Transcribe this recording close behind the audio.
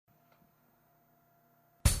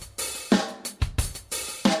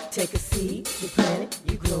Take a seed, you plant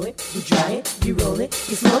it, you grow it, you dry it, you roll it,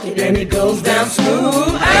 you smoke it, and it goes down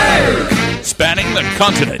smooth. Hey! Spanning the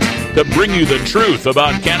continent to bring you the truth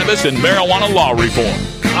about cannabis and marijuana law reform.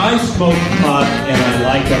 I smoke pot and I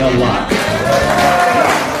like it a lot.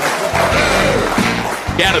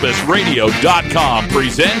 CannabisRadio.com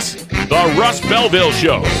presents The Russ Belville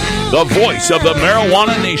Show, the voice of the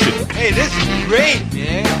marijuana nation. Hey, this is great,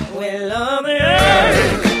 man.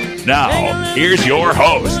 Now, here's your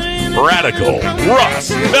host, Radical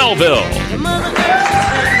Russ Belville.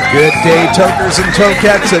 Good day, tokers and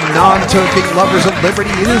tokettes and non-toking lovers of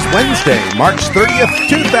liberty. It is Wednesday, March 30th,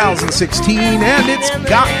 2016, and it's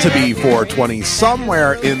got to be 420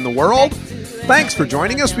 somewhere in the world. Thanks for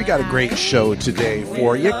joining us. We got a great show today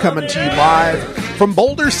for you, coming to you live from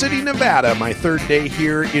Boulder City, Nevada. My third day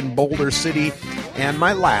here in Boulder City, and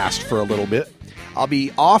my last for a little bit. I'll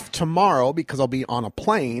be off tomorrow because I'll be on a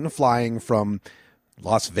plane flying from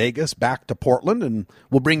Las Vegas back to Portland, and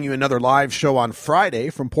we'll bring you another live show on Friday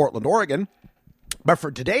from Portland, Oregon. But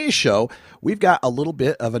for today's show, we've got a little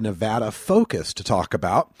bit of a Nevada focus to talk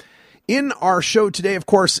about. In our show today, of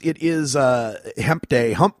course, it is Hemp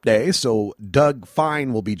Day, Hump Day, so Doug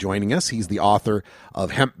Fine will be joining us. He's the author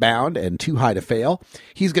of Hempbound and Too High to Fail.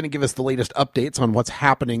 He's going to give us the latest updates on what's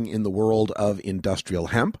happening in the world of industrial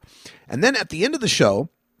hemp. And then at the end of the show,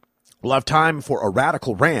 we'll have time for a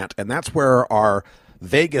radical rant, and that's where our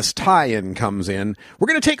Vegas tie-in comes in. We're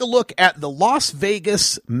going to take a look at the Las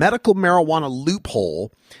Vegas medical marijuana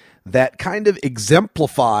loophole that kind of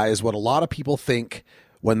exemplifies what a lot of people think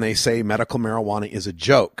when they say medical marijuana is a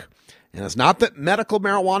joke. And it's not that medical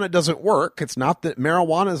marijuana doesn't work. It's not that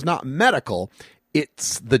marijuana is not medical.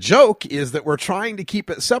 It's the joke is that we're trying to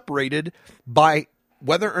keep it separated by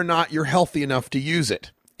whether or not you're healthy enough to use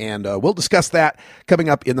it. And we'll discuss that coming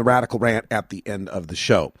up in the Radical Rant at the end of the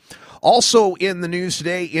show. Also in the news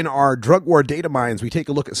today, in our drug war data mines, we take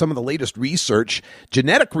a look at some of the latest research,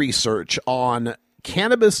 genetic research on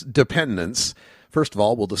cannabis dependence. First of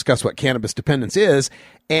all, we'll discuss what cannabis dependence is,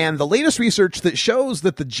 and the latest research that shows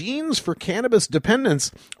that the genes for cannabis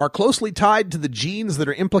dependence are closely tied to the genes that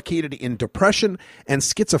are implicated in depression and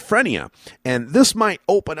schizophrenia. And this might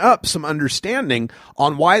open up some understanding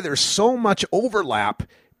on why there's so much overlap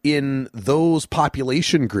in those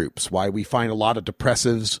population groups, why we find a lot of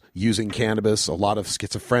depressives using cannabis, a lot of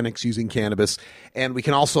schizophrenics using cannabis, and we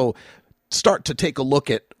can also start to take a look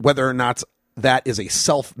at whether or not that is a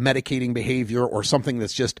self-medicating behavior or something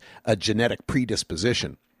that's just a genetic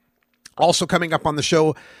predisposition. Also coming up on the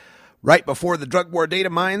show, right before the drug war data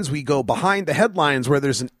mines, we go behind the headlines where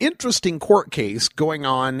there's an interesting court case going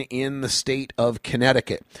on in the state of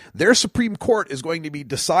Connecticut. Their Supreme Court is going to be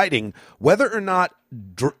deciding whether or not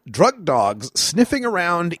drug dogs sniffing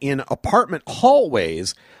around in apartment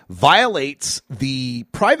hallways violates the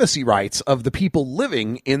privacy rights of the people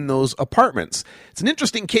living in those apartments. It's an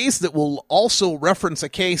interesting case that will also reference a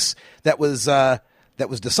case that was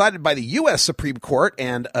decided by the U.S. Supreme Court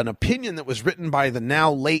and an opinion that was written by the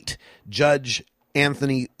now late Judge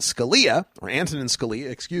Antonin Scalia,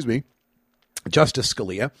 Justice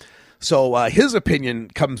Scalia. So his opinion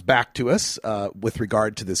comes back to us with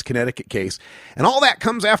regard to this Connecticut case. And all that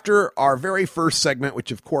comes after our very first segment,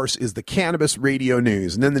 which, of course, is the Cannabis Radio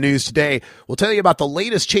News. And in the news today, we'll tell you about the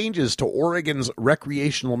latest changes to Oregon's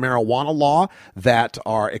recreational marijuana law that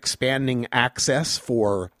are expanding access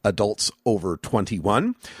for adults over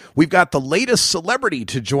 21. We've got the latest celebrity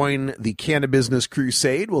to join the Cannabusiness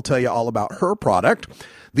Crusade. We'll tell you all about her product.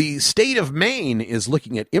 The state of Maine is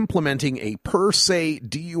looking at implementing a per se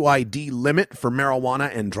DUID limit for marijuana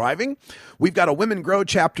and driving. We've got a Women Grow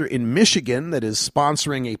chapter in Michigan that is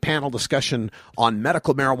sponsoring a panel discussion on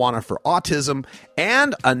medical marijuana for autism,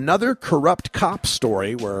 and another corrupt cop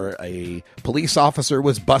story where a police officer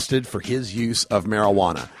was busted for his use of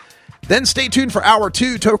marijuana. Then stay tuned for Hour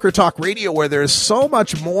 2, Toker Talk Radio, where there's so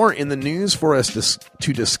much more in the news for us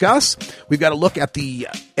to discuss. We've got to look at the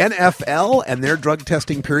NFL and their drug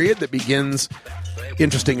testing period that begins,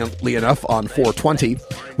 interestingly enough, on 4/20.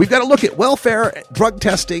 We've got to look at welfare, drug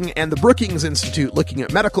testing, and the Brookings Institute looking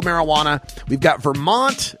at medical marijuana. We've got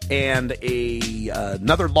Vermont and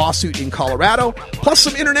another lawsuit in Colorado, plus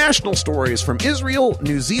some international stories from Israel,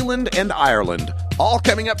 New Zealand, and Ireland. All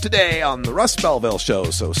coming up today on the Russ Belville Show,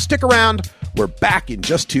 so stick around. We're back in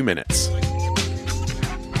just 2 minutes.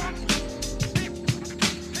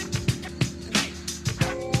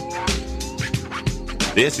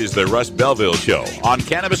 This is the Russ Belville Show on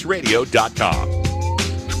CannabisRadio.com.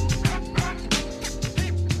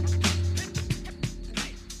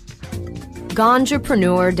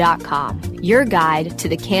 Ganjapreneur.com, your guide to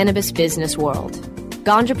the cannabis business world.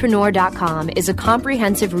 Ganjapreneur.com is a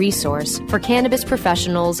comprehensive resource for cannabis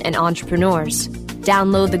professionals and entrepreneurs.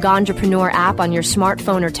 Download the Ganjapreneur app on your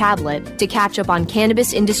smartphone or tablet to catch up on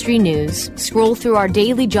cannabis industry news, scroll through our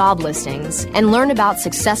daily job listings, and learn about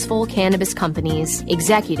successful cannabis companies,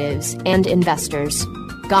 executives, and investors.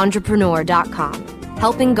 Ganjapreneur.com,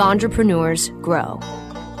 helping Ganjapreneurs grow.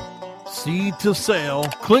 Seed to sale,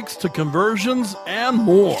 clicks to conversions, and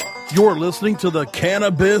more. You're listening to the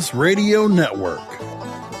Cannabis Radio Network.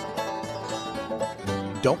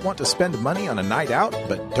 Don't want to spend money on a night out,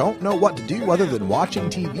 but don't know what to do other than watching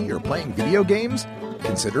TV or playing video games?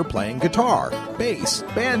 Consider playing guitar, bass,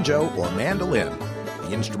 banjo, or mandolin.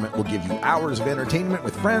 The instrument will give you hours of entertainment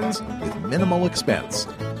with friends with minimal expense.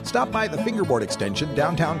 Stop by the Fingerboard Extension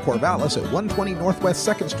downtown Corvallis at 120 Northwest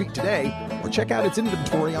 2nd Street today, or check out its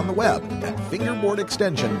inventory on the web at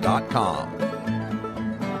fingerboardextension.com.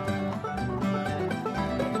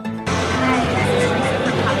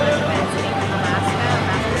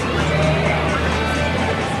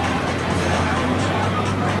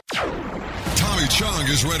 Chung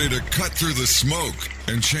is ready to cut through the smoke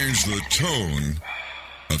and change the tone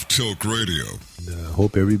of Tilk Radio. I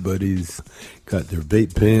hope everybody's got their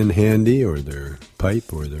vape pen handy, or their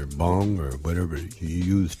pipe, or their bong, or whatever you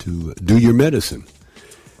use to do your medicine.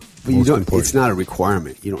 But you don't. It's not a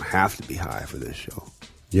requirement. You don't have to be high for this show.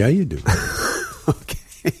 Yeah, you do.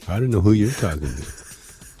 Okay. I don't know who you're talking to.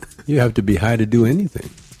 You have to be high to do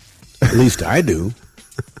anything. At least I do.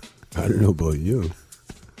 I don't know about you.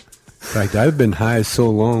 In fact, I've been high so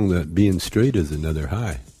long that being straight is another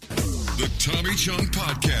high. The Tommy Chung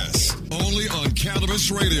Podcast, only on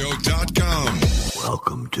CannabisRadio.com.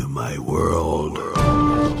 Welcome to my world.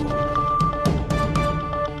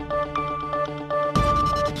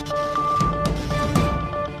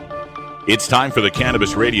 It's time for the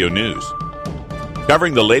Cannabis Radio News,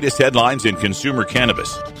 covering the latest headlines in consumer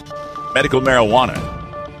cannabis, medical marijuana,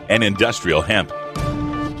 and industrial hemp.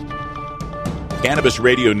 Cannabis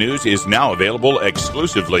Radio News is now available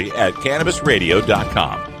exclusively at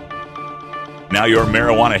CannabisRadio.com. Now your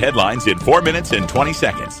marijuana headlines in 4 minutes and 20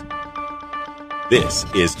 seconds. This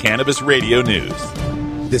is Cannabis Radio News.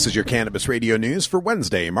 This is your Cannabis Radio News for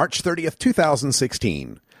Wednesday, March 30th,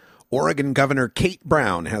 2016. Oregon Governor Kate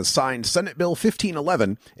Brown has signed Senate Bill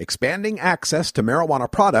 1511, expanding access to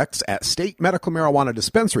marijuana products at state medical marijuana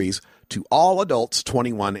dispensaries to all adults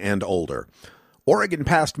 21 and older. Oregon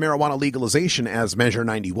passed marijuana legalization as Measure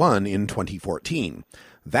 91 in 2014.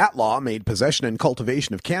 That law made possession and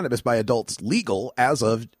cultivation of cannabis by adults legal as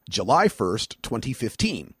of July 1st,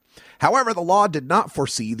 2015. However, the law did not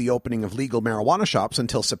foresee the opening of legal marijuana shops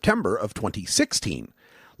until September of 2016.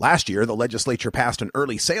 Last year, the legislature passed an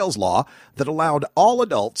early sales law that allowed all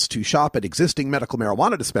adults to shop at existing medical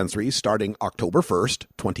marijuana dispensaries starting October 1st,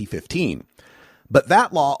 2015. But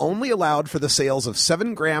that law only allowed for the sales of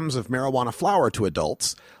 7 grams of marijuana flower to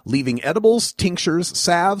adults, leaving edibles, tinctures,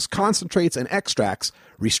 salves, concentrates, and extracts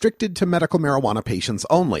restricted to medical marijuana patients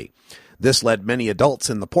only. This led many adults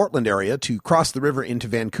in the Portland area to cross the river into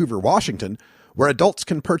Vancouver, Washington, where adults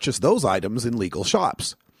can purchase those items in legal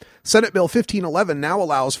shops. Senate Bill 1511 now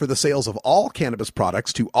allows for the sales of all cannabis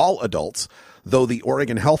products to all adults, though the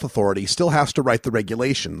Oregon Health Authority still has to write the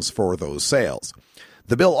regulations for those sales.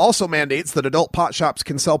 The bill also mandates that adult pot shops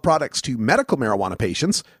can sell products to medical marijuana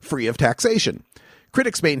patients free of taxation.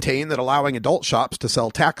 Critics maintain that allowing adult shops to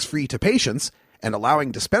sell tax-free to patients and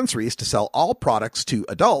allowing dispensaries to sell all products to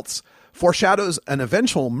adults foreshadows an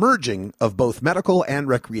eventual merging of both medical and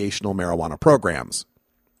recreational marijuana programs.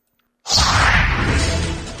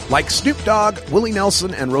 Like Snoop Dogg, Willie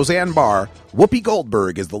Nelson, and Roseanne Barr, Whoopi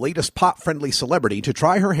Goldberg is the latest pot-friendly celebrity to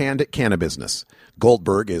try her hand at cannabis.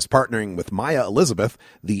 Goldberg is partnering with Maya Elizabeth,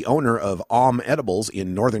 the owner of Om Edibles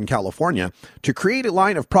in Northern California, to create a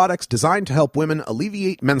line of products designed to help women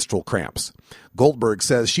alleviate menstrual cramps. Goldberg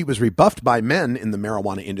says she was rebuffed by men in the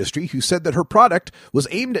marijuana industry who said that her product was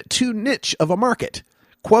aimed at too niche of a market.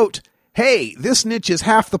 Quote, "Hey, this niche is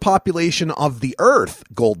half the population of the earth,"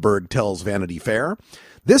 Goldberg tells Vanity Fair.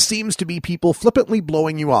 "This seems to be people flippantly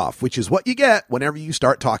blowing you off, which is what you get whenever you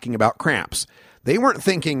start talking about cramps. They weren't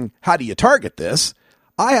thinking, how do you target this?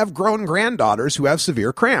 I have grown granddaughters who have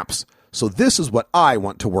severe cramps, so this is what I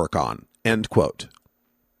want to work on." End quote.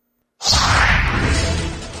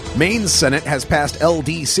 Maine's Senate has passed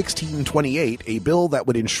LD 1628, a bill that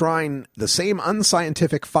would enshrine the same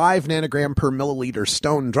unscientific 5 nanogram per milliliter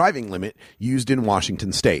stone driving limit used in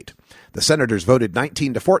Washington state. The senators voted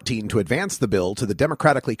 19-14 to advance the bill to the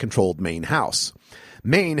democratically controlled Maine House.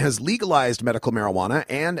 Maine has legalized medical marijuana,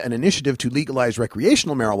 and an initiative to legalize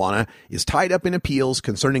recreational marijuana is tied up in appeals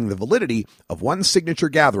concerning the validity of one signature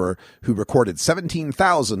gatherer who recorded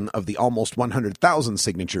 17,000 of the almost 100,000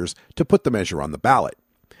 signatures to put the measure on the ballot.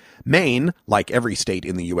 Maine, like every state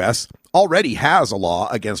in the U.S., already has a law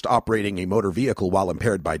against operating a motor vehicle while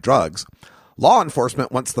impaired by drugs. Law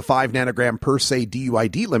enforcement wants the 5 nanogram per se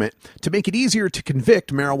DUID limit to make it easier to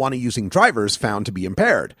convict marijuana-using drivers found to be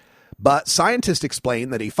impaired. But scientists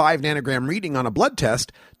explain that a 5 nanogram reading on a blood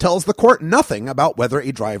test tells the court nothing about whether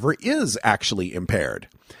a driver is actually impaired.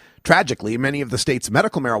 Tragically, many of the state's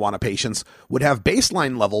medical marijuana patients would have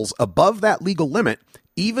baseline levels above that legal limit,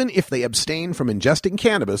 even if they abstain from ingesting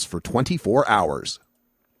cannabis for 24 hours.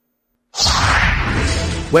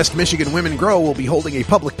 West Michigan Women Grow will be holding a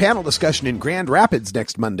public panel discussion in Grand Rapids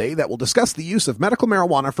next Monday that will discuss the use of medical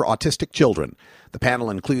marijuana for autistic children. The panel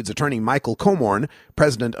includes attorney Michael Comorn,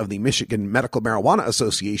 president of the Michigan Medical Marijuana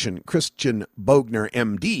Association, Christian Bogner,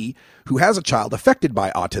 M.D., who has a child affected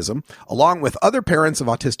by autism, along with other parents of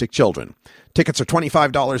autistic children. Tickets are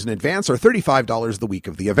 $25 in advance or $35 the week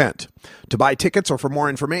of the event. To buy tickets or for more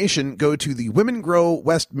information, go to the Women Grow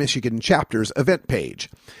West Michigan Chapter's event page.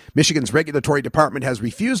 Michigan's regulatory department has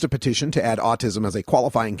refused a petition to add autism as a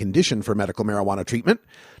qualifying condition for medical marijuana treatment.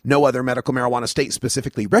 No other medical marijuana state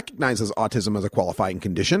specifically recognizes autism as a qualifying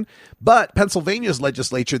condition, but Pennsylvania's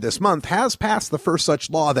legislature this month has passed the first such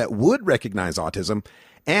law that would recognize autism,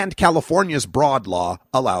 and California's broad law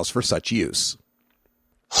allows for such use.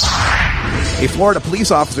 A Florida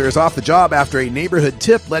police officer is off the job after a neighborhood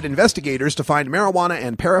tip led investigators to find marijuana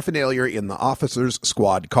and paraphernalia in the officer's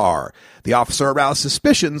squad car. The officer aroused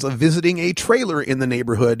suspicions of visiting a trailer in the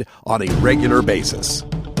neighborhood on a regular basis.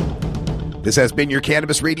 This has been your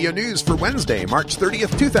Cannabis Radio News for Wednesday, March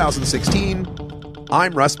 30th, 2016.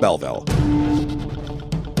 I'm Russ Belville.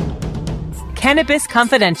 Cannabis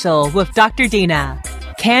Confidential with Dr. Dina.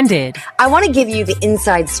 Candid. I want to give you the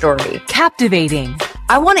inside story. Captivating.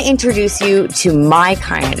 I want to introduce you to my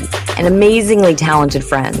kind and amazingly talented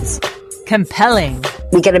friends. Compelling.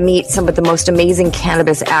 We get to meet some of the most amazing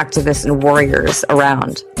cannabis activists and warriors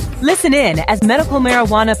around. Listen in as medical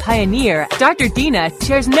marijuana pioneer Dr. Dina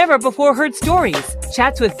shares never-before-heard stories,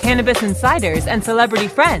 chats with cannabis insiders and celebrity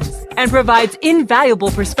friends, and provides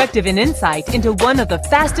invaluable perspective and insight into one of the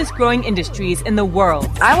fastest-growing industries in the world.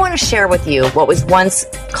 I want to share with you what was once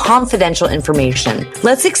confidential information.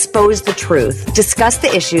 Let's expose the truth, discuss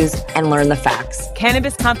the issues, and learn the facts.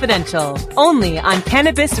 Cannabis Confidential, only on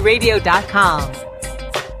CannabisRadio.com.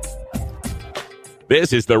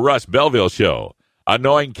 This is the Russ Belville Show,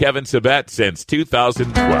 annoying Kevin Sabet since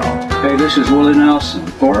 2012. Hey, this is Willie Nelson,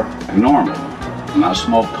 or Normal. And I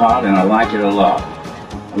smoke pot and I like it a lot.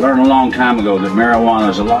 I learned a long time ago that marijuana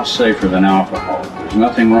is a lot safer than alcohol. There's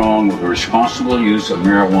nothing wrong with the responsible use of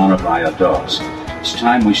marijuana by adults. It's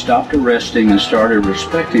time we stopped arresting and started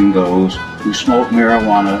respecting those who smoke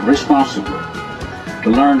marijuana responsibly. To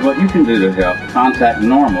learn what you can do to help, contact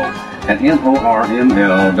Normal at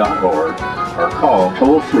norml.org or call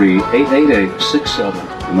toll-free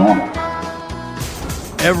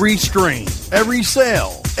 888-67-NORMAL. Every strain, every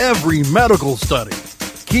sale, every medical study.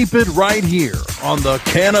 Keep it right here on the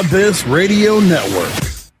Cannabis Radio Network.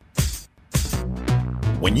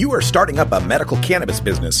 When you are starting up a medical cannabis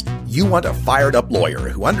business, you want a fired-up lawyer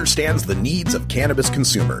who understands the needs of cannabis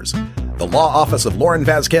consumers. The law office of Lauren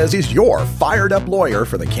Vasquez is your fired-up lawyer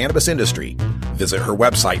for the cannabis industry. Visit her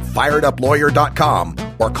website, fireduplawyer.com,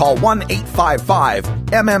 or call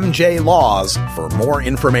 1-855-MMJ-LAWS for more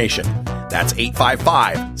information. That's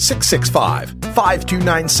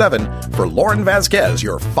 855-665-5297 for Lauren Vasquez,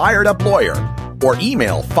 your fired-up lawyer, or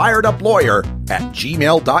email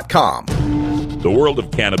fireduplawyer@gmail.com. The world of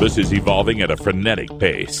cannabis is evolving at a frenetic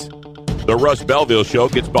pace. The Russ Belville Show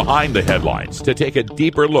gets behind the headlines to take a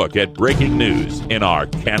deeper look at breaking news in our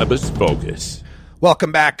Cannabis Focus.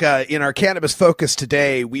 Welcome back. In our Cannabis Focus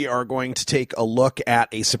today, we are going to take a look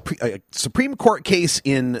at a Supreme Court case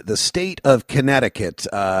in the state of Connecticut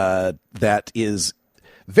that is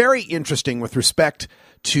very interesting with respect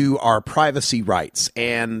to our privacy rights.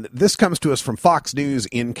 And this comes to us from Fox News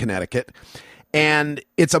in Connecticut. And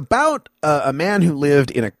it's about a man who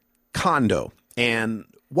lived in a condo. And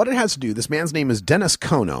what it has to do, this man's name is Dennis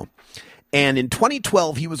Kono. And in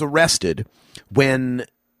 2012, he was arrested when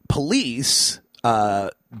police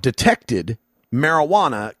detected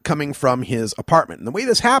marijuana coming from his apartment. And the way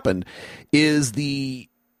this happened is the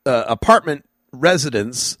apartment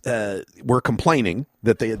residents were complaining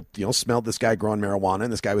that they had, smelled this guy growing marijuana,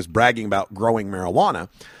 and this guy was bragging about growing marijuana.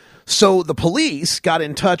 So the police got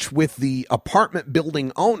in touch with the apartment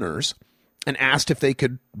building owners and asked if they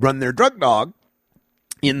could run their drug dog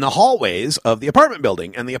in the hallways of the apartment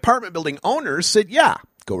building. And the apartment building owners said, yeah,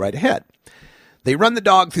 go right ahead. They run the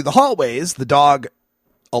dog through the hallways. The dog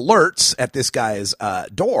alerts at this guy's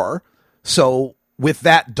door. So with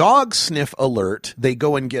that dog sniff alert, they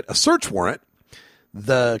go and get a search warrant.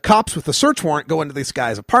 The cops with the search warrant go into this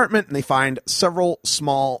guy's apartment, and they find several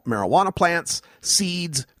small marijuana plants,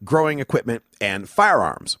 seeds, growing equipment, and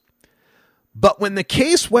firearms. But when the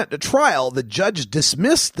case went to trial, the judge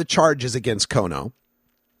dismissed the charges against Kono,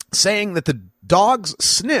 saying that the dog's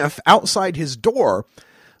sniff outside his door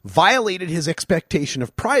violated his expectation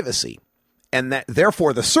of privacy, and that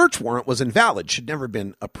therefore the search warrant was invalid, should never have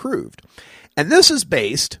been approved. And this is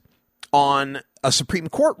based on a Supreme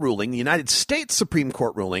Court ruling, the United States Supreme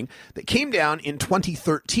Court ruling, that came down in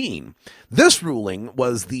 2013. This ruling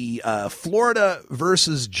was the Florida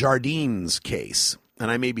versus Jardines case. And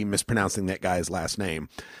I may be mispronouncing that guy's last name.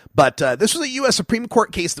 But this was a U.S. Supreme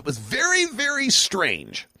Court case that was very, very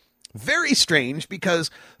strange. Very strange because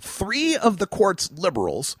 3 of the court's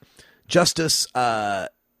liberals, Justice Elena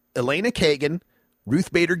Kagan,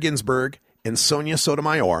 Ruth Bader Ginsburg, and Sonia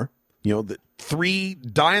Sotomayor, the 3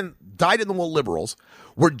 dyed-in-the-wool liberals,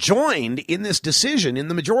 were joined in this decision in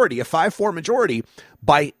the majority, a 5-4 majority,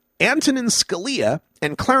 by Antonin Scalia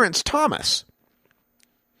and Clarence Thomas.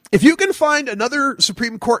 If you can find another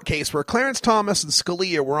Supreme Court case where Clarence Thomas and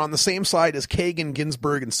Scalia were on the same side as Kagan,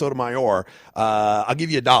 Ginsburg, and Sotomayor, I'll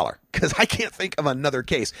give you $1, because I can't think of another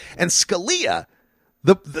case. And Scalia,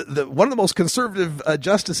 the one of the most conservative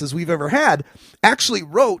justices we've ever had, actually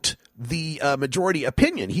wrote the majority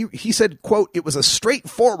opinion. He said, quote, it was a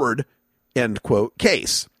straightforward, end quote,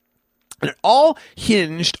 case. And it all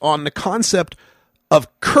hinged on the concept of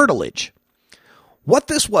curtilage. What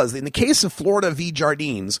this was, in the case of Florida v.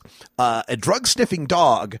 Jardines, a drug-sniffing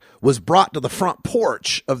dog was brought to the front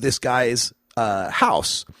porch of this guy's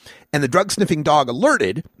house, and the drug-sniffing dog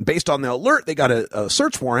alerted. Based on the alert, they got a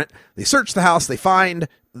search warrant. They search the house. They find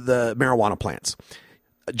the marijuana plants.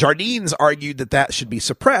 Jardines argued that should be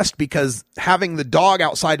suppressed because having the dog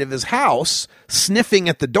outside of his house sniffing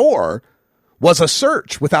at the door was a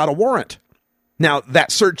search without a warrant. Now,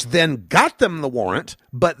 that search then got them the warrant,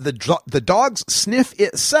 but the dog's sniff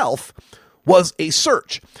itself was a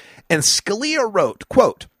search. And Scalia wrote,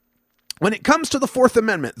 quote, when it comes to the Fourth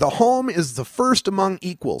Amendment, the home is the first among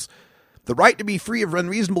equals. The right to be free of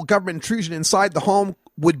unreasonable government intrusion inside the home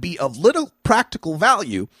would be of little practical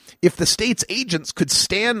value if the state's agents could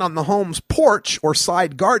stand on the home's porch or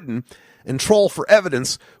side garden and troll for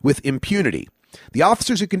evidence with impunity. The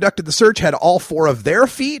officers who conducted the search had all 4 of their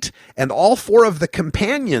feet and all 4 of the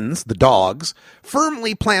companions, the dogs,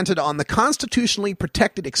 firmly planted on the constitutionally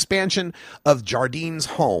protected expansion of Jardines'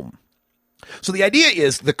 home. So the idea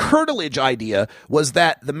is, the curtilage idea was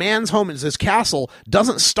that the man's home, his castle,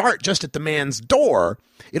 doesn't start just at the man's door.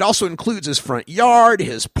 It also includes his front yard,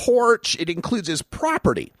 his porch. It includes his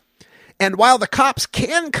property. And while the cops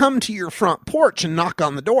can come to your front porch and knock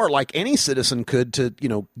on the door like any citizen could to,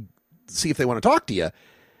 see if they want to talk to you,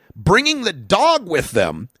 bringing the dog with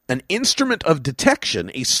them, an instrument of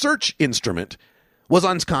detection, a search instrument, was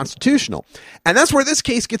unconstitutional. And that's where this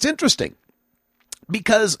case gets interesting,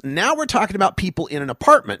 because now we're talking about people in an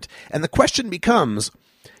apartment, and the question becomes,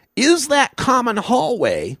 is that common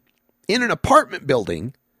hallway in an apartment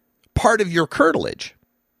building part of your curtilage?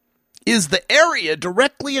 Is the area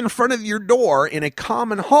directly in front of your door in a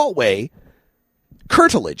common hallway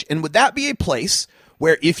curtilage? And would that be a place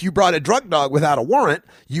where if you brought a drug dog without a warrant,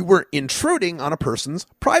 you were intruding on a person's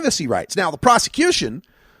privacy rights? Now, the prosecution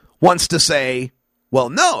wants to say, well,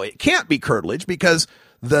 no, it can't be curtilage because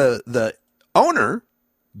the owner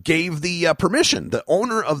gave the permission. The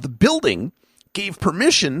owner of the building gave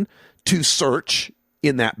permission to search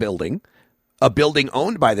in that building, a building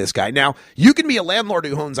owned by this guy. Now, you can be a landlord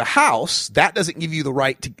who owns a house. That doesn't give you the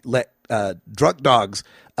right to let drug dogs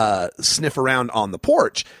sniff around on the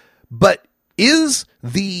porch. But is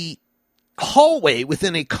the hallway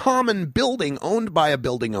within a common building owned by a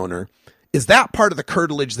building owner, is that part of the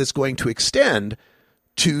curtilage that's going to extend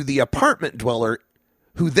to the apartment dweller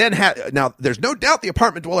who then now there's no doubt the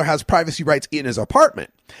apartment dweller has privacy rights in his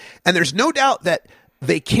apartment. And there's no doubt that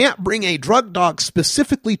they can't bring a drug dog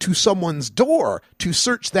specifically to someone's door to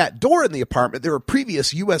search that door in the apartment. There were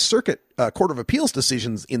previous U.S. Circuit Court of Appeals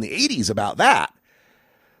decisions in the 80s about that.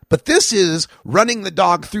 But this is running the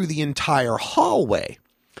dog through the entire hallway.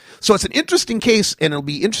 So it's an interesting case, and it'll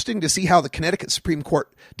be interesting to see how the Connecticut Supreme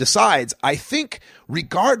Court decides. I think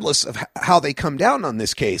regardless of how they come down on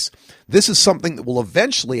this case, this is something that will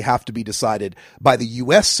eventually have to be decided by the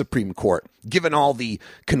U.S. Supreme Court, given all the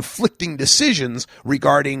conflicting decisions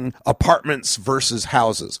regarding apartments versus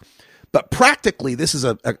houses. But practically, this is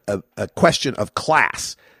a question of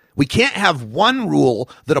class. We can't have one rule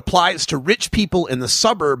that applies to rich people in the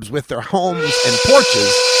suburbs with their homes and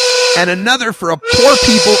porches, and another for poor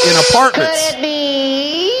people in apartments. Could it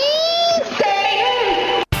be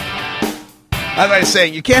Satan? As I was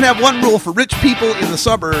saying, you can't have one rule for rich people in the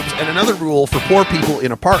suburbs and another rule for poor people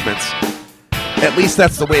in apartments. At least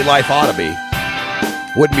that's the way life ought to be.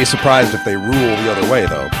 Wouldn't be surprised if they rule the other way,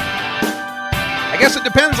 though. I guess it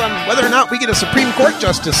depends on whether or not we get a Supreme Court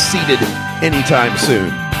justice seated anytime soon.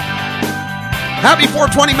 Happy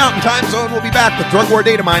 420 Mountain Time Zone. We'll be back with Drug War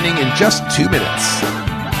Data Mining in just 2 minutes.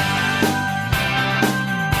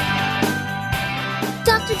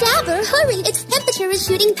 Dr. Dabber, hurry! Its temperature is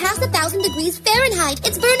shooting past 1,000 degrees Fahrenheit.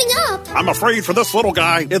 It's burning up. I'm afraid for this little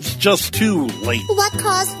guy, it's just too late. What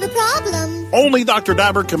caused the problem? Only Dr.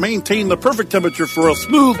 Dabber can maintain the perfect temperature for a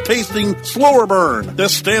smooth-tasting, slower burn.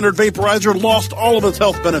 This standard vaporizer lost all of its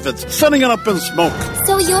health benefits, sending it up in smoke.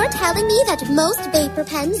 So you're telling me that most vapor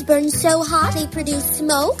pens burn so hot they produce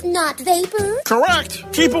smoke, not vapor? Correct.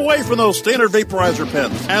 Keep away from those standard vaporizer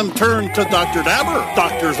pens and turn to Dr. Dabber.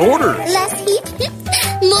 Doctor's orders. Less heat,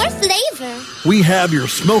 more flavor. We have your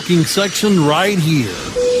smoking section right here.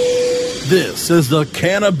 This is the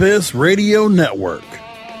Cannabis Radio Network.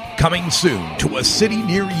 Coming soon to a city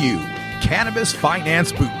near you, Cannabis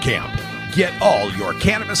Finance Boot Camp. Get all your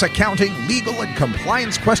cannabis accounting, legal, and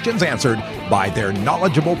compliance questions answered by their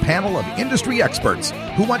knowledgeable panel of industry experts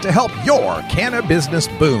who want to help your cannabis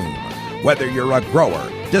boom. Whether you're a grower,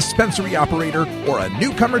 dispensary operator, or a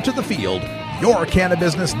newcomer to the field, your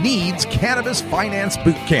cannabis needs Cannabis Finance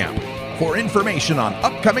Boot Camp. For information on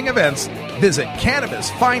upcoming events, visit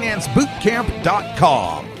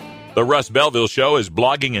CannabisFinanceBootCamp.com. The Russ Belville Show is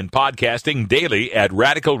blogging and podcasting daily at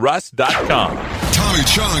RadicalRuss.com. Tommy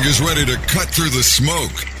Chong is ready to cut through the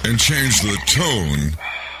smoke and change the tone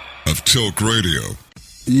of Tilk Radio.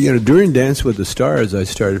 During Dance with the Stars, I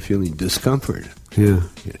started feeling discomfort. Yeah.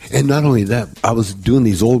 And not only that, I was doing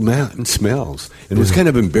these old man smells. And it was kind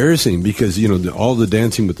of embarrassing because, all the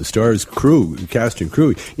Dancing with the Stars crew, cast and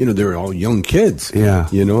crew, they were all young kids. Yeah.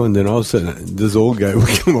 And then all of a sudden, this old guy would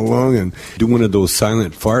come along and do one of those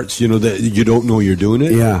silent farts, that you don't know you're doing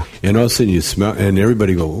it. Yeah. And all of a sudden you smell, and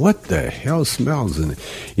everybody go, what the hell smells? And,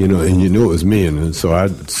 and you knew it was me. And so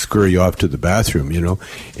I'd scurry off to the bathroom,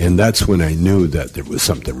 and that's when I knew that there was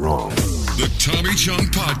something wrong. The Tommy Chong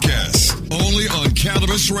Podcast, only on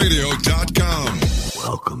CannabisRadio.com.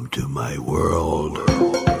 Welcome to my world.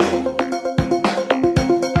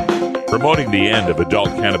 Promoting the end of adult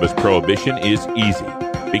cannabis prohibition is easy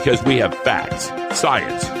because we have facts,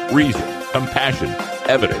 science, reason, compassion,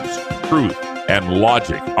 evidence, truth, and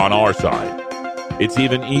logic on our side. It's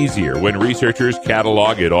even easier when researchers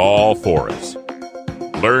catalog it all for us.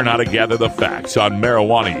 Learn how to gather the facts on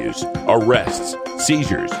marijuana use, arrests,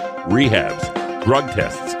 seizures, rehabs, drug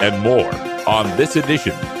tests, and more on this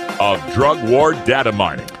edition of Drug War Data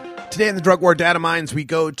Mining. Today in the Drug War Data Mines, we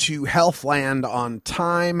go to Healthland on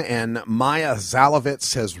Time, and Maya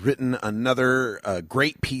Zalovitz has written another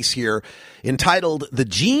great piece here entitled "The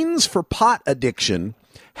Genes for Pot Addiction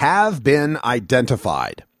Have Been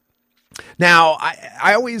Identified." Now,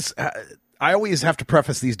 I always have to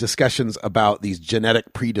preface these discussions about these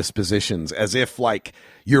genetic predispositions as if, like,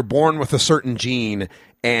 you're born with a certain gene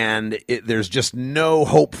and there's just no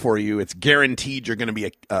hope for you. It's guaranteed you're going to be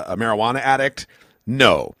a marijuana addict.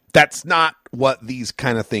 No, that's not what these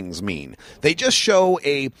kind of things mean. They just show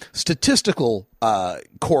a statistical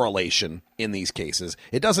correlation in these cases.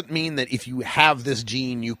 It doesn't mean that if you have this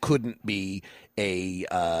gene, you couldn't be a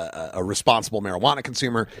responsible marijuana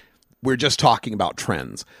consumer. We're just talking about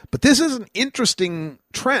trends. But this is an interesting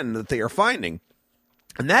trend that they are finding,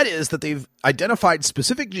 and that is that they've identified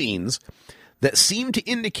specific genes that seem to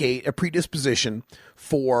indicate a predisposition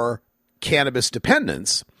for cannabis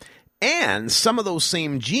dependence, and some of those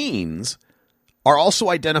same genes are also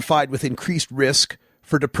identified with increased risk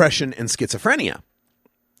for depression and schizophrenia.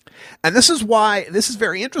 And this is why this is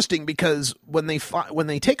very interesting, because when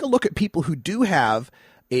they take a look at people who do have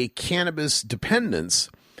a cannabis dependence,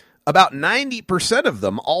 about 90% of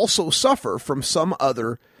them also suffer from some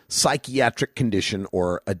other psychiatric condition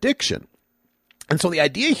or addiction. And so the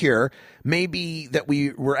idea here may be that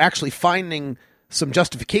we're actually finding some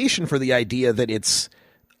justification for the idea that it's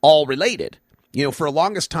all related. For the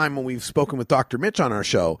longest time when we've spoken with Dr. Mitch on our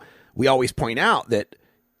show, we always point out that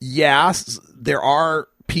yes, there are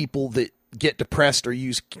people that get depressed or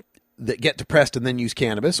get depressed and then use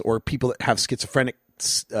cannabis, or people that have schizophrenic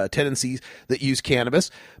tendencies that use cannabis,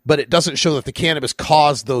 but it doesn't show that the cannabis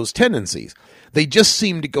caused those tendencies. They just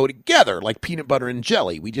seem to go together like peanut butter and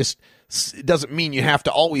jelly. It doesn't mean you have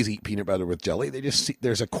to always eat peanut butter with jelly.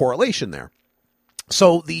 There's a correlation there.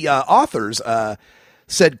 So the authors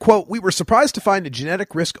said, quote, "We were surprised to find a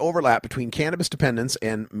genetic risk overlap between cannabis dependence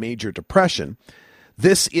and major depression.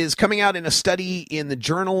 This is coming out in a study in the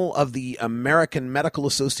Journal of the American Medical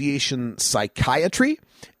Association Psychiatry.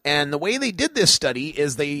 And the way they did this study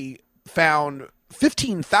is they found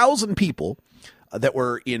 15,000 people that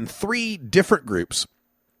were in 3 different groups,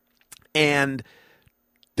 and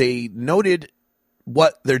they noted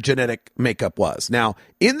what their genetic makeup was. Now,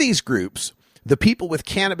 in these groups, the people with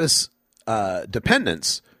cannabis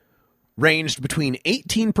dependence ranged between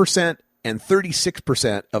 18% and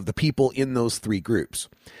 36% of the people in those 3 groups.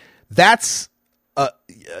 That's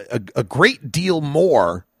a great deal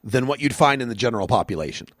more than what you'd find in the general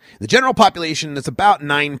population. The general population is about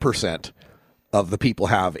 9% of the people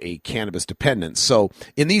have a cannabis dependence. So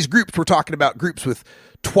in these groups, we're talking about groups with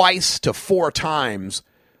twice to 4 times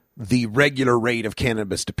the regular rate of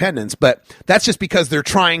cannabis dependence, but that's just because they're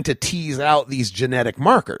trying to tease out these genetic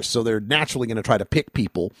markers. So they're naturally going to try to pick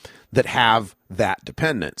people that have that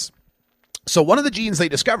dependence. So one of the genes they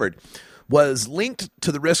discovered was linked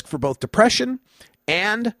to the risk for both depression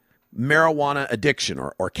and marijuana addiction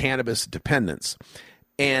or cannabis dependence.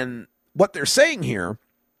 And what they're saying here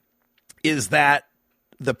is that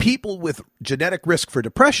the people with genetic risk for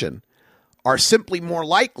depression are simply more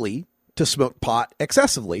likely to smoke pot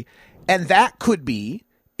excessively, and that could be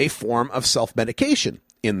a form of self-medication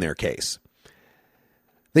in their case.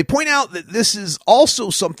 They point out that this is also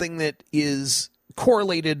something that is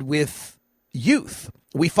correlated with youth.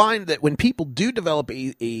 We find that when people do develop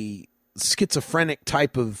a schizophrenic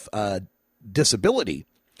type of disability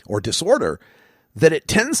or disorder, that it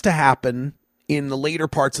tends to happen in the later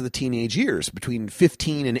parts of the teenage years, between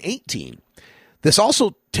 15 and 18. This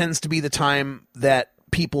also tends to be the time that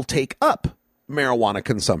people take up marijuana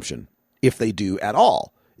consumption, if they do at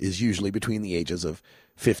all, is usually between the ages of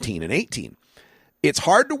 15 and 18. It's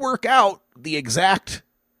hard to work out the exact,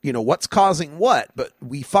 what's causing what, but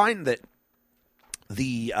we find that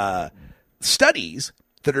the studies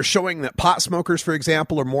that are showing that pot smokers, for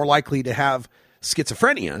example, are more likely to have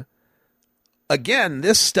schizophrenia. Again,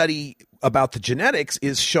 this study about the genetics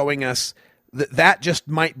is showing us that just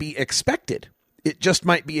might be expected. It just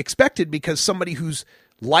might be expected because somebody who's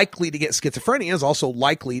likely to get schizophrenia is also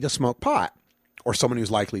likely to smoke pot, or someone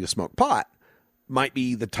who's likely to smoke pot might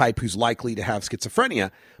be the type who's likely to have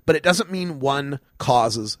schizophrenia, but it doesn't mean one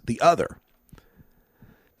causes the other.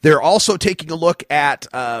 They're also taking a look at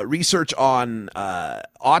research on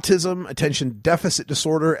autism, attention deficit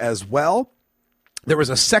disorder as well. There was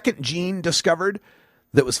a second gene discovered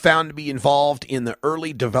that was found to be involved in the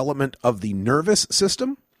early development of the nervous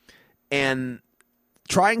system, and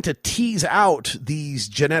trying to tease out these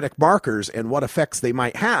genetic markers and what effects they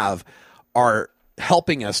might have are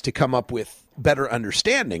helping us to come up with better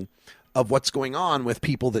understanding of what's going on with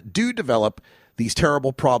people that do develop these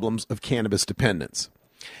terrible problems of cannabis dependence.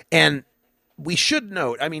 And we should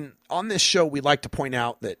note, on this show, we like to point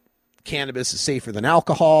out that cannabis is safer than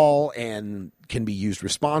alcohol and can be used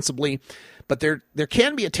responsibly. But there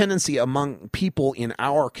can be a tendency among people in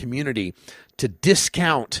our community to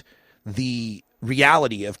discount the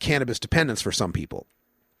reality of cannabis dependence for some people,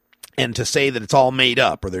 and to say that it's all made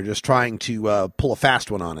up, or they're just trying to pull a fast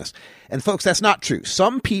one on us. And folks, that's not true.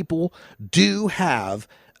 Some people do have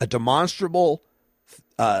a demonstrable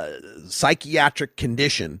psychiatric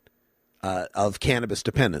condition of cannabis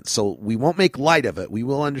dependence. So we won't make light of it. We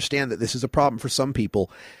will understand that this is a problem for some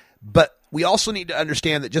people, but we also need to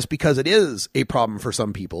understand that just because it is a problem for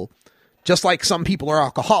some people, just like some people are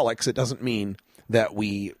alcoholics, it doesn't mean that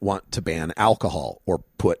we want to ban alcohol or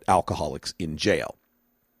put alcoholics in jail.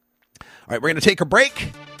 All right, we're going to take a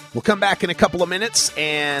break. We'll come back in a couple of minutes,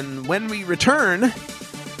 and when we return,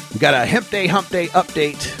 we've got a Hemp Day Hump Day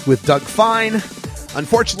update with Doug Fine.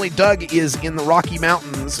 Unfortunately, Doug is in the Rocky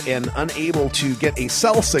Mountains and unable to get a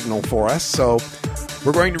cell signal for us, so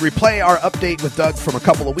we're going to replay our update with Doug from a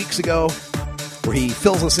couple of weeks ago, where he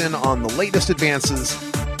fills us in on the latest advances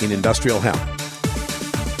in industrial hemp.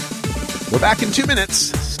 We're back in 2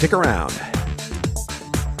 minutes. Stick around.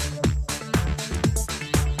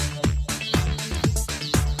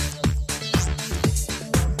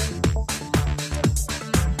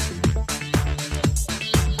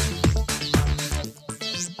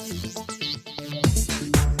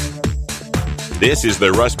 This is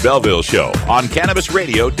the Russ Belville Show on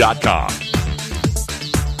CannabisRadio.com.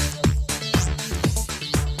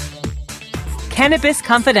 Cannabis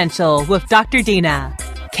Confidential with Dr. Dina.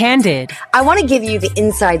 Candid. I want to give you the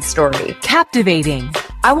inside story. Captivating.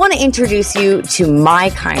 I want to introduce you to my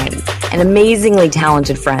kind and amazingly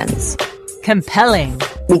talented friends. Compelling.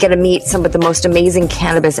 We get to meet some of the most amazing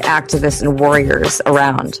cannabis activists and warriors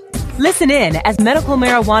around. Listen in as medical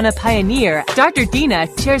marijuana pioneer Dr. Dina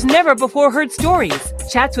shares never-before-heard stories,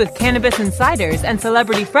 chats with cannabis insiders and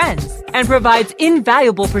celebrity friends, and provides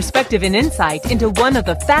invaluable perspective and insight into one of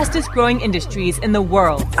the fastest-growing industries in the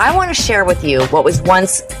world. I want to share with you what was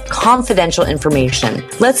once confidential information.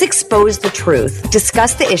 Let's expose the truth,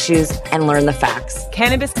 discuss the issues, and learn the facts.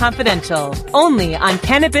 Cannabis Confidential, only on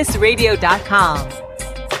CannabisRadio.com.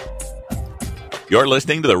 You're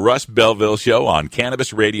listening to the Russ Belville Show on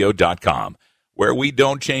CannabisRadio.com, where we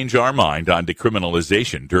don't change our mind on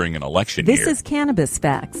decriminalization during an election year. This is Cannabis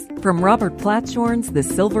Facts from Robert Platshorn's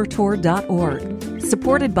thesilvertour.org,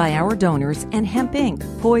 supported by our donors and Hemp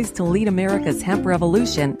Inc., poised to lead America's hemp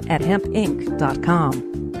revolution at hempinc.com.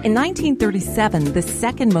 In 1937, the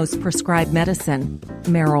second most prescribed medicine,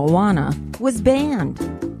 marijuana, was banned.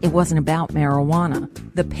 It wasn't about marijuana.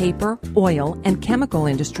 The paper, oil, and chemical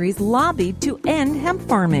industries lobbied to end hemp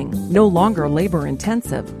farming. No longer labor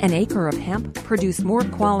intensive, an acre of hemp produced more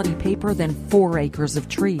quality paper than 4 acres of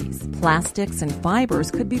trees. Plastics and fibers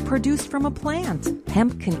could be produced from a plant.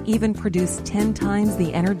 Hemp can even produce 10 times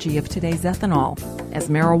the energy of today's ethanol. As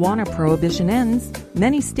marijuana prohibition ends,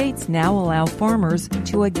 many states now allow farmers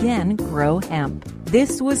to again grow hemp.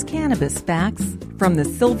 This was Cannabis Facts from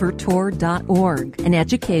thesilvertour.org, an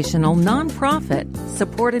educational nonprofit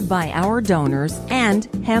supported by our donors and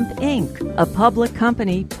Hemp Inc., a public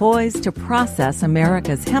company poised to process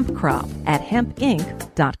America's hemp crop at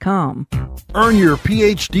hempinc.com. Earn your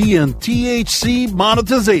PhD in THC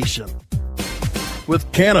monetization with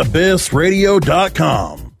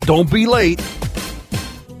CannabisRadio.com. Don't be late.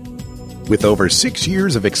 With over 6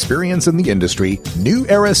 years of experience in the industry, New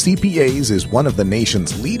Era CPAs is one of the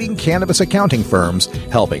nation's leading cannabis accounting firms,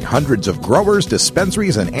 helping hundreds of growers,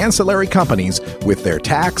 dispensaries, and ancillary companies with their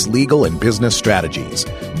tax, legal, and business strategies.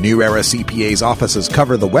 New Era CPAs offices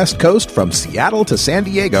cover the West Coast from Seattle to San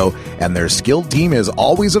Diego, and their skilled team is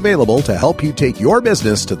always available to help you take your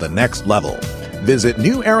business to the next level. Visit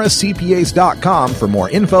neweracpas.com for more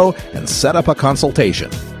info and set up a consultation.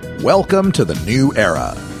 Welcome to the New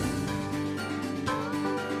Era.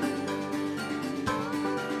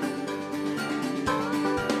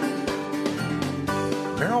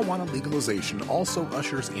 Marijuana legalization also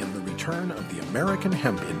ushers in the return of the American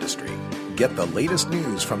hemp industry. Get the latest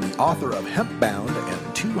news from the author of Hempbound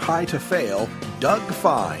and Too High to Fail, Doug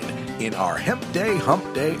Fine, in our Hemp Day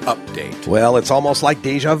Hump Day update. Well, it's almost like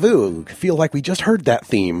deja vu. I feel like we just heard that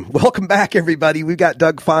theme. Welcome back, everybody. We've got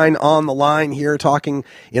Doug Fine on the line here talking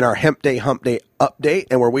in our Hemp Day Hump Day update,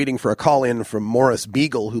 and we're waiting for a call in from Morris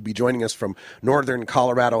Beagle, who'll be joining us from Northern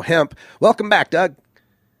Colorado Hemp. Welcome back, Doug.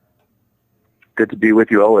 Good to be with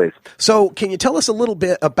you always. So can you tell us a little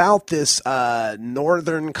bit about this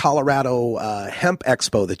Northern Colorado Hemp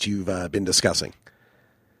Expo that you've been discussing?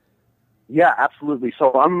 Yeah, absolutely.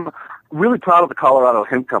 So I'm really proud of the Colorado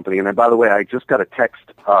Hemp Company. And by the way, I just got a text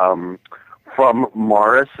from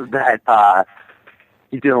Morris that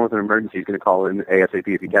he's dealing with an emergency. He's going to call in ASAP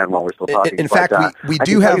if he can while we're still talking. In fact, we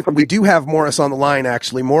do have Morris on the line,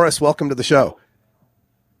 actually. Morris, welcome to the show.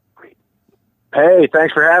 Hey,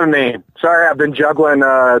 thanks for having me. Sorry, I've been juggling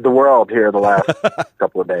the world here the last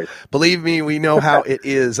couple of days. Believe me, we know how it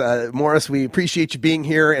is. Morris, we appreciate you being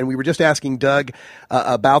here, and we were just asking Doug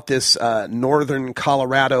about this Northern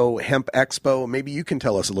Colorado Hemp Expo. Maybe you can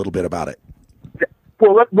tell us a little bit about it.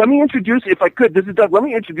 Well, let me introduce, if I could, this is Doug. Let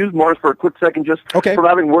me introduce Morris for a quick second, just from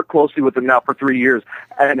having worked closely with him now for 3 years,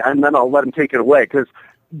 and then I'll let him take it away. Because,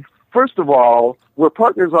 first of all, we're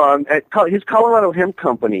partners at his Colorado Hemp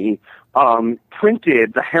Company.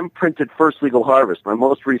 Printed the Hemp Printed First Legal Harvest, my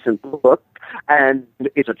most recent book, and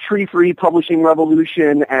it's a tree-free publishing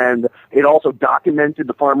revolution, and it also documented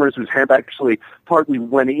the farmers whose hemp actually partly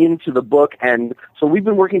went into the book, and so we've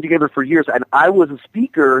been working together for years, and I was a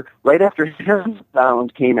speaker right after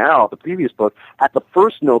Hempbound came out, the previous book, at the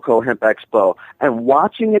first NOCO Hemp Expo, and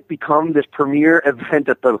watching it become this premier event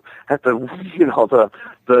at the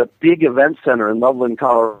big event center in Loveland,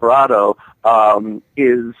 Colorado,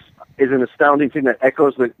 is an astounding thing that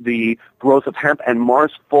echoes the growth of hemp, and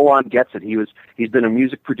Morris full-on gets it. He's been a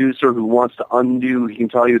music producer who wants to undo, he can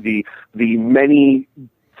tell you, the many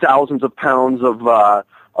thousands of pounds of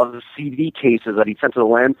of the CD cases that he sent to the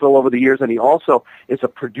landfill over the years, and he also is a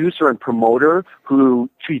producer and promoter who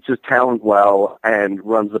treats his talent well and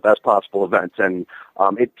runs the best possible events. And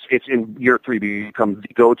it's in year 3 become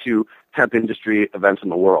the go-to hemp industry events in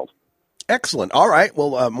the world. Excellent. All right.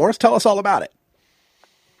 Well, Morris, tell us all about it.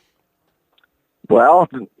 Well,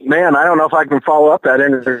 man, I don't know if I can follow up that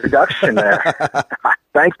introduction there.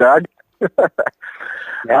 Thanks, Doug.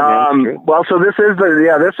 Well, so this is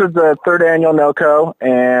the 3rd annual NOCO,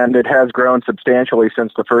 and it has grown substantially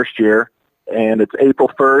since the first year. And it's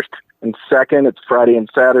April 1st and 2nd. It's Friday and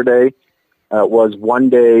Saturday. It was one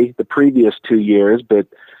day the previous 2 years, but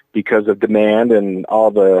because of demand and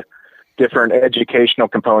all the different educational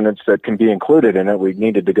components that can be included in it, we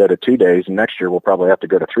needed to go to 2 days, and next year we'll probably have to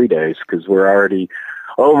go to 3 days because we're already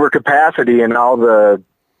over capacity in all the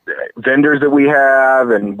vendors that we have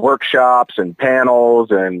and workshops and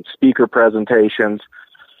panels and speaker presentations.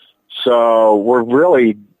 So we're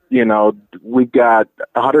really, we've got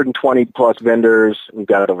 120 plus vendors. We've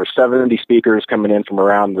got over 70 speakers coming in from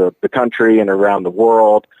around the country and around the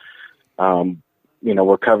world.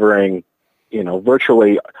 We're covering,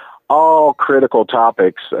 virtually all critical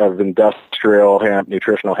topics of industrial hemp,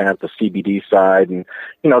 nutritional hemp, the CBD side, and,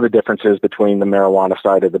 the differences between the marijuana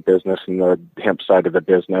side of the business and the hemp side of the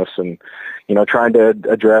business, and, trying to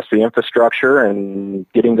address the infrastructure and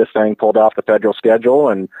getting this thing pulled off the federal schedule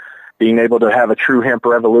and being able to have a true hemp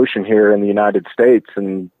revolution here in the United States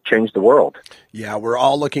and change the world. Yeah, we're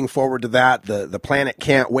all looking forward to that. The planet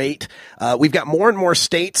can't wait. We've got more and more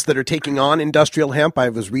states that are taking on industrial hemp. I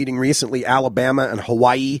was reading recently Alabama and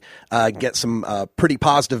Hawaii get some pretty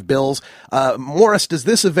positive bills. Morris, does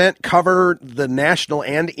this event cover the national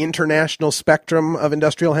and international spectrum of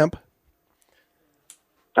industrial hemp?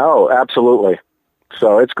 Oh, absolutely.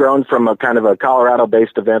 So it's grown from a kind of a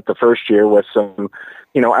Colorado-based event the first year with some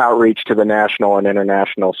outreach to the national and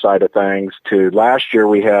international side of things, to last year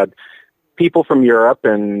we had people from Europe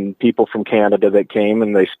and people from Canada that came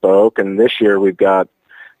and they spoke. And this year we've got,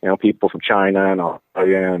 people from China and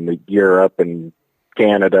Australia and Europe and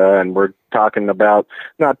Canada. And we're talking about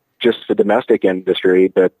not just the domestic industry,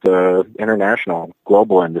 but the international,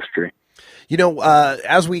 global industry.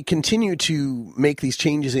 As we continue to make these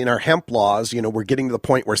changes in our hemp laws, we're getting to the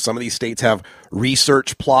point where some of these states have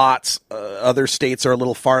research plots. Other states are a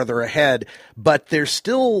little farther ahead, but we're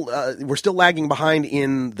still lagging behind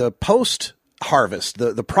in the post-harvest,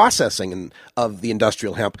 the processing of the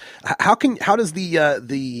industrial hemp. How does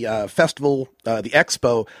the festival, the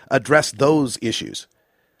expo, address those issues?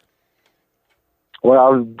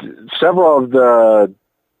 Well, several of the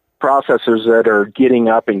processors that are getting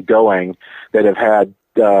up and going that have had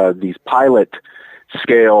these pilot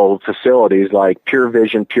scale facilities like Pure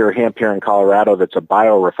Vision, Pure Hemp here in Colorado, that's a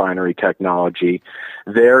biorefinery technology.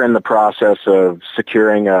 They're in the process of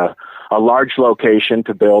securing a large location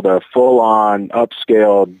to build a full-on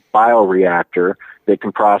upscaled bioreactor that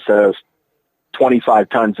can process 25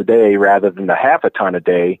 tons a day rather than the half a ton a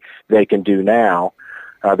day they can do now.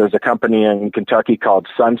 There's a company in Kentucky called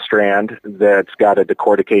Sunstrand that's got a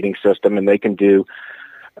decorticating system, and they can do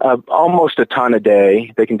almost a ton a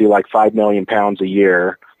day. They can do like 5 million pounds a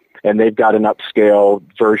year, and they've got an upscale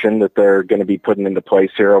version that they're going to be putting into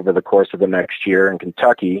place here over the course of the next year in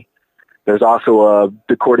Kentucky. There's also a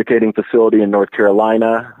decorticating facility in North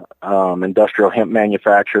Carolina. Industrial hemp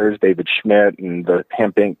manufacturers, David Schmidt and the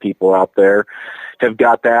Hemp Inc. people out there, have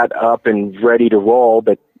got that up and ready to roll,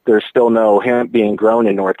 but there's still no hemp being grown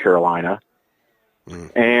in North Carolina.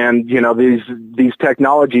 And, these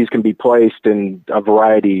technologies can be placed in a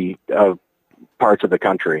variety of parts of the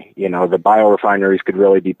country. The biorefineries could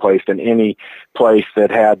really be placed in any place that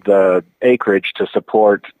had the acreage to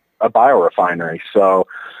support a biorefinery. So,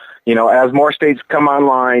 as more states come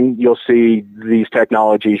online, you'll see these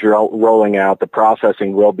technologies rolling out. The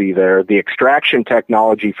processing will be there. The extraction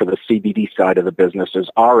technology for the CBD side of the business is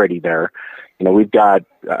already there. We've got,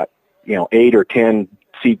 8 or 10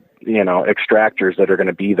 extractors that are going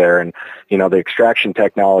to be there. And, the extraction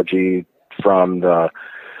technology from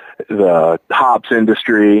the hops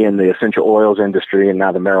industry and the essential oils industry and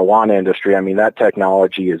now the marijuana industry, that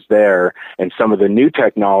technology is there. And some of the new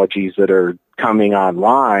technologies that are coming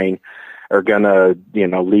online are going to,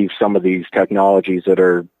 leave some of these technologies that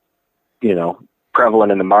are,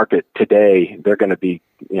 prevalent in the market today. They're going to be,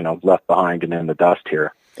 left behind and in the dust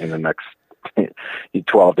here in the next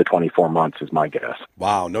 12 to 24 months is my guess.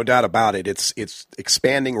 Wow, no doubt about it. It's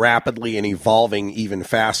expanding rapidly and evolving even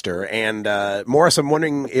faster. And Morris, I'm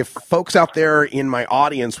wondering if folks out there in my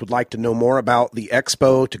audience would like to know more about the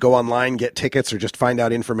expo, to go online, get tickets, or just find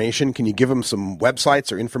out information. Can you give them some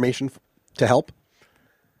websites or information to help?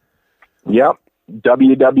 Yep.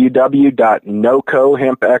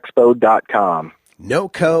 www.nocohempexpo.com.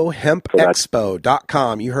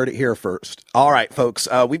 NocoHempExpo.com. You heard it here first. All right, folks.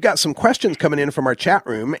 We've got some questions coming in from our chat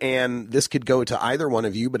room, and this could go to either one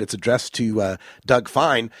of you, but it's addressed to Doug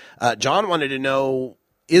Fine. John wanted to know,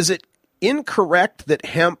 is it incorrect that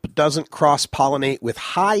hemp doesn't cross-pollinate with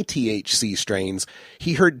high THC strains?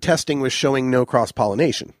 He heard testing was showing no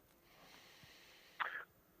cross-pollination.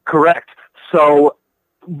 Correct. So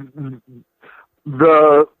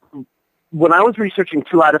when I was researching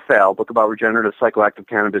Too High to Fail, book about regenerative psychoactive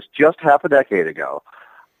cannabis, just half a decade ago,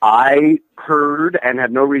 I heard and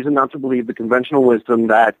had no reason not to believe the conventional wisdom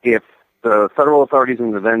that if the federal authorities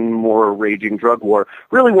in the then more raging drug war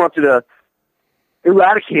really wanted to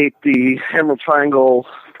eradicate the Emerald Triangle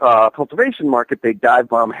cultivation market, they'd dive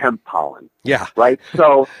bomb hemp pollen. Yeah. Right?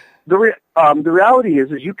 So the reality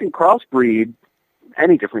is you can crossbreed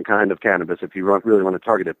any different kind of cannabis if you really want to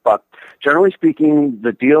target it. But generally speaking,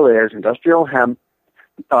 the deal is industrial hemp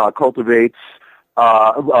pollinates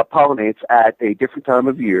at a different time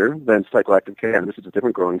of year than psychoactive cannabis. It's a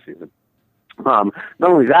different growing season. Not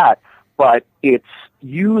only that, but it's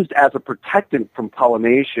used as a protectant from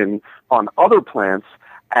pollination on other plants.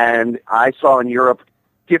 And I saw in Europe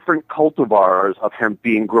different cultivars of hemp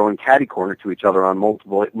being grown catty-corner to each other on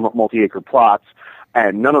multi-acre plots.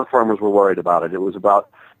 And none of the farmers were worried about it. It was about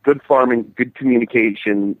good farming, good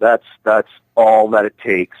communication. That's all that it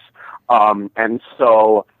takes. And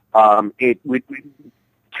so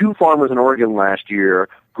two farmers in Oregon last year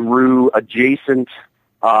grew adjacent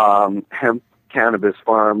hemp cannabis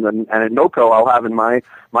farm. And at NOCO, I'll have in my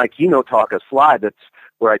keynote talk a slide that's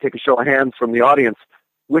where I take a show of hands from the audience.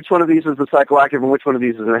 Which one of these is the psychoactive and which one of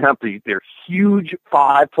these is the hemp? They're huge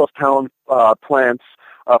 5+ pound plants,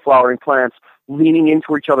 flowering plants, leaning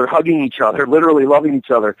into each other, hugging each other, literally loving each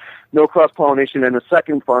other. No cross-pollination. And a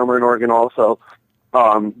second farmer in Oregon also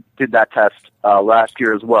did that test last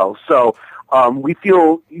year as well. So we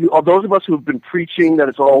feel, those of us who have been preaching that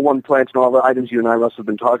it's all one plant and all the items you and I, Russ, have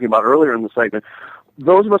been talking about earlier in the segment,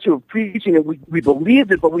 those of us who are preaching it, we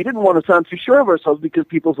believed it, but we didn't want to sound too sure of ourselves because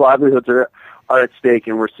people's livelihoods are at stake,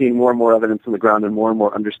 and we're seeing more and more evidence on the ground and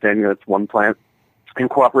more understanding that it's one plant in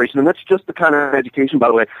cooperation. And that's just the kind of education, by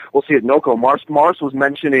the way, we'll see at NOCO. Mars was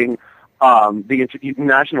mentioning the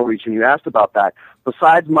international reach, and you asked about that.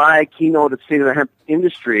 Besides my keynote at State of the Hemp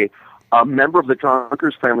Industry, a member of the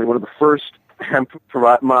Drunkers family, one of the first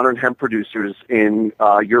modern hemp producers in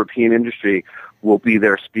European industry, will be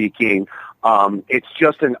there speaking. It's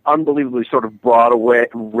just an unbelievably sort of broad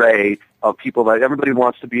array of people that everybody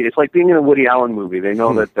wants to be. It's like being in a Woody Allen movie. They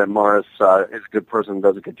know that Morris is a good person,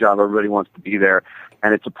 does a good job. Everybody wants to be there.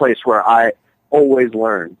 And it's a place where I always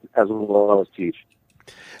learn as well as teach.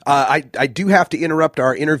 I do have to interrupt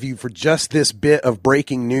our interview for just this bit of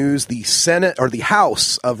breaking news. The Senate, or the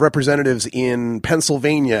House of Representatives in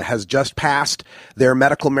Pennsylvania, has just passed their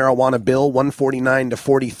medical marijuana bill,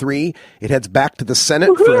 149-43. It heads back to the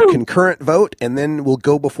Senate for a concurrent vote, and then will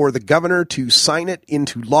go before the governor to sign it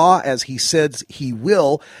into law, as he says he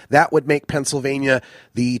will. That would make Pennsylvania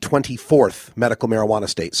the 24th medical marijuana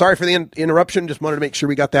state. Sorry for the interruption. Just wanted to make sure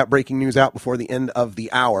we got that breaking news out before the end of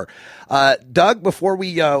the hour. Doug, before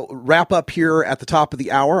we wrap up here at the top of the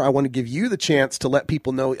hour, I want to give you the chance to let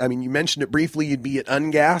people know. I mean, you mentioned it briefly. You'd be at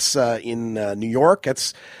Ungas in New York.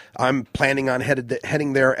 I'm planning on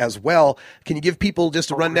heading there as well. Can you give people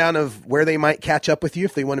just a rundown of where they might catch up with you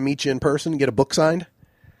if they want to meet you in person and get a book signed?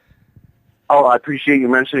 Oh, I appreciate you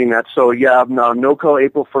mentioning that. So, yeah, NOCO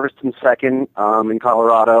April 1st and 2nd in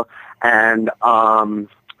Colorado. And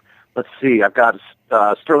let's see, I've got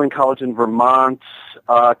Sterling College in Vermont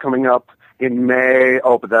coming up in May.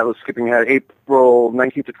 Oh, but that was skipping ahead. April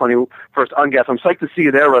 19th to 21st, Ungas. I'm psyched to see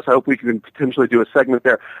you there, Russ. I hope we can potentially do a segment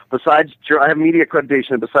there. Besides, I have media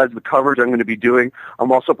accreditation, and besides the coverage I'm going to be doing,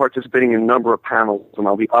 I'm also participating in a number of panels, and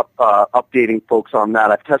I'll be updating folks on that.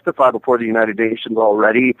 I've testified before the United Nations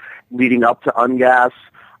already, leading up to Ungas.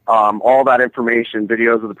 All that information,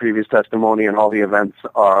 videos of the previous testimony, and all the events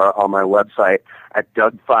are on my website at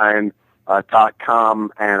dougfine.com,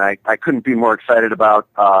 and I couldn't be more excited about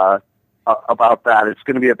that. It's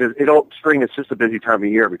going to be spring is just a busy time of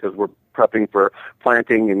year because we're prepping for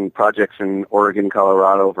planting and projects in Oregon,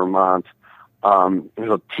 Colorado, Vermont.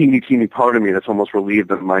 There's a teeny part of me that's almost relieved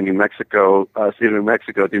that my New Mexico, state of New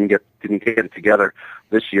Mexico didn't get it together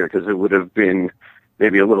this year, because it would have been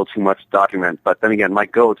maybe a little too much to document. But then again, my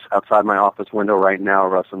goats outside my office window right now,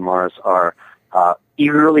 Russ and Morris, are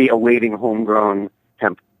eagerly awaiting homegrown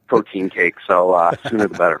hemp protein cake, so sooner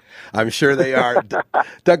the better. I'm sure they are.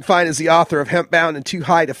 Doug Fine is the author of Hempbound and Too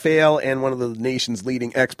High to Fail and one of the nation's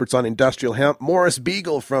leading experts on industrial hemp. Morris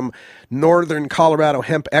Beagle from Northern Colorado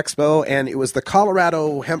Hemp Expo, and it was the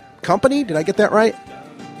Colorado Hemp Company. Did I get that right?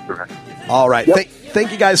 Correct. All right. Yep.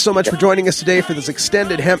 Thank you guys so much for joining us today for this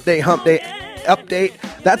extended Hump Day update.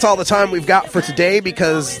 That's all the time we've got for today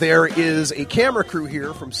because there is a camera crew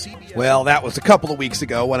here from CBS. Well, that was a couple of weeks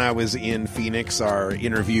ago when I was in Phoenix, our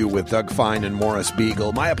interview with Doug Fine and Morris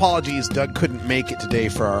Beagle. My apologies, Doug couldn't make it today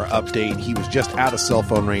for our update. He was just out of cell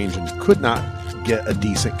phone range and could not get a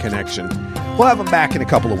decent connection. We'll have him back in a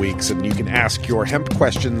couple of weeks, and you can ask your hemp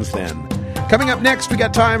questions then. Coming up next, we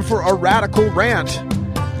got time for a radical rant.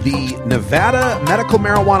 The Nevada medical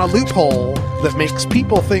marijuana loophole that makes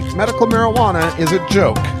people think medical marijuana is a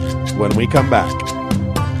joke when we come back.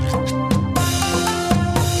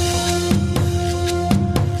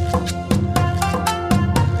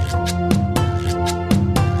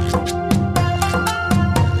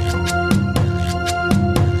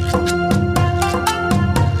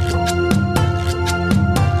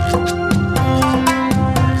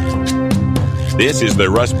 This is the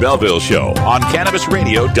Russ Belville Show on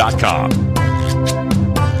CannabisRadio.com.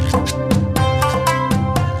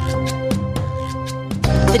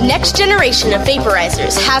 The next generation of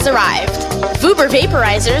vaporizers has arrived. Vuber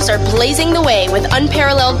vaporizers are blazing the way with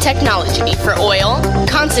unparalleled technology for oil,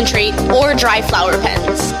 concentrate, or dry flower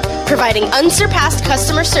pens. Providing unsurpassed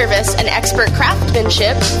customer service and expert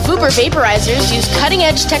craftsmanship, Vuber vaporizers use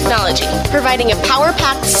cutting-edge technology, providing a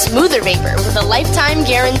power-packed, smoother vapor with a lifetime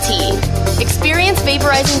guarantee. Experience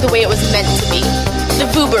vaporizing the way it was meant to be. The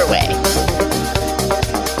Vuber way.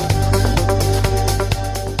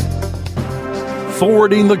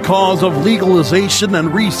 Forwarding the cause of legalization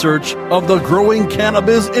and research of the growing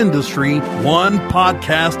cannabis industry, one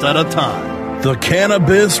podcast at a time. The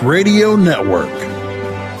Cannabis Radio Network.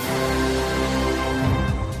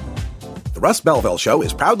 The Russ Belville Show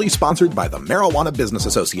is proudly sponsored by the Marijuana Business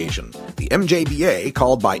Association. The MJBA,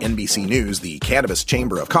 called by NBC News the Cannabis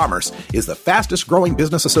Chamber of Commerce, is the fastest growing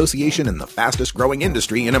business association in the fastest growing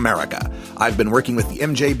industry in America. I've been working with the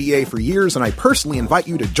MJBA for years, and I personally invite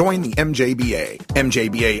you to join the MJBA.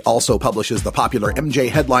 MJBA also publishes the popular MJ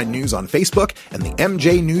Headline News on Facebook and the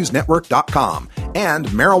MJNewsNetwork.com and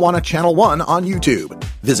Marijuana Channel 1 on YouTube.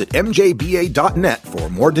 Visit MJBA.net for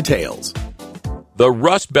more details. The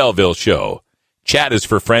Russ Belville Show. Chat is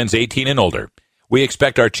for friends 18 and older. We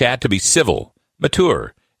expect our chat to be civil,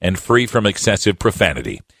 mature, and free from excessive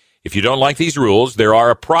profanity. If you don't like these rules, there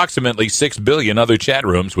are approximately 6 billion other chat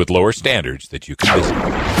rooms with lower standards that you can visit.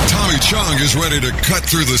 Tommy Chong is ready to cut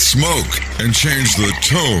through the smoke and change the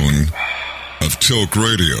tone of Tilk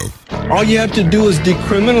Radio. All you have to do is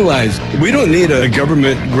decriminalize. We don't need a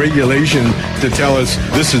government regulation to tell us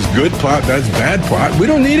this is good pot, that's bad pot. We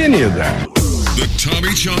don't need any of that. The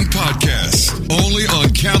Tommy Chong Podcast, only on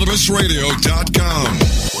CannabisRadio.com.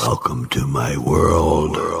 Welcome to my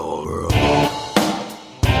world.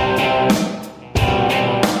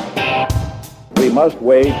 We must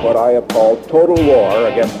wage what I have called total war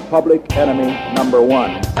against public enemy number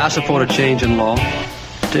one. I support a change in law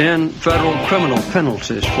to end federal criminal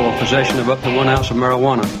penalties for possession of up to 1 ounce of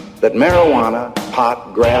marijuana. That marijuana,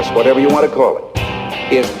 pot, grass, whatever you want to call it,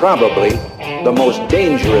 is probably the most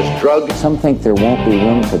dangerous drug. Some think there won't be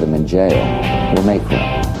room for them in jail. We'll make room.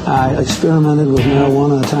 I experimented with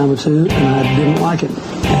marijuana a time or two, and I didn't like it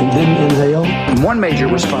and didn't inhale. One major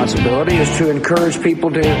responsibility is to encourage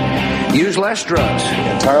people to use less drugs.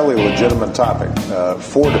 Entirely legitimate topic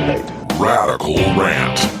for debate. Radical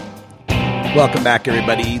Rant. Welcome back,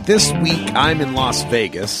 everybody. This week, I'm in Las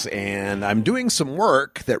Vegas, and I'm doing some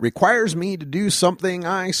work that requires me to do something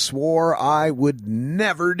I swore I would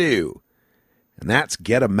never do, and that's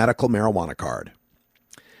get a medical marijuana card.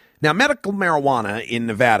 Now, medical marijuana in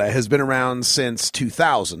Nevada has been around since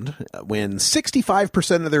 2000, when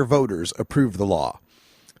 65% of their voters approved the law.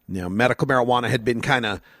 Now, medical marijuana had been kind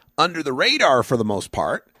of under the radar for the most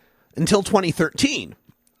part until 2013.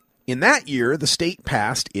 In that year, the state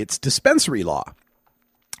passed its dispensary law.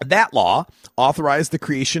 That law authorized the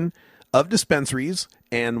creation of dispensaries,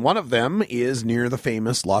 and one of them is near the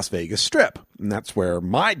famous Las Vegas Strip. And that's where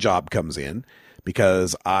my job comes in,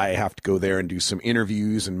 because I have to go there and do some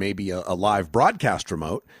interviews and maybe a live broadcast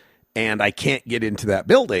remote, and I can't get into that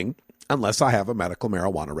building unless I have a medical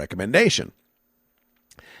marijuana recommendation.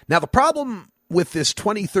 Now, the problem with this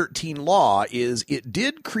 2013 law is it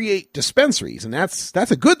did create dispensaries, and that's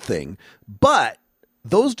a good thing, but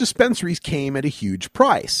those dispensaries came at a huge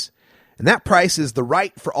price. And that price is the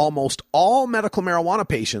right for almost all medical marijuana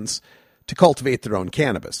patients to cultivate their own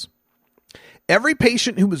cannabis. every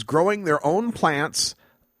patient who was growing their own plants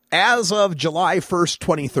as of July 1st,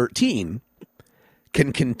 2013,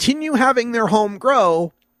 can continue having their home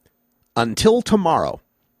grow until tomorrow.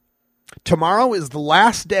 Tomorrow is the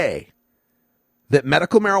last day that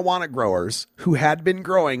medical marijuana growers who had been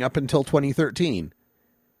growing up until 2013,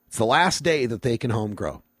 it's the last day that they can home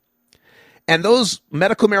grow. And those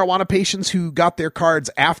medical marijuana patients who got their cards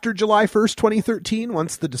after July 1st, 2013,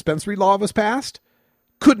 once the dispensary law was passed,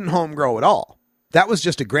 couldn't home grow at all. That was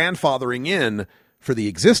just a grandfathering in for the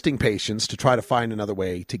existing patients to try to find another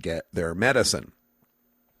way to get their medicine.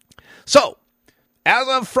 So, as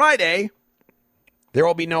of Friday, there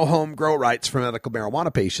will be no home grow rights for medical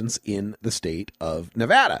marijuana patients in the state of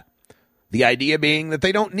Nevada. The idea being that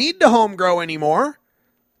they don't need to home grow anymore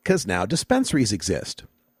because now dispensaries exist.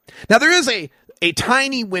 Now, there is a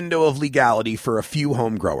tiny window of legality for a few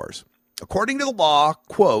home growers. According to the law,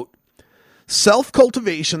 quote,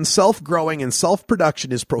 self-cultivation, self-growing, and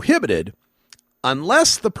self-production is prohibited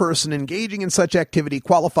unless the person engaging in such activity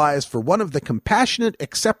qualifies for one of the compassionate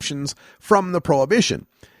exceptions from the prohibition,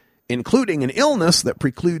 including an illness that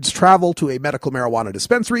precludes travel to a medical marijuana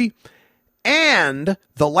dispensary and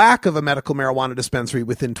the lack of a medical marijuana dispensary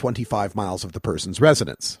within 25 miles of the person's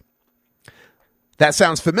residence. That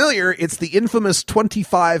sounds familiar. It's the infamous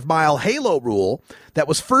 25-mile halo rule that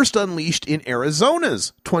was first unleashed in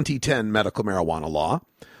Arizona's 2010 medical marijuana law,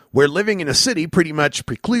 where living in a city pretty much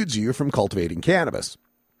precludes you from cultivating cannabis.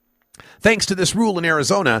 Thanks to this rule in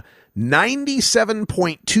Arizona,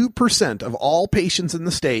 97.2% of all patients in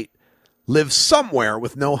the state live somewhere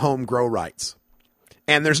with no home grow rights.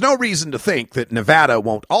 And there's no reason to think that Nevada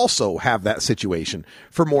won't also have that situation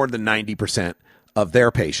for more than 90% of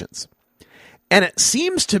their patients. And it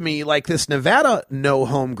seems to me like this Nevada no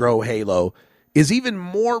home grow halo is even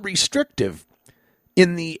more restrictive.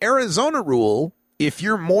 In the Arizona rule, if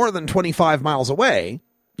you're more than 25 miles away,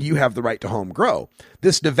 you have the right to home grow.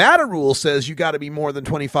 This Nevada rule says you got to be more than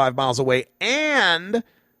 25 miles away and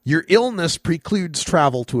your illness precludes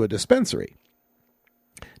travel to a dispensary.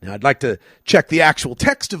 Now, I'd like to check the actual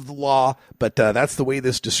text of the law, but that's the way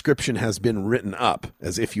this description has been written up,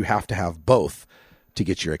 as if you have to have both to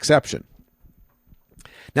get your exception.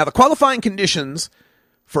 Now, the qualifying conditions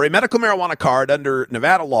for a medical marijuana card under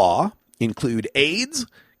Nevada law include AIDS,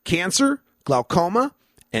 cancer, glaucoma,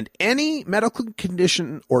 and any medical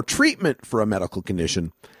condition or treatment for a medical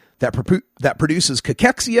condition that produces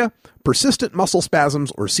cachexia, persistent muscle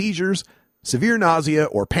spasms or seizures, severe nausea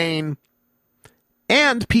or pain,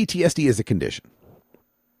 and PTSD as a condition.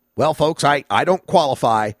 Well, folks, I don't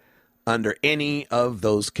qualify under any of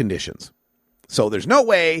those conditions. So there's no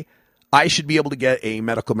way I should be able to get a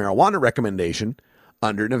medical marijuana recommendation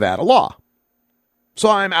under Nevada law. So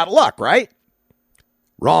I'm out of luck, right?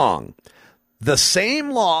 Wrong. The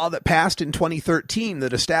same law that passed in 2013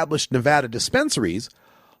 that established Nevada dispensaries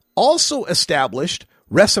also established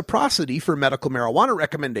reciprocity for medical marijuana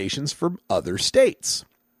recommendations from other states.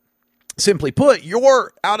 Simply put,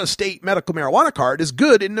 your out-of-state medical marijuana card is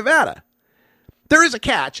good in Nevada. There is a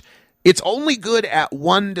catch. It's only good at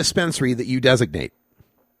one dispensary that you designate.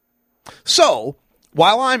 So,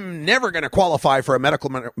 while I'm never going to qualify for a medical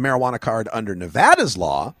marijuana card under Nevada's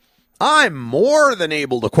law, I'm more than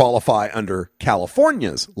able to qualify under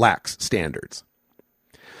California's lax standards.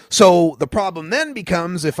 So the problem then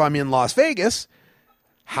becomes, if I'm in Las Vegas,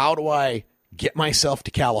 how do I get myself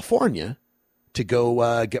to California to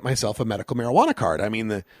go get myself a medical marijuana card? I mean,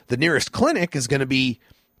 the nearest clinic is going to be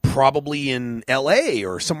probably in L.A.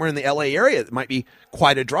 or somewhere in the L.A. area. It might be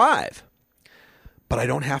quite a drive. But I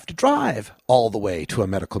don't have to drive all the way to a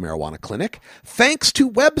medical marijuana clinic, thanks to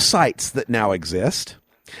websites that now exist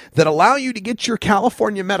that allow you to get your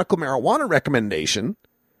California medical marijuana recommendation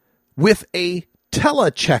with a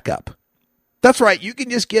tele-checkup. That's right, you can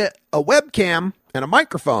just get a webcam and a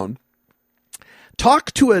microphone,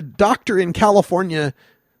 talk to a doctor in California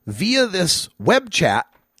via this web chat,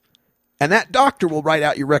 and that doctor will write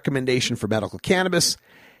out your recommendation for medical cannabis,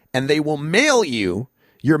 and they will mail you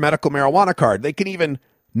your medical marijuana card. They can even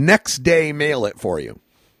next day mail it for you.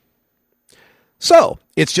 So,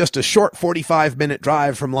 it's just a short 45-minute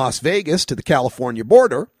drive from Las Vegas to the California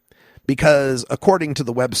border, because according to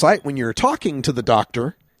the website, when you're talking to the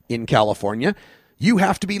doctor in California, you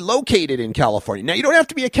have to be located in California. Now, you don't have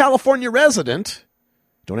to be a California resident.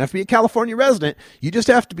 You just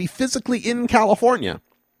have to be physically in California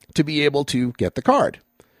to be able to get the card.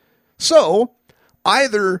 So,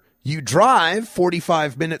 either you drive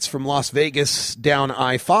 45 minutes from Las Vegas down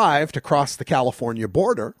I-5 to cross the California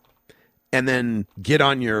border and then get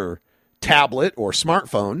on your tablet or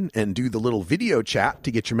smartphone and do the little video chat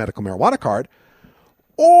to get your medical marijuana card,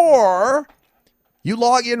 or You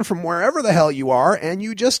log in from wherever the hell you are, and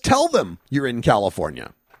you just tell them you're in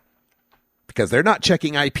California. Because they're not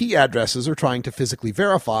checking IP addresses or trying to physically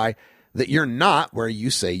verify that you're not where you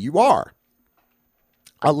say you are.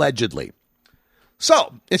 Allegedly.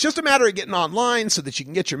 So, it's just a matter of getting online so that you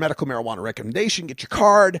can get your medical marijuana recommendation, get your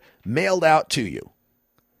card mailed out to you.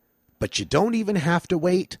 But you don't even have to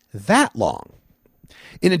wait that long.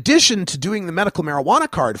 In addition to doing the medical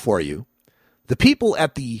marijuana card for you, the people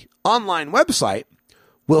at the online website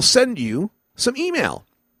will send you some email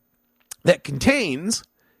that contains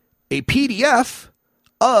a PDF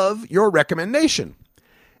of your recommendation.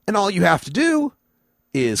 And all you have to do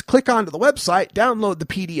is click onto the website, download the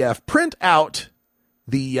PDF, print out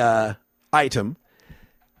the item,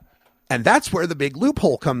 and that's where the big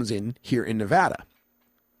loophole comes in here in Nevada.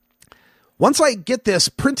 Once I get this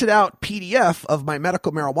printed out PDF of my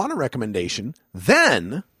medical marijuana recommendation,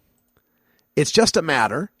 then it's just a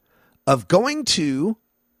matter of going to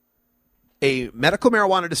a medical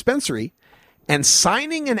marijuana dispensary and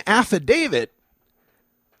signing an affidavit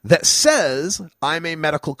that says I'm a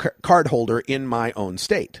medical card holder in my own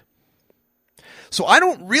state. So I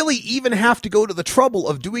don't really even have to go to the trouble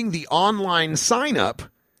of doing the online sign up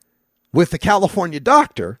with the California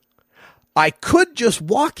doctor. I could just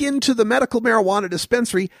walk into the medical marijuana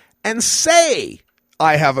dispensary and say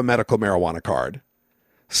I have a medical marijuana card,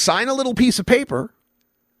 sign a little piece of paper,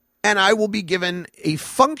 and I will be given a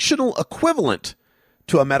functional equivalent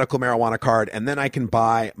to a medical marijuana card, and then I can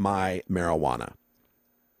buy my marijuana.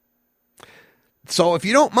 So if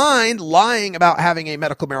you don't mind lying about having a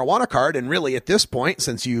medical marijuana card, and really at this point,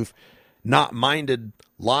 since you've not minded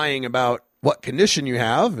lying about what condition you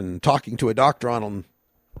have and talking to a doctor on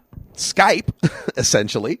Skype,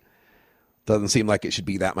 essentially, doesn't seem like it should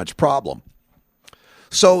be that much problem.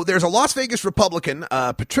 So there's a Las Vegas Republican,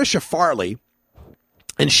 Patricia Farley,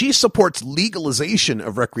 and she supports legalization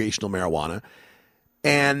of recreational marijuana.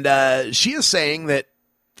 And she is saying that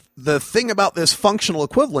the thing about this functional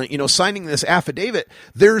equivalent, signing this affidavit,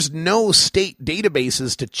 there's no state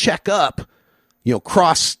databases to check up,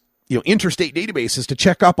 interstate databases to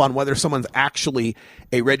check up on whether someone's actually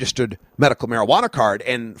a registered medical marijuana card.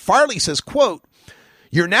 And Farley says, quote,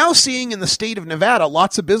 "You're now seeing in the state of Nevada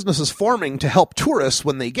lots of businesses forming to help tourists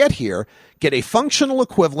when they get here get a functional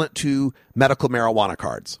equivalent to medical marijuana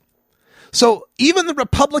cards." So even the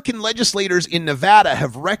Republican legislators in Nevada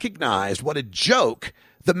have recognized what a joke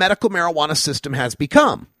the medical marijuana system has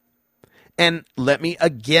become. And let me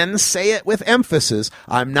again say it with emphasis.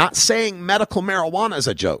 I'm not saying medical marijuana is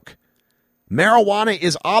a joke. Marijuana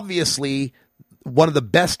is obviously one of the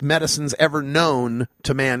best medicines ever known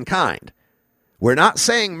to mankind. We're not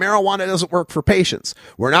saying marijuana doesn't work for patients.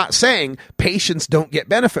 We're not saying patients don't get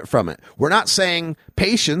benefit from it. We're not saying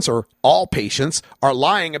patients or all patients are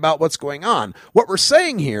lying about what's going on. What we're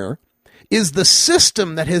saying here is the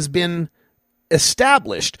system that has been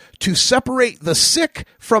established to separate the sick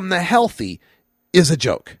from the healthy is a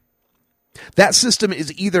joke. That system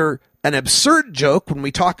is either an absurd joke when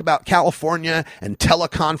we talk about California and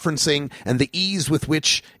teleconferencing and the ease with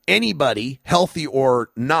which anybody, healthy or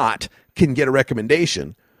not, can get a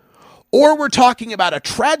recommendation, or we're talking about a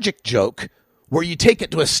tragic joke where you take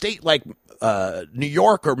it to a state like New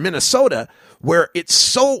York or Minnesota, where it's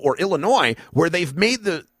so, or Illinois, where they've made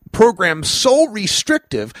the program so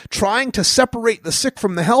restrictive, trying to separate the sick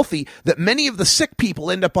from the healthy, that many of the sick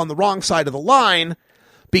people end up on the wrong side of the line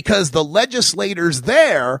because the legislators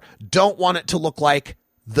there don't want it to look like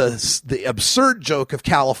the absurd joke of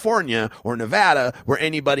California or Nevada, where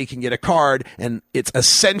anybody can get a card and it's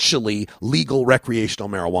essentially legal recreational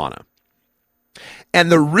marijuana. And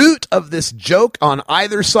the root of this joke on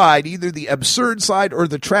either side, either the absurd side or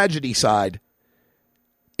the tragedy side,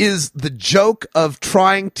 is the joke of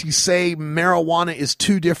trying to say marijuana is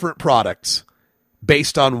two different products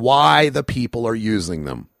based on why the people are using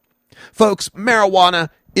them. Folks, marijuana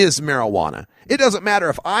is marijuana. It doesn't matter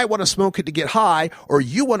if I want to smoke it to get high or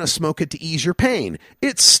you want to smoke it to ease your pain.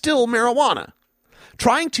 It's still marijuana.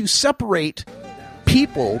 Trying to separate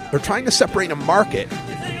people, or trying to separate a market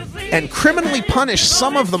and criminally punish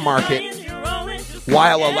some of the market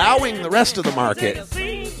while allowing the rest of the market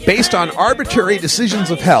based on arbitrary decisions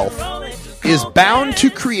of health is bound to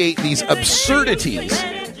create these absurdities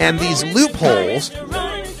and these loopholes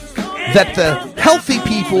that the healthy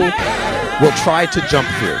people will try to jump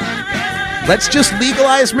through. Let's just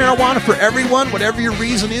legalize marijuana for everyone. Whatever your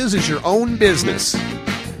reason is your own business.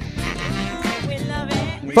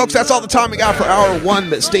 Folks, that's all the time we got for Hour 1,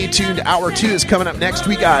 but stay tuned. Hour 2 is coming up next.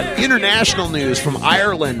 We got international news from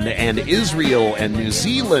Ireland and Israel and New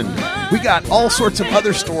Zealand. We got all sorts of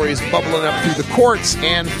other stories bubbling up through the courts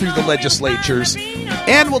and through the legislatures.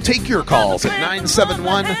 And we'll take your calls at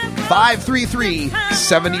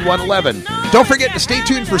 971-533-7111. Don't forget to stay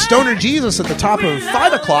tuned for Stoner Jesus at the top of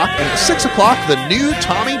 5 o'clock, and at 6 o'clock, the new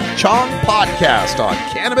Tommy Chong podcast on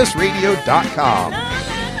CannabisRadio.com.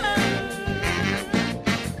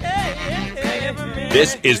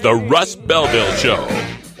 This is the Russ Belville Show.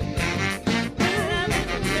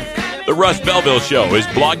 The Russ Belville Show is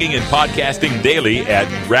blogging and podcasting daily at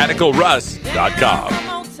RadicalRuss.com.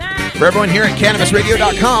 For everyone here at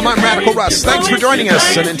CannabisRadio.com, I'm Radical Russ. Thanks for joining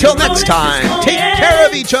us, and until next time, take care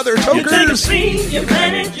of each other, tokers. You take a seed, you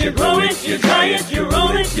plant it, you grow it, you dry it, you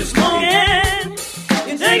roll it, you smoke it.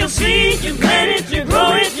 You take a seed, you plant it, you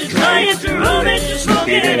grow it, you dry it, you roll it, you smoke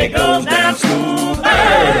it, and it goes down smooth.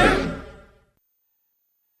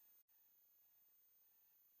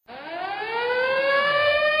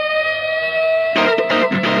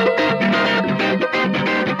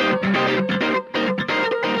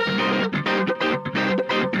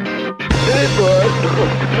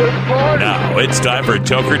 Now it's time for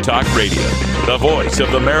Toker Talk Radio, the voice of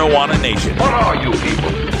the marijuana nation. What are you people?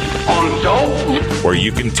 On dope? Where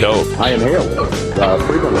you can toke. I inhale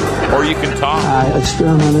frequently. Or you can talk. I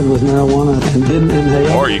experimented with marijuana and didn't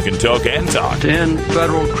inhale. Or you can toke and talk. 10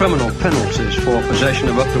 federal criminal penalties for possession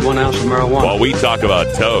of up to 1 ounce of marijuana. While we talk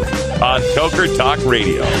about toke on Toker Talk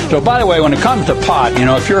Radio. So, by the way, when it comes to pot,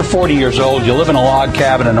 if you're 40 years old, you live in a log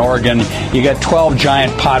cabin in Oregon, you got 12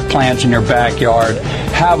 giant pot plants in your backyard,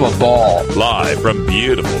 have a ball. Live from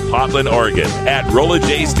beautiful Portland, Oregon at Rolla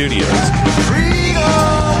J Studios.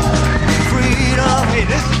 Hey,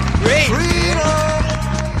 this is great.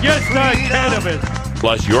 Just like cannabis.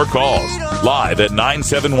 Plus your calls live at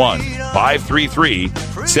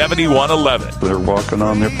 971-533-7111. They're walking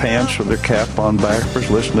on their pants with their cap on backwards,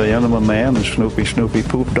 listening to Enema Man and Snoopy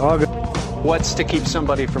Poop Dog. What's to keep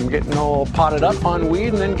somebody from getting all potted up on weed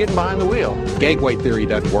and then getting behind the wheel? Gateway theory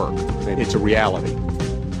doesn't work. It's a reality.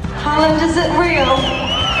 Holland, is it real?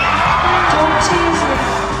 Don't tease me.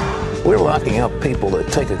 We're locking up people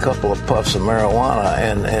that take a couple of puffs of marijuana,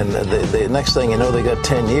 and the next thing you know, they got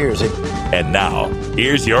 10 years. And now,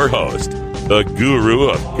 here's your host, the guru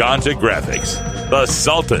of ganja graphics, the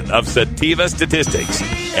sultan of sativa statistics,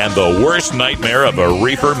 and the worst nightmare of a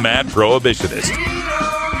reefer-mad prohibitionist.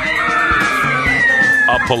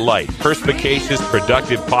 A polite, perspicacious,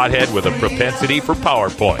 productive pothead with a propensity for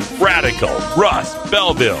PowerPoint. Radical Russ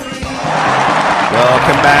Belville.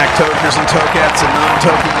 Welcome back, tokers and tokettes and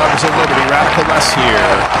non-toking lovers of liberty. Radical Russ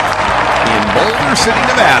here in Boulder City,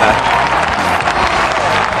 Nevada.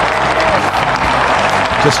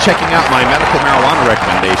 Just checking out my medical marijuana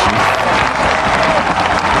recommendation.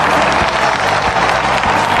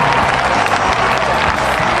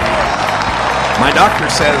 My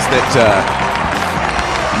doctor says that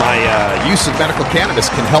my use of medical cannabis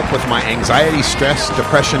can help with my anxiety, stress,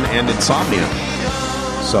 depression, and insomnia.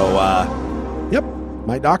 So, yep,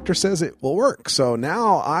 my doctor says it will work. So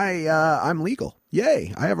now I'm legal.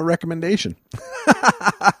 Yay! I have a recommendation.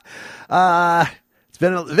 It's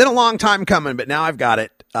been a long time coming, but now I've got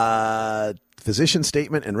it. Physician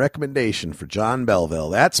statement and recommendation for John Belville.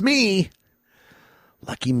 That's me.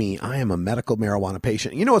 Lucky me. I am a medical marijuana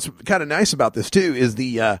patient. You know what's kind of nice about this too is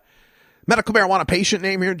the medical marijuana patient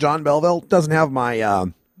name here, John Belville, doesn't have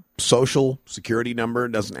my social security number,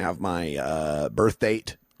 doesn't have my birth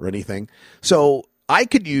date or anything. So I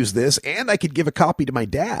could use this, and I could give a copy to my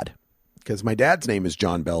dad, because my dad's name is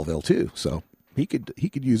John Belville too. So he could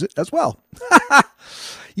use it as well.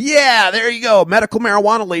 Yeah, there you go. Medical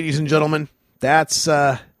marijuana, ladies and gentlemen. That's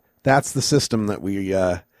the system that we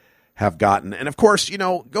have gotten. And of course,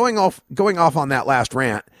 going off on that last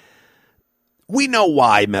rant, we know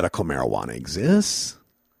why medical marijuana exists.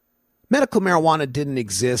 Medical marijuana didn't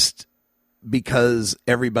exist because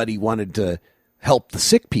everybody wanted to help the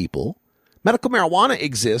sick people. Medical marijuana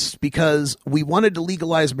exists because we wanted to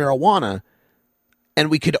legalize marijuana, and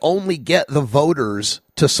we could only get the voters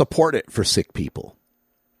to support it for sick people.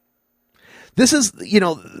 This is,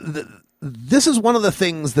 this is one of the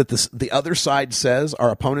things that the other side says,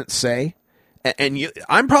 our opponents say, and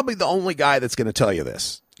I'm probably the only guy that's going to tell you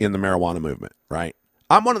this in the marijuana movement, right?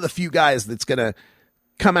 I'm one of the few guys that's going to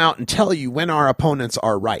come out and tell you when our opponents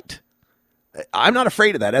are right. I'm not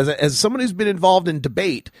afraid of that. As someone who's been involved in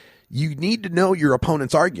debate, you need to know your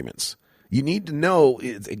opponent's arguments. You need to know,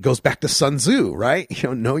 it goes back to Sun Tzu, right?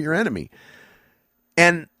 Know your enemy.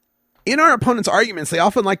 And In our opponents' arguments, they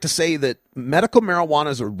often like to say that medical marijuana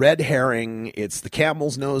is a red herring. It's the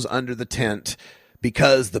camel's nose under the tent,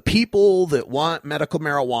 because the people that want medical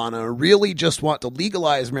marijuana really just want to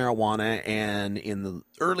legalize marijuana. And in the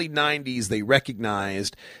early 90s, they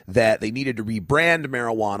recognized that they needed to rebrand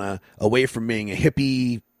marijuana away from being a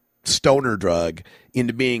hippie stoner drug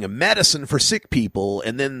into being a medicine for sick people,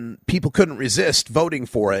 and then people couldn't resist voting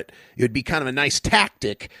for it. It would be kind of a nice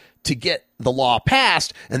tactic to get the law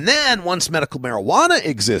passed. And then once medical marijuana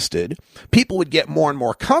existed, people would get more and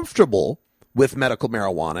more comfortable with medical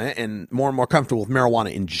marijuana and more comfortable with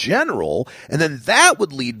marijuana in general, and then that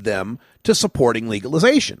would lead them to supporting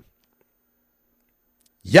legalization.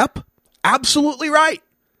 Yep, absolutely right.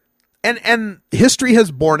 And history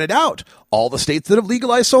has borne it out. All the states that have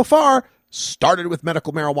legalized so far started with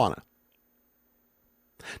medical marijuana.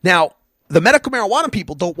 Now, the medical marijuana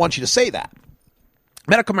people don't want you to say that.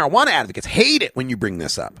 Medical marijuana advocates hate it when you bring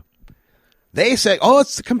this up. They say, oh,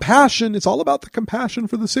 it's the compassion. It's all about the compassion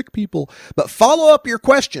for the sick people. But follow up your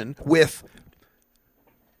question with,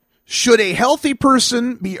 should a healthy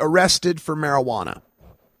person be arrested for marijuana?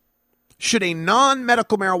 Should a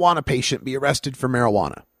non-medical marijuana patient be arrested for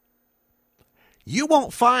marijuana? You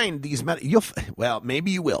won't find these, well, maybe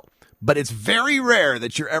you will, but it's very rare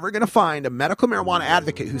that you're ever going to find a medical marijuana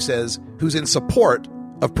advocate who's in support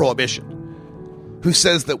of prohibition, who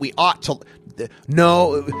says that we ought to,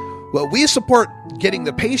 well, we support getting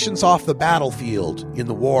the patients off the battlefield in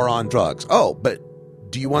the war on drugs. Oh, but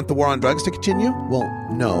do you want the war on drugs to continue? Well,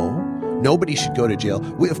 no. Nobody should go to jail.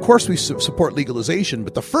 Of course, we support legalization,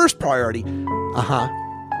 but the first priority,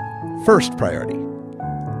 first priority.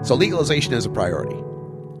 So legalization is a priority.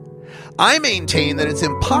 I maintain that it's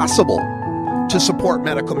impossible to support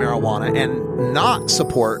medical marijuana and not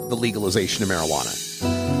support the legalization of marijuana.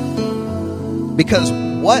 Because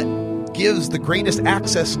what gives the greatest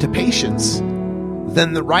access to patients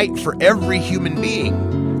than the right for every human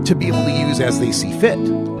being to be able to use as they see fit?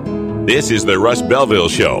 This is the Russ Belville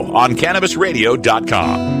Show on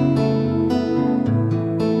CannabisRadio.com.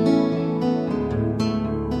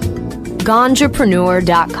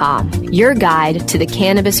 Ganjapreneur.com, your guide to the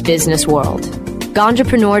cannabis business world.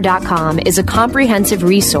 Ganjapreneur.com is a comprehensive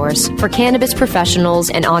resource for cannabis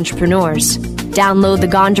professionals and entrepreneurs. Download the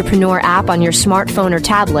Ganjapreneur app on your smartphone or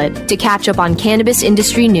tablet to catch up on cannabis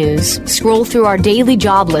industry news, scroll through our daily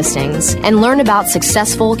job listings, and learn about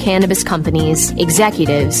successful cannabis companies,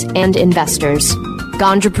 executives, and investors.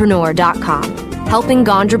 Ganjapreneur.com, helping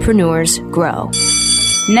Ganjapreneurs grow.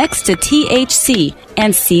 Next to THC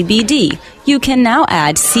and CBD, you can now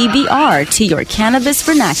add CBR to your cannabis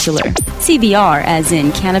vernacular. CBR as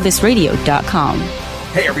in CannabisRadio.com.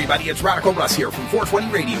 Hey everybody, it's Radical Russ here from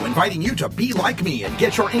 420 Radio, inviting you to be like me and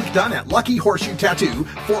get your ink done at Lucky Horseshoe Tattoo,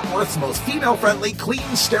 Fort Worth's most female-friendly,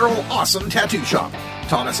 clean, sterile, awesome tattoo shop.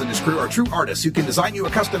 Thomas and his crew are true artists who can design you a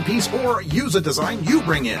custom piece or use a design you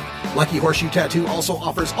bring in. Lucky Horseshoe Tattoo also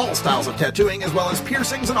offers all styles of tattooing as well as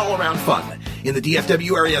piercings and all-around fun. In the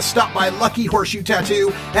DFW area, stop by Lucky Horseshoe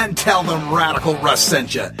Tattoo and tell them Radical Russ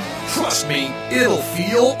sent you. Trust me, it'll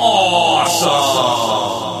feel awesome.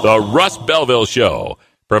 The Russ Belville Show,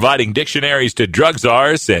 providing dictionaries to drug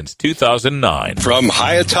czars since 2009. From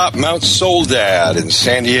high atop Mount Soledad in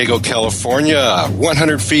San Diego, California,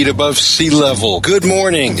 100 feet above sea level. Good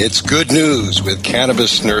morning. It's good news with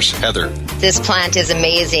cannabis nurse Heather. This plant is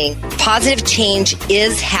amazing. Positive change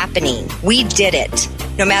is happening. We did it.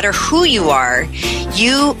 No matter who you are,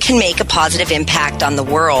 you can make a positive impact on the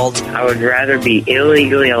world. I would rather be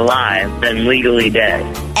illegally alive than legally dead.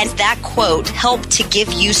 And that quote helped to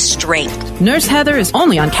give you strength. Nurse Heather is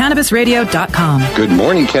only on CannabisRadio.com. Good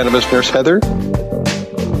morning, Cannabis Nurse Heather.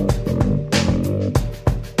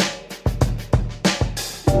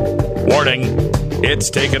 Warning, hits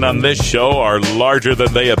taken on this show are larger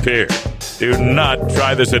than they appear. Do not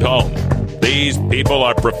try this at home. These people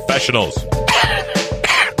are professionals.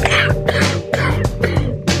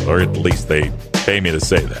 Or at least they pay me to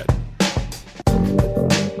say that.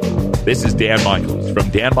 This is Dan Michaels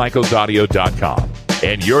from DanMichaelsAudio.com,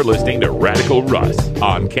 and you're listening to Radical Russ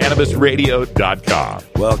on CannabisRadio.com.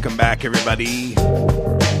 Welcome back, everybody.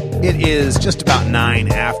 It is just about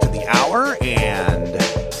 9 after the hour, and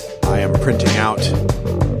I am printing out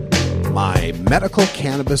my medical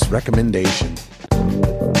cannabis recommendation.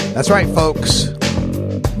 That's right, folks.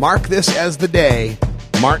 Mark this as the day,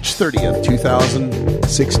 March 30th,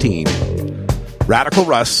 2016. Radical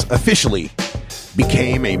Russ officially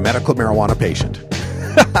became a medical marijuana patient.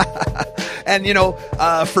 And, you know,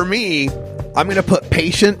 for me, I'm going to put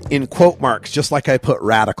patient in quote marks, just like I put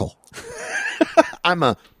radical. I'm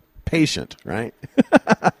a patient, right?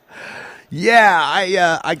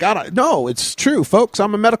 Yeah, I got it. No, it's true, folks.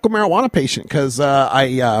 I'm a medical marijuana patient because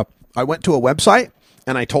I went to a website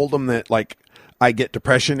and I told them that like I get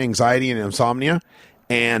depression, anxiety, and insomnia,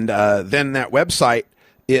 and then that website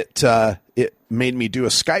it made me do a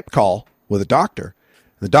Skype call with a doctor.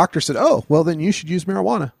 The doctor said, "Oh, well, then you should use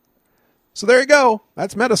marijuana." So there you go.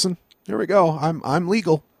 That's medicine. There we go. I'm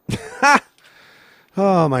legal.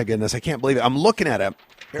 Oh my goodness, I can't believe it. I'm looking at it.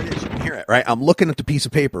 There it is. You can hear it, right? I'm looking at the piece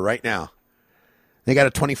of paper right now. They got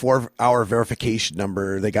a 24-hour verification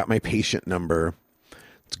number. They got my patient number.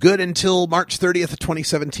 It's good until March 30th of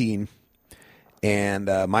 2017. And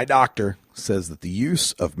my doctor says that the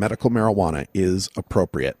use of medical marijuana is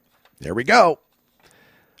appropriate. There we go.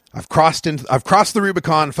 I've crossed the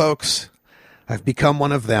Rubicon, folks. I've become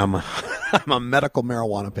one of them. I'm a medical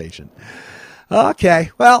marijuana patient.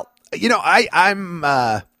 Okay. Well, you know, I'm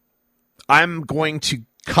going to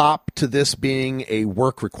cop to this being a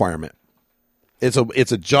work requirement.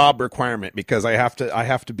 It's a job requirement because I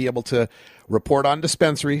have to be able to report on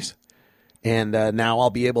dispensaries, and now I'll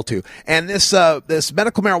be able to. And this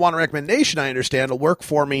medical marijuana recommendation, I understand, will work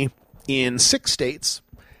for me in 6 states,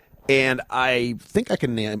 and I think I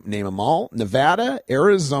can name them all: Nevada,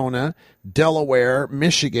 Arizona, Delaware,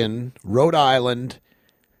 Michigan, Rhode Island,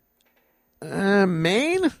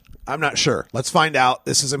 Maine. I'm not sure. Let's find out.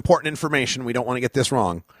 This is important information. We don't want to get this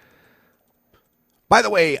wrong. By the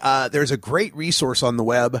way, there's a great resource on the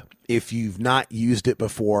web if you've not used it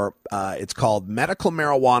before. It's called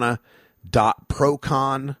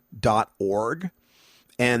medicalmarijuana.procon.org,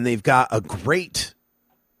 and they've got a great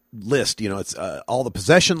list. You know, it's all the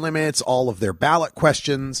possession limits, all of their ballot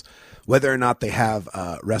questions, whether or not they have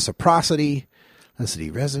reciprocity. Let's see,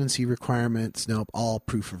 residency requirements. Nope, all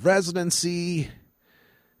proof of residency.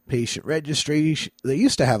 Patient registration. They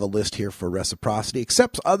used to have a list here for reciprocity.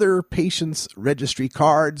 Accepts other patients' registry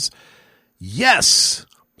cards. Yes,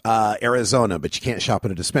 Arizona, but you can't shop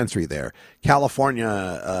at a dispensary there.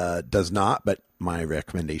 California does not, but my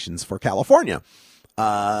recommendation's for California.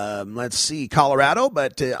 Let's see, Colorado,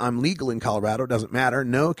 but I'm legal in Colorado. Doesn't matter.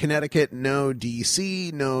 No Connecticut, no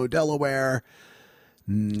DC, no Delaware.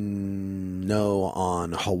 No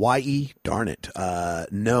on Hawaii. Darn it.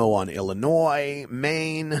 No on Illinois.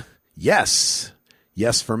 Maine. Yes.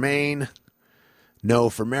 Yes for Maine. No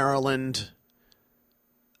for Maryland.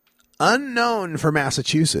 Unknown for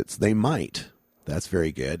Massachusetts. They might. That's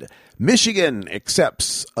very good. Michigan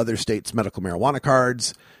accepts other states' medical marijuana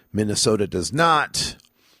cards. Minnesota does not.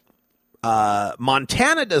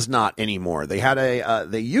 Montana does not anymore. They had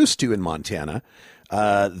they used to in Montana.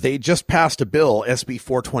 They just passed a bill, SB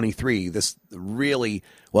 423. This really,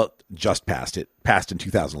 well, just passed. It passed in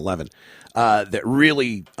 2011. That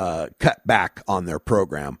really cut back on their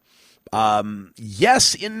program.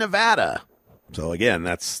 Yes, in Nevada. So again,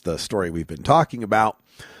 that's the story we've been talking about.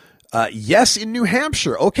 Yes, in New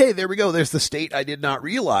Hampshire. Okay, there we go. There's the state I did not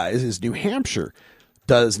realize is New Hampshire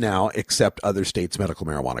does now accept other states' medical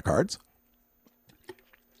marijuana cards.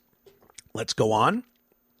 Let's go on.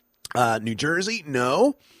 New Jersey,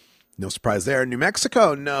 no. No surprise there. New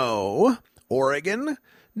Mexico, no. Oregon,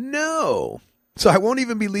 no. So I won't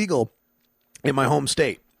even be legal in my home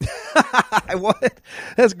state. I would.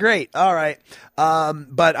 That's great. All right.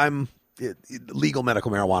 But I'm legal medical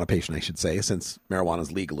marijuana patient, I should say, since marijuana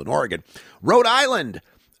is legal in Oregon. Rhode Island.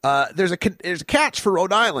 There's a catch for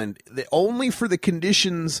Rhode Island. Only for the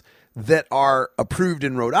conditions that are approved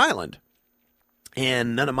in Rhode Island.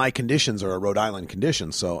 And none of my conditions are a Rhode Island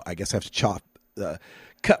condition, so I guess I have to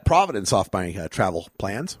cut Providence off my travel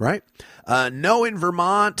plans, right? No in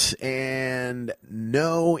Vermont and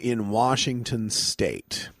no in Washington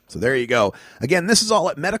State. So there you go. Again, this is all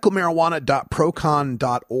at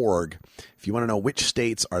medicalmarijuana.procon.org if you want to know which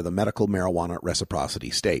states are the medical marijuana reciprocity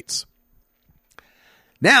states.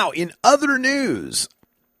 Now, in other news,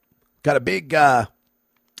 got a big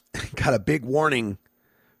warning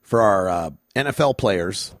for our NFL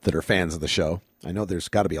players that are fans of the show. I know there's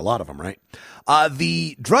got to be a lot of them, right?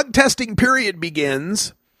 The drug testing period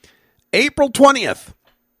begins April 20th.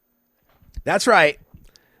 That's right.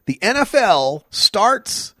 The NFL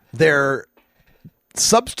starts their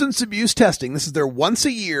substance abuse testing. This is their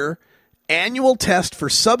once-a-year annual test for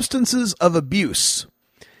substances of abuse.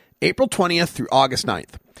 April 20th through August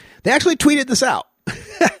 9th. They actually tweeted this out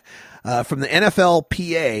from the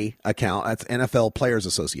NFLPA account. That's NFL Players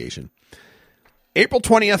Association. April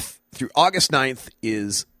 20th through August 9th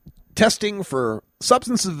is testing for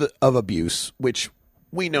substances of abuse, which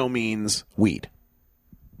we know means weed.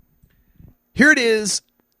 Here it is.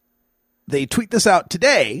 They tweet this out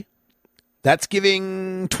today. That's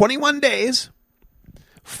giving 21 days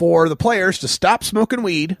for the players to stop smoking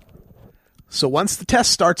weed So once the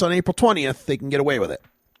test starts on April 20th, they can get away with it.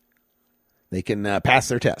 They can pass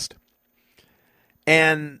their test.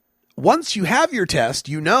 And once you have your test,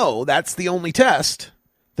 you know that's the only test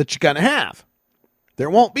that you're going to have. There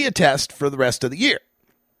won't be a test for the rest of the year.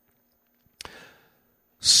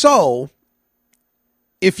 So,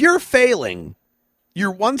 if you're failing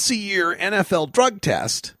your once-a-year NFL drug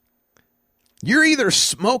test, you're either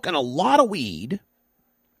smoking a lot of weed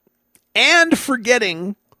and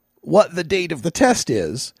forgetting what the date of the test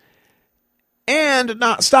is and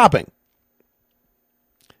not stopping.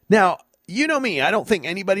 Now, you know me, I don't think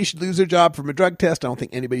anybody should lose their job from a drug test. I don't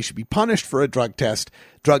think anybody should be punished for a drug test.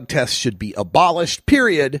 Drug tests should be abolished,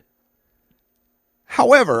 period.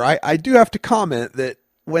 However, I do have to comment that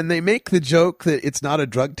when they make the joke that it's not a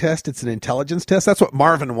drug test, it's an intelligence test, that's what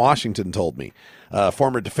Marvin Washington told me,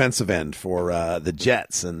 former defensive end for the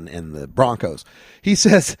Jets and the Broncos. He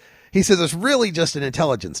says it's really just an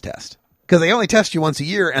intelligence test because they only test you once a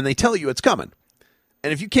year and they tell you it's coming.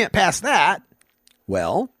 And if you can't pass that,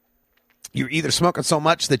 well, you're either smoking so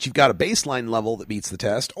much that you've got a baseline level that beats the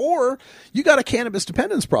test, or you got a cannabis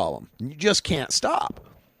dependence problem and you just can't stop.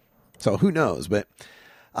 So who knows? But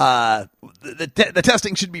the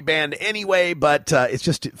testing should be banned anyway, but it's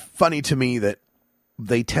just funny to me that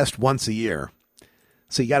they test once a year.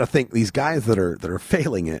 So you got to think these guys that are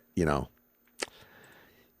failing it, you know,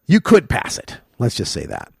 you could pass it. Let's just say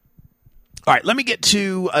that. All right, let me get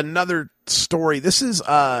to another story. This is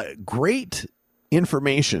great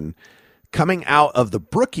information coming out of the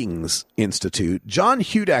Brookings Institute. John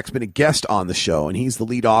Hudak's been a guest on the show, and he's the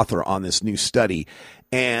lead author on this new study.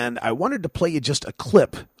 And I wanted to play you just a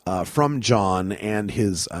clip from John and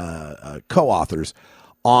his co-authors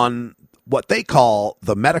on what they call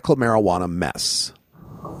the medical marijuana mess.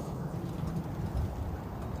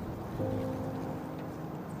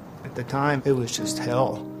 At the time, it was just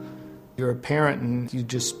hell. You're a parent and you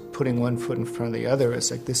just putting one foot in front of the other.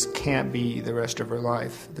 It's like, this can't be the rest of her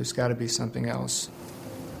life. There's got to be something else.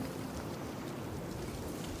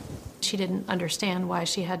 She didn't understand why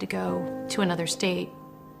she had to go to another state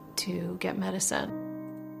to get medicine.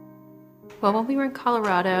 Well, when we were in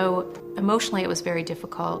Colorado, emotionally it was very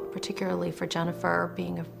difficult, particularly for Jennifer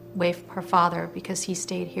being away from her father because he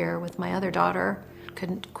stayed here with my other daughter,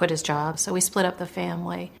 couldn't quit his job, so we split up the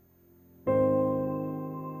family.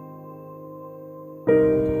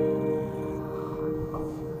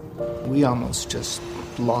 We almost just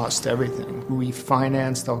lost everything. We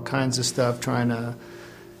financed all kinds of stuff trying to,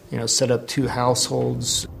 set up 2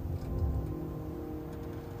 households.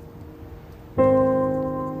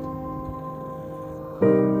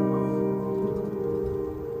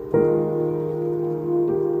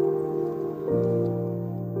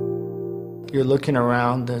 You're looking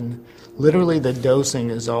around and literally the dosing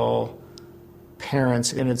is all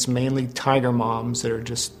parents, and it's mainly tiger moms that are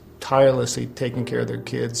just tirelessly taking care of their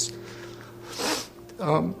kids.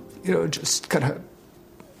 Just kind of,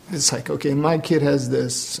 it's like, okay, my kid has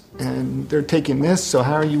this, and they're taking this, so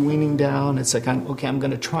how are you weaning down? It's like, I'm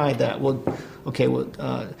going to try that.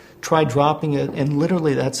 Try dropping it, and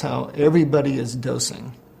literally that's how everybody is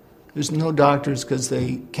dosing. There's no doctors because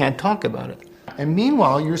they can't talk about it. And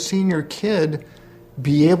meanwhile, you're seeing your kid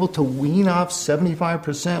be able to wean off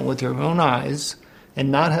 75% with your own eyes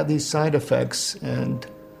and not have these side effects, and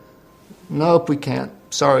nope, we can't.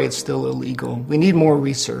 Sorry, it's still illegal. We need more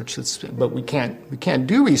research, but we can't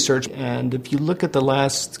do research. And if you look at the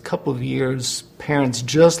last couple of years, parents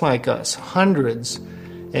just like us, hundreds,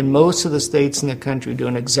 in most of the states in the country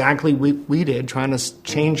doing exactly what we did, trying to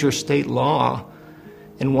change your state law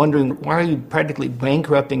and wondering, why are you practically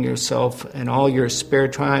bankrupting yourself and all your spare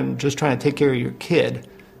time just trying to take care of your kid,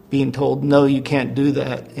 being told, no, you can't do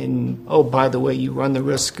that. And, oh, by the way, you run the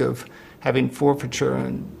risk of having forfeiture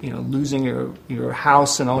and losing your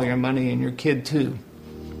house and all your money and your kid too.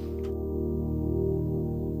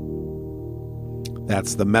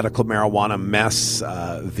 That's the medical marijuana mess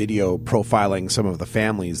video profiling some of the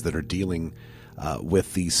families that are dealing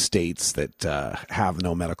with these states that have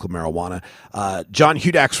no medical marijuana. John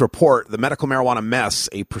Hudak's report, The Medical Marijuana Mess,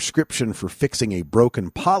 A Prescription for Fixing a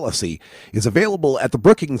Broken Policy, is available at the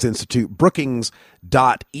Brookings Institute,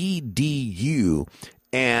 brookings.edu.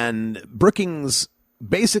 And Brookings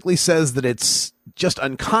basically says that it's just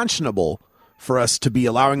unconscionable for us to be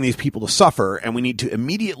allowing these people to suffer, and we need to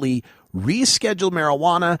immediately reschedule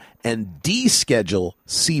marijuana and deschedule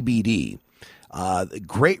CBD.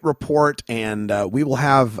 Great report, and we will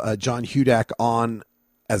have John Hudak on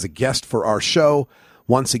as a guest for our show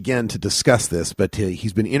once again to discuss this, but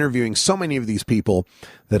he's been interviewing so many of these people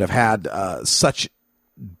that have had such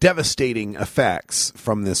devastating effects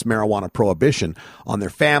from this marijuana prohibition on their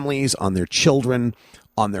families, on their children,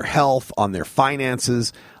 on their health, on their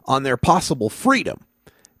finances, on their possible freedom.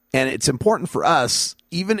 And it's important for us,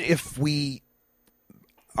 even if we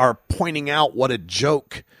are pointing out what a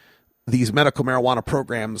joke these medical marijuana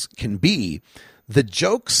programs can be, the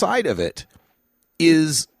joke side of it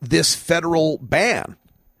is this federal ban.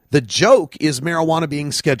 The joke is marijuana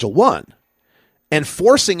being Schedule 1 and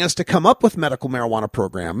forcing us to come up with medical marijuana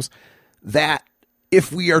programs that,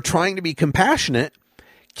 if we are trying to be compassionate,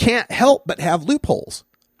 can't help but have loopholes.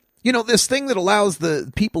 You know, this thing that allows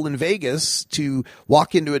the people in Vegas to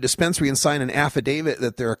walk into a dispensary and sign an affidavit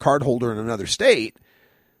that they're a card holder in another state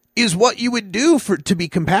is what you would do to be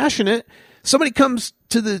compassionate. Somebody comes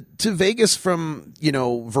to Vegas from,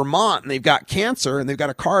 Vermont, and they've got cancer and they've got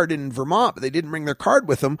a card in Vermont, but they didn't bring their card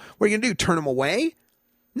with them. What are you going to do? Turn them away?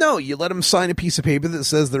 No, you let them sign a piece of paper that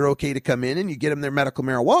says they're okay to come in, and you get them their medical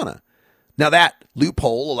marijuana. Now that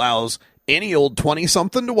loophole allows any old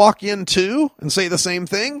 20-something to walk in too and say the same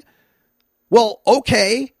thing. Well,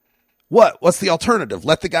 okay. What's the alternative?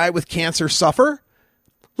 Let the guy with cancer suffer?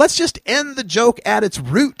 Let's just end the joke at its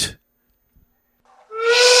root.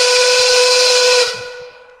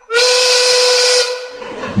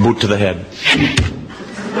 Boot to the head.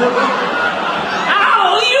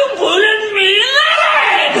 Ow, you bullied me in the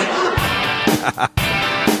head!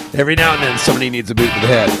 Every now and then somebody needs a boot to the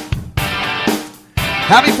head.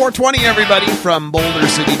 Happy 420, everybody, from Boulder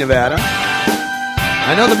City, Nevada.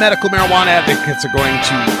 I know the medical marijuana advocates are going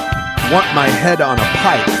to want my head on a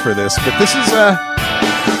pike for this, but this is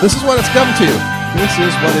what it's come to. This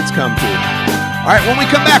is what it's come to. All right, when we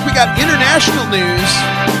come back, we got international news.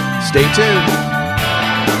 Stay tuned.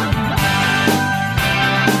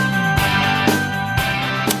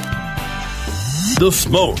 The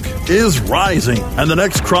smoke is rising, and the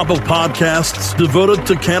next crop of podcasts devoted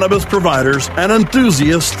to cannabis providers and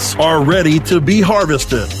enthusiasts are ready to be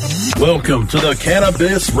harvested. Welcome to the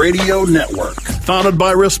Cannabis Radio Network, founded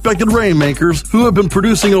by respected rainmakers who have been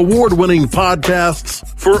producing award-winning podcasts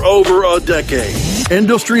for over a decade.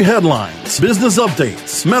 Industry headlines, business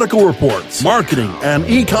updates, medical reports, marketing, and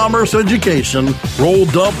e-commerce education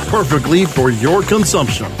rolled up perfectly for your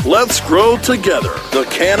consumption. Let's grow together. The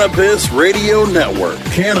Cannabis Radio Network.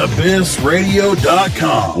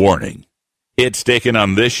 CannabisRadio.com. Warning. Hits taken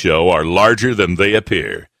on this show are larger than they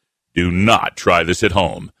appear. Do not try this at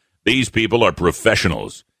home. These people are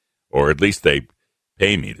professionals, or at least they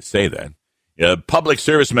pay me to say that. A public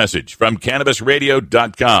service message from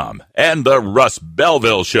CannabisRadio.com and the Russ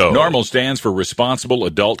Belville Show. NORMAL stands for Responsible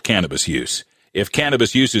Adult Cannabis Use. If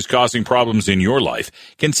cannabis use is causing problems in your life,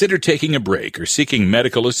 consider taking a break or seeking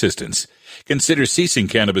medical assistance. Consider ceasing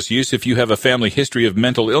cannabis use if you have a family history of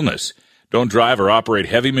mental illness. Don't drive or operate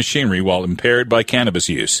heavy machinery while impaired by cannabis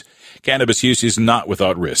use. Cannabis use is not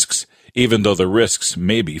without risks, even though the risks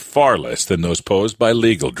may be far less than those posed by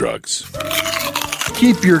legal drugs.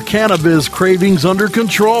 Keep your cannabis cravings under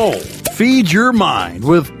control. Feed your mind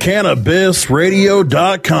with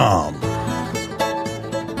CannabisRadio.com.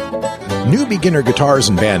 New beginner guitars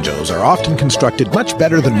and banjos are often constructed much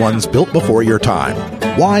better than ones built before your time.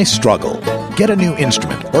 Why struggle? Get a new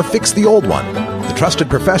instrument or fix the old one. The trusted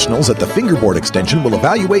professionals at the Fingerboard Extension will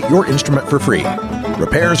evaluate your instrument for free.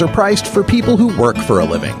 Repairs are priced for people who work for a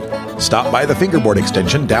living. Stop by the Fingerboard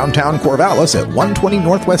Extension downtown Corvallis at 120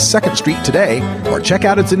 Northwest 2nd Street today, or check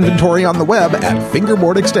out its inventory on the web at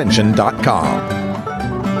fingerboardextension.com.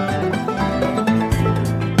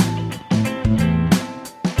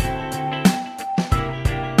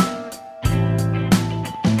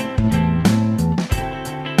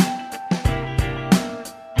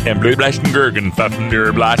 En Blutblasten Gergen,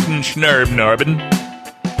 Pfaffenderblasten, Schnurb Norben.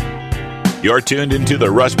 You're tuned into the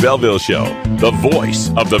Russ Belville Show, the voice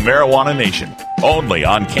of the marijuana nation, only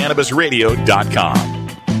on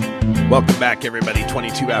CannabisRadio.com. Welcome back, everybody.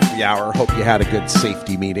 22 after the hour. Hope you had a good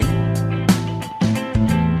safety meeting.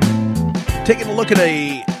 Taking a look at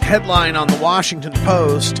a headline on the Washington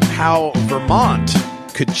Post, how Vermont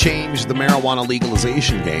could change the marijuana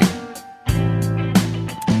legalization game.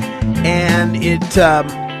 And it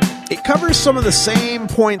covers some of the same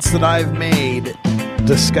points that I've made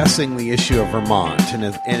discussing the issue of Vermont, and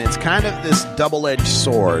it's kind of this double-edged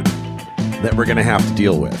sword that we're going to have to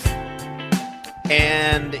deal with.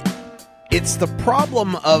 And it's the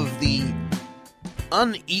problem of the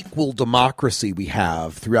unequal democracy we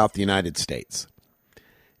have throughout the United States.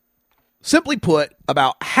 Simply put,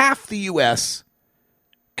 about half the U.S.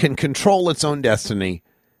 can control its own destiny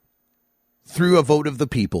through a vote of the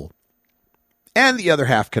people, and the other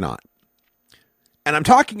half cannot. And I'm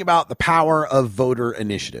talking about the power of voter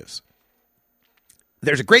initiatives.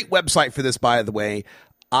 There's a great website for this, by the way,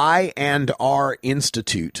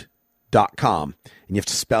 iandrinstitute.com. And you have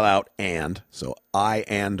to spell out and. So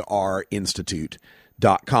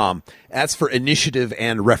iandrinstitute.com. That's for initiative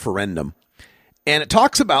and referendum. And it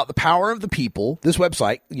talks about the power of the people. This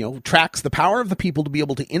website, tracks the power of the people to be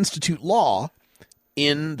able to institute law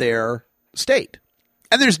in their state.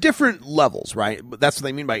 And there's different levels, right? That's what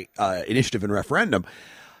they mean by initiative and referendum.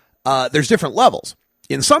 There's different levels.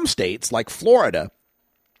 In some states, like Florida,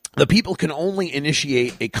 the people can only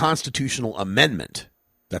initiate a constitutional amendment.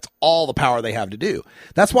 That's all the power they have to do.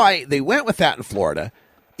 That's why they went with that in Florida,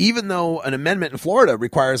 even though an amendment in Florida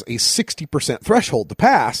requires a 60% threshold to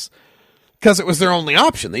pass, because it was their only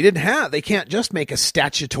option. They can't just make a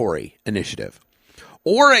statutory initiative.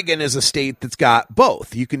 Oregon is a state that's got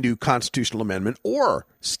both. You can do constitutional amendment or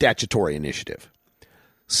statutory initiative.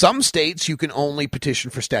 Some states you can only petition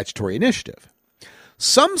for statutory initiative.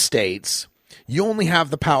 Some states you only have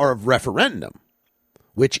the power of referendum,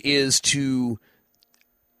 which is to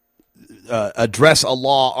address a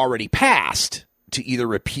law already passed to either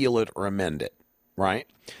repeal it or amend it, right?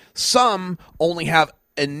 Some only have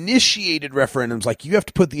initiated referendums, like you have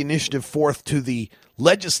to put the initiative forth to the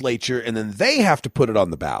legislature and then they have to put it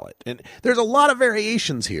on the ballot. And there's a lot of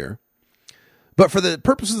variations here. But for the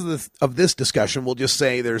purposes of this discussion, we'll just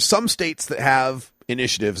say there's some states that have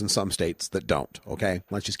initiatives and some states that don't, okay?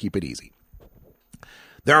 Let's just keep it easy.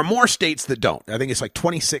 There are more states that don't. I think it's like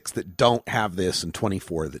 26 that don't have this and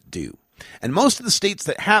 24 that do. And most of the states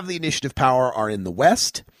that have the initiative power are in the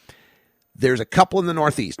West. There's a couple in the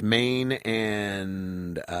Northeast, Maine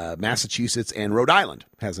and Massachusetts, and Rhode Island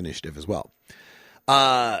has initiative as well.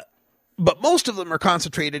 But most of them are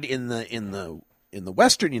concentrated in the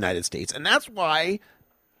Western United States, and that's why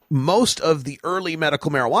most of the early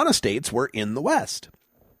medical marijuana states were in the West,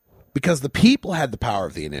 because the people had the power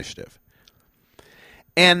of the initiative.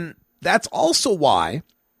 And that's also why,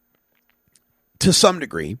 to some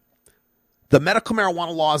degree, the medical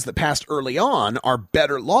marijuana laws that passed early on are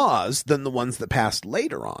better laws than the ones that passed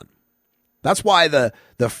later on. That's why the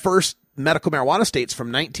first medical marijuana states from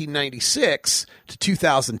 1996 to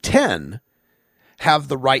 2010 have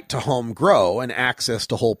the right to home grow and access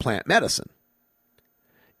to whole plant medicine.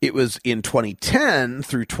 It was in 2010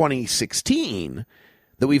 through 2016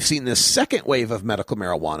 that we've seen this second wave of medical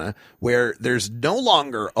marijuana where there's no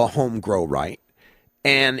longer a home grow right.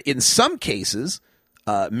 And in some cases,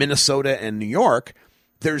 Minnesota and New York,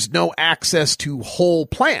 there's no access to whole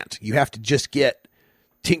plant. You have to just get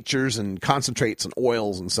tinctures and concentrates and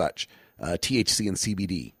oils and such, THC and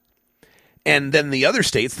CBD. And then the other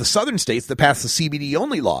states, the southern states that pass the CBD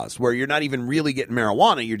only laws, where you're not even really getting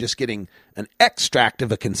marijuana, you're just getting an extract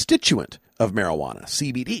of a constituent of marijuana,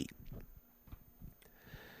 CBD.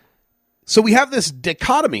 So we have this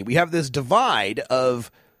dichotomy, we have this divide of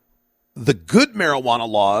the good marijuana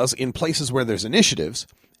laws in places where there's initiatives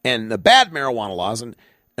and the bad marijuana laws. And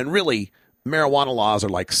really, marijuana laws are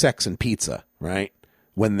like sex and pizza, right?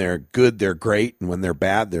 When they're good, they're great. And when they're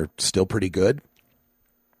bad, they're still pretty good.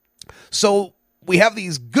 So we have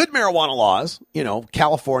these good marijuana laws,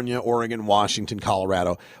 California, Oregon, Washington,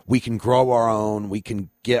 Colorado. We can grow our own. We can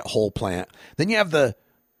get whole plant. Then you have the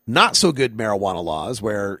not so good marijuana laws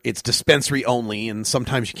where it's dispensary only and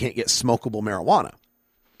sometimes you can't get smokable marijuana.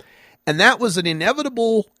 And that was an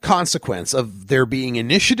inevitable consequence of there being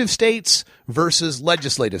initiative states versus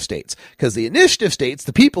legislative states. Because the initiative states,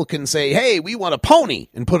 the people can say, hey, we want a pony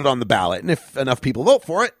and put it on the ballot. And if enough people vote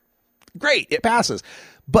for it, great, it passes.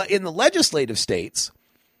 But in the legislative states,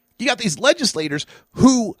 you got these legislators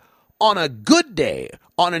who, on a good day,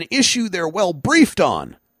 on an issue they're well briefed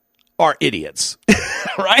on, are idiots,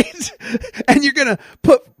 right? And you're going to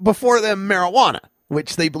put before them marijuana,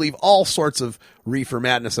 which they believe all sorts of reefer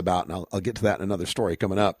madness about. And I'll get to that in another story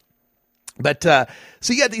coming up. But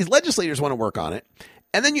so you got these legislators want to work on it.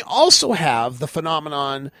 And then you also have the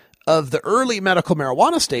phenomenon of the early medical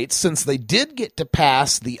marijuana states, since they did get to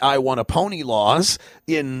pass the I want a pony laws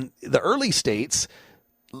in the early states,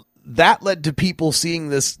 that led to people seeing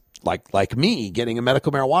this, like me, getting a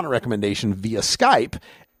medical marijuana recommendation via Skype.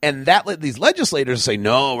 And that led these legislators to say,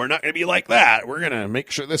 no, we're not going to be like that. We're going to make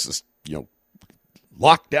sure this is,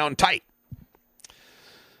 locked down tight.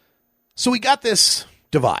 So we got this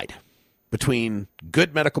divide between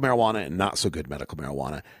good medical marijuana and not so good medical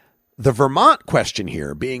marijuana. The Vermont question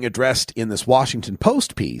here being addressed in this Washington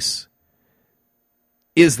Post piece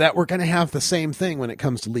is that we're going to have the same thing when it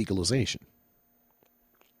comes to legalization.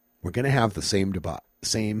 We're going to have the same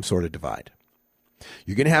sort of divide.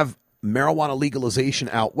 You're going to have marijuana legalization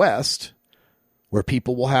out west, where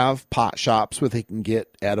people will have pot shops where they can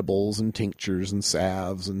get edibles and tinctures and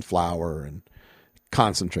salves and flour and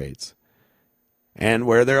concentrates, and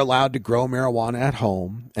where they're allowed to grow marijuana at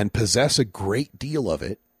home and possess a great deal of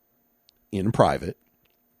it in private.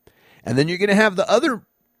 And then you're going to have the other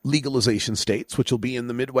legalization states, which will be in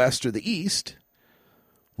the Midwest or the East,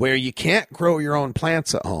 where you can't grow your own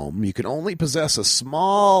plants at home. You can only possess a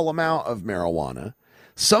small amount of marijuana.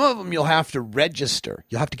 Some of them you'll have to register.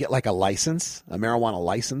 You'll have to get like a license, a marijuana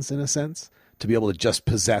license in a sense, to be able to just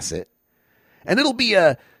possess it. And it'll be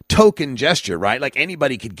a token gesture, right? Like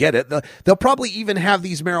anybody could get it. They'll probably even have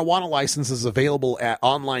these marijuana licenses available at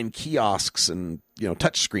online kiosks and,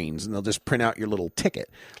 touch screens, and they'll just print out your little ticket.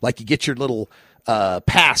 Like you get your little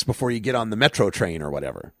pass before you get on the metro train or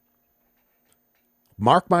whatever.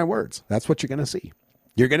 Mark my words. That's what you're going to see.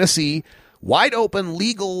 You're going to see wide open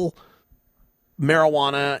legal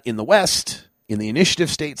marijuana in the West, in the initiative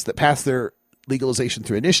states that pass their legalization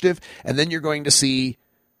through initiative, and then you're going to see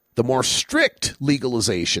the more strict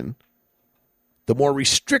legalization, the more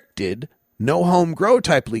restricted, no home grow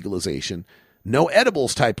type legalization, no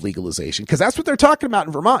edibles type legalization, because that's what they're talking about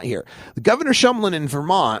in Vermont here. The Governor Shumlin in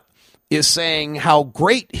Vermont is saying how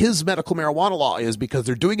great his medical marijuana law is because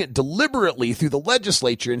they're doing it deliberately through the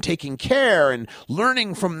legislature and taking care and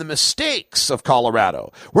learning from the mistakes of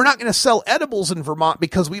Colorado. We're not going to sell edibles in Vermont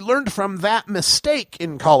because we learned from that mistake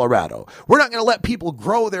in Colorado. We're not going to let people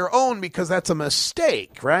grow their own because that's a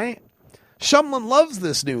mistake, right? Shumlin loves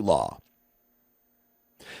this new law.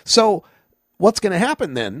 So what's going to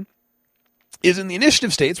happen then is in the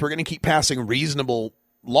initiative states, we're going to keep passing reasonable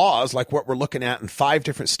laws like what we're looking at in 5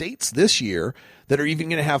 different states this year that are even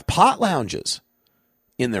going to have pot lounges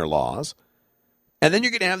in their laws. And then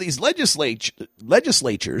you're going to have these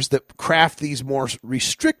legislatures that craft these more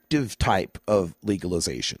restrictive type of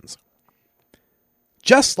legalizations.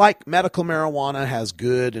 Just like medical marijuana has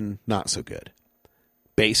good and not so good,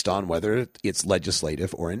 based on whether it's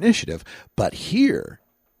legislative or initiative. But here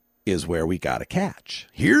is where we got to catch.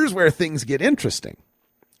 Here's where things get interesting.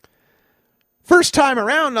 First time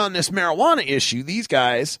around on this marijuana issue, these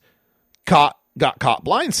guys got caught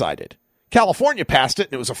blindsided. California passed it,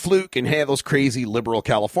 and it was a fluke, and hey, those crazy liberal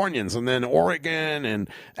Californians. And then Oregon and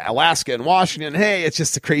Alaska and Washington, hey, it's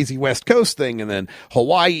just a crazy West Coast thing. And then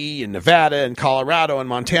Hawaii and Nevada and Colorado and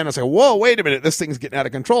Montana say, whoa, wait a minute, this thing's getting out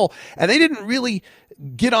of control. And they didn't really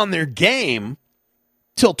get on their game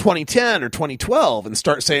till 2010 or 2012 and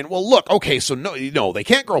start saying, well, look, okay, so no, they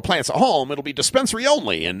can't grow plants at home. It'll be dispensary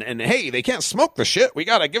only. And hey, they can't smoke the shit. We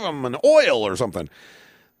got to give them an oil or something.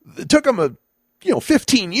 It took them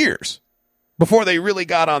 15 years before they really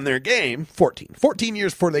got on their game. 14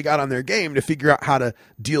 years before they got on their game to figure out how to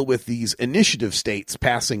deal with these initiative states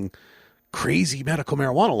passing crazy medical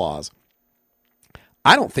marijuana laws.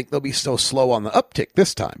 I don't think they'll be so slow on the uptick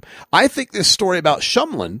this time. I think this story about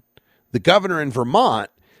Shumlin, the governor in Vermont,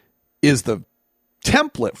 is the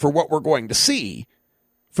template for what we're going to see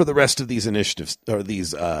for the rest of these initiatives or these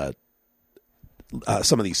some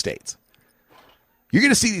of these states. You're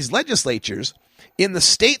going to see these legislatures in the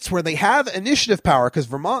states where they have initiative power, because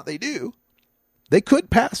Vermont they do. They could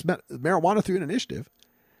pass marijuana through an initiative.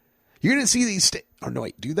 You're going to see these states. Oh no,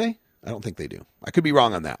 wait, do they? I don't think they do. I could be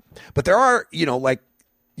wrong on that. But there are, you're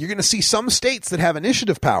going to see some states that have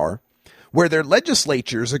initiative power where their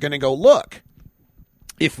legislatures are going to go, look,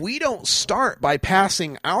 if we don't start by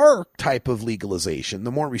passing our type of legalization,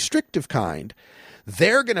 the more restrictive kind,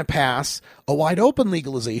 they're going to pass a wide open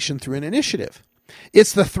legalization through an initiative.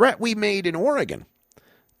 It's the threat we made in Oregon.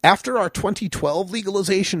 After our 2012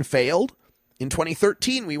 legalization failed, in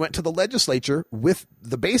 2013, we went to the legislature with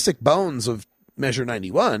the basic bones of Measure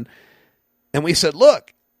 91, and we said,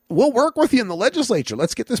 look, we'll work with you in the legislature.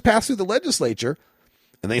 Let's get this passed through the legislature.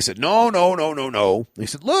 And they said, no. They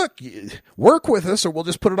said, look, work with us or we'll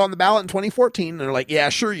just put it on the ballot in 2014. And they're like, yeah,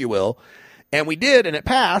 sure you will. And we did, and it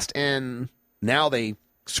passed. And now they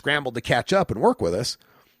scrambled to catch up and work with us.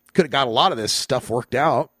 Could have got a lot of this stuff worked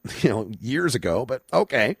out, years ago, but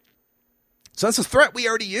okay. So that's a threat we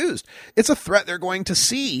already used. It's a threat they're going to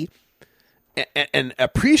see and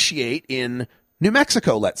appreciate in New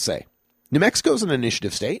Mexico, let's say. New Mexico's an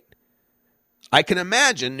initiative state. I can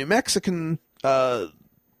imagine New Mexican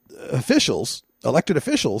elected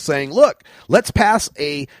officials saying, look, let's pass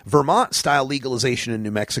a Vermont-style legalization in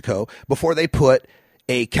New Mexico before they put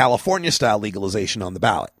a California-style legalization on the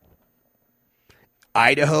ballot.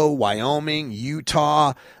 Idaho, Wyoming,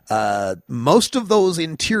 Utah, most of those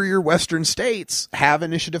interior western states have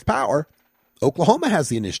initiative power. Oklahoma has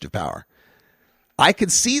the initiative power. I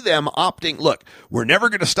could see them opting, look, we're never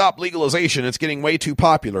going to stop legalization. It's getting way too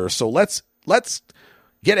popular. So let's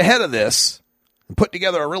get ahead of this and put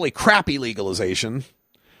together a really crappy legalization.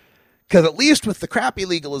 Because at least with the crappy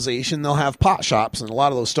legalization, they'll have pot shops, and a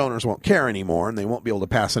lot of those stoners won't care anymore, and they won't be able to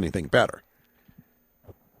pass anything better.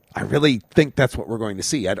 I really think that's what we're going to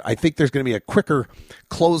see. I think there's going to be a quicker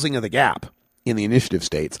closing of the gap in the initiative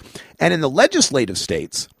states. And in the legislative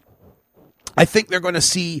states, I think they're going to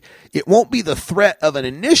see it won't be the threat of an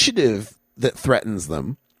initiative that threatens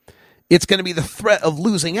them. It's going to be the threat of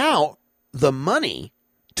losing out the money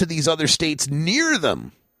to these other states near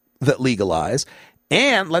them that legalize.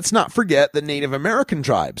 And let's not forget the Native American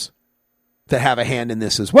tribes that have a hand in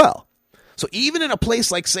this as well. So even in a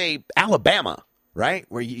place like, say, Alabama, right,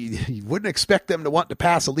 where you wouldn't expect them to want to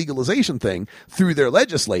pass a legalization thing through their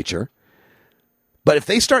legislature, but if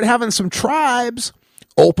they start having some tribes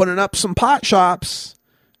opening up some pot shops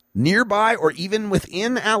nearby or even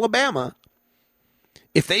within Alabama,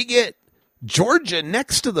 if they get Georgia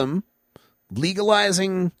next to them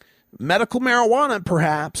legalizing medical marijuana,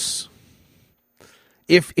 perhaps,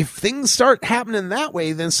 if things start happening that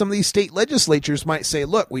way, then some of these state legislatures might say,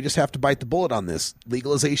 look, we just have to bite the bullet on this.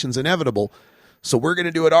 Legalization's inevitable, so we're going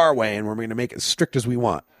to do it our way, and we're going to make it as strict as we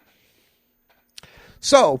want.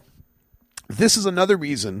 So this is another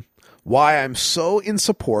reason why I'm so in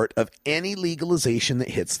support of any legalization that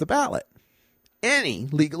hits the ballot. Any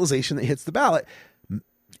legalization that hits the ballot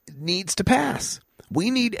needs to pass.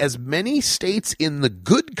 We need as many states in the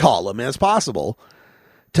good column as possible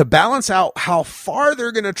to balance out how far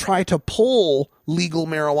they're going to try to pull legal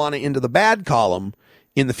marijuana into the bad column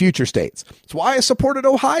in the future states. That's why I supported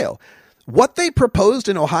Ohio. What they proposed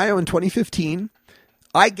in Ohio in 2015,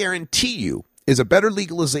 I guarantee you, is a better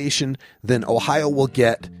legalization than Ohio will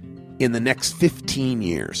get in the next 15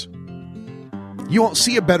 years. You won't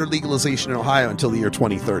see a better legalization in Ohio until the year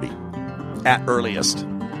 2030, at earliest.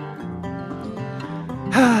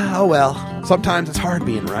 Oh well, sometimes it's hard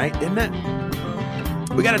being right, isn't it?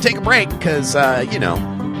 We got to take a break because,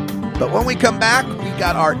 But when we come back, we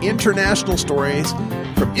got our international stories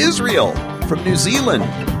from Israel, from New Zealand,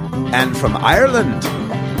 and from Ireland.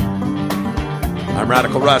 I'm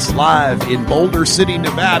Radical Russ, live in Boulder City,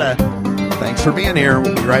 Nevada. Thanks for being here.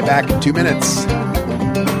 We'll be right back in 2 minutes.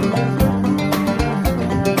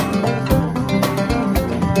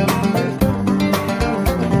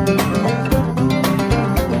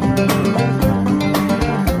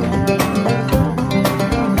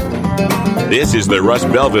 This is the Russ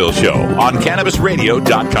Belville Show on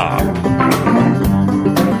CannabisRadio.com.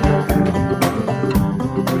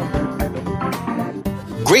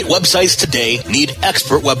 Great websites today need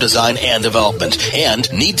expert web design and development and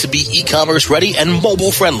need to be e-commerce ready and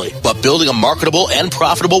mobile friendly. But building a marketable and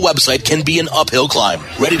profitable website can be an uphill climb.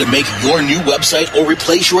 Ready to make your new website or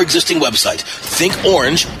replace your existing website? Think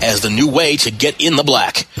Orange as the new way to get in the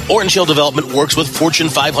black. Orange Hill Development works with Fortune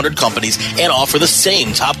 500 companies and offer the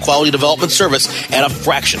same top quality development service at a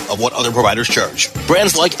fraction of what other providers charge.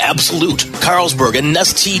 Brands like Absolute, Carlsberg, and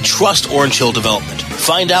Nestea trust Orange Hill Development.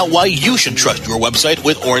 Find out why you should trust your website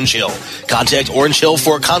with Orange Hill. Contact Orange Hill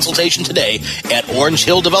for a consultation today at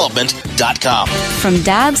orangehilldevelopment.com. From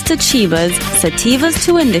dabs to chivas, sativas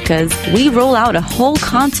to indicas, we roll out a whole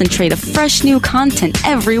concentrate of fresh new content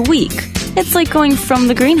every week. It's like going from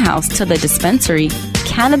the greenhouse to the dispensary.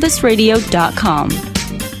 CannabisRadio.com.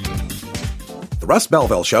 The Russ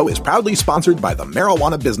Belville Show is proudly sponsored by the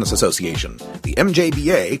Marijuana Business Association. The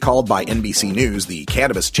MJBA, called by NBC News the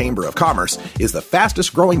Cannabis Chamber of Commerce, is the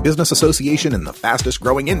fastest growing business association in the fastest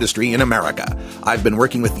growing industry in America. I've been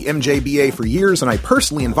working with the MJBA for years, and I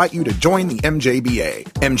personally invite you to join the MJBA.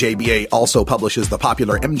 MJBA also publishes the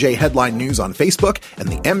popular MJ Headline News on Facebook and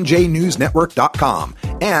the MJNewsNetwork.com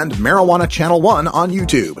and Marijuana Channel 1 on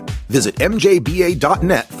YouTube. Visit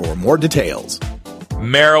MJBA.net for more details.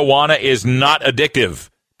 Marijuana is not addictive,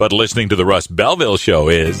 but listening to the Russ Belville Show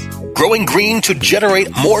is. Growing green to generate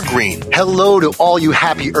more green. Hello to all you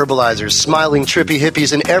happy herbalizers, smiling trippy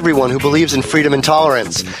hippies, and everyone who believes in freedom and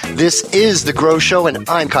tolerance. This is The Grow Show, and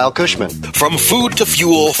I'm Kyle Cushman. From food to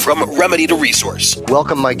fuel, from remedy to resource.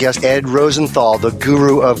 Welcome my guest, Ed Rosenthal, the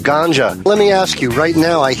guru of ganja. Let me ask you, right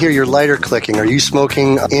now I hear your lighter clicking. Are you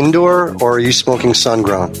smoking indoor or are you smoking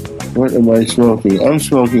sun-grown? What am I smoking? I'm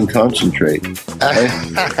smoking concentrate.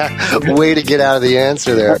 Way to get out of the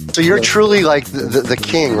answer there. So you're truly like the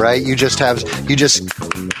king, right? You just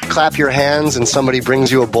clap your hands and somebody brings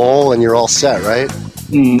you a bowl and you're all set, right?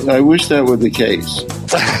 I wish that were the case.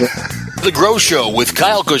 The Grow Show with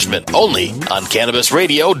Kyle Cushman, only on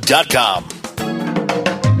CannabisRadio.com.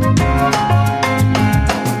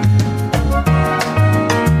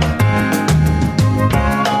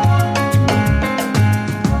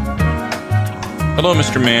 Hello,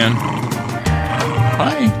 Mr. Man.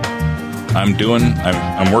 Hi. I'm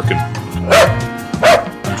working. I'm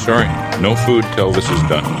Sorry, no food till this is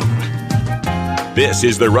done. This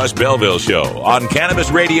is the Russ Belville Show on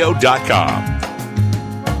CannabisRadio.com.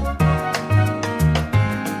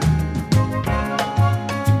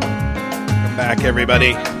 Welcome back,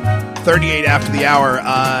 everybody. 38 after the hour.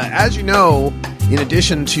 As you know, in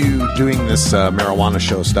addition to doing this marijuana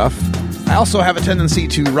show stuff, I also have a tendency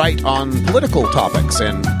to write on political topics.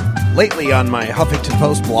 And lately on my Huffington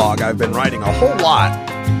Post blog, I've been writing a whole lot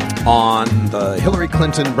on the Hillary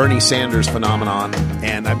Clinton, Bernie Sanders phenomenon.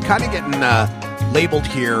 And I'm kind of getting labeled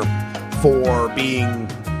here for being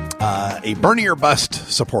a Bernie or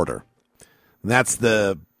bust supporter. And that's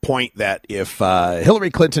the point that if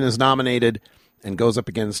Hillary Clinton is nominated and goes up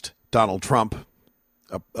against Donald Trump,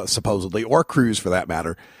 supposedly, or Cruz for that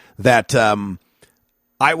matter, that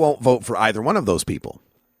I won't vote for either one of those people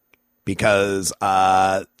because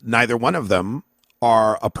neither one of them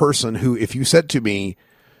are a person who, if you said to me,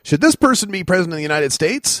 should this person be president of the United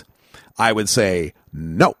States? I would say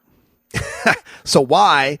no. So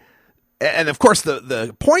why? And of course,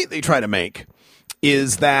 the point they try to make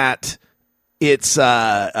is that it's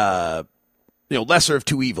lesser of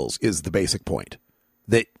two evils is the basic point.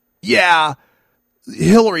 That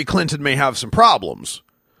Hillary Clinton may have some problems,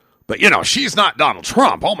 but she's not Donald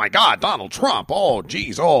Trump. Oh my God, Donald Trump. Oh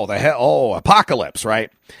geez. Oh the hell. Oh, apocalypse. Right.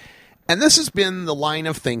 And this has been the line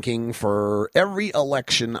of thinking for every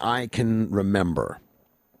election I can remember.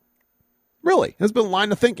 Really, it's been a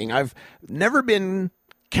line of thinking. I've never been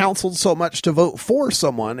counseled so much to vote for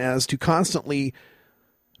someone as to constantly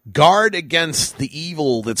guard against the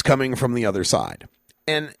evil that's coming from the other side.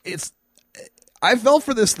 And I fell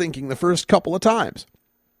for this thinking the first couple of times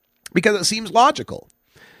because it seems logical.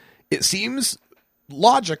 It seems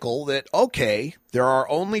logical that, okay, there are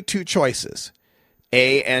only two choices,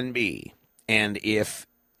 A and B. And if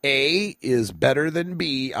A is better than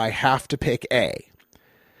B, I have to pick A.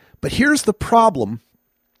 But here's the problem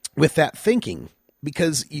with that thinking,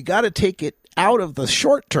 because you got to take it out of the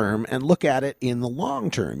short term and look at it in the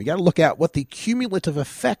long term. You got to look at what the cumulative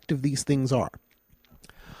effect of these things are.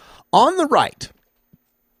 On the right,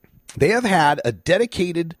 they have had a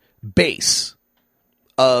dedicated base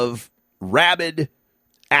of rabid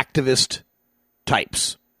activist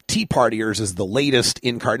types. Tea Partiers is the latest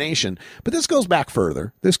incarnation, but this goes back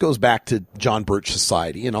further. This goes back to John Birch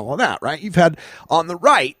Society and all of that, right? You've had, on the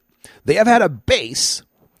right, they have had a base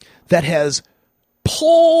that has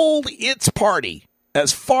pulled its party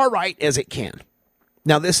as far right as it can.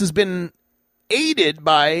 Now, this has been aided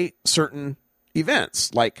by certain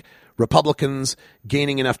events, like Republicans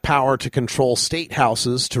gaining enough power to control state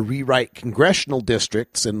houses to rewrite congressional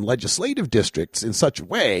districts and legislative districts in such a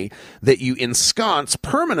way that you ensconce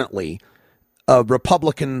permanently a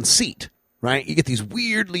Republican seat, right? You get these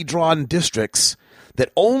weirdly drawn districts that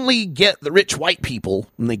only get the rich white people,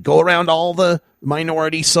 and they go around all the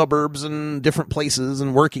minority suburbs and different places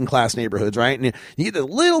and working class neighborhoods, right? And you get a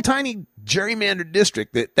little tiny gerrymandered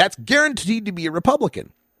district that's guaranteed to be a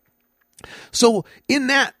Republican. So in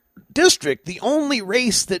that district, the only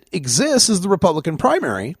race that exists is the Republican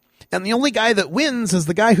primary, and the only guy that wins is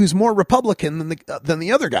the guy who's more Republican than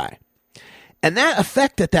the other guy. And that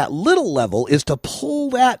effect at that little level is to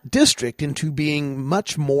pull that district into being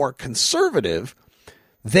much more conservative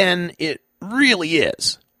than it really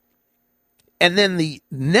is. And then the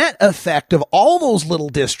net effect of all those little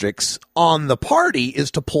districts on the party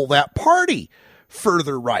is to pull that party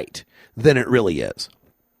further right than it really is.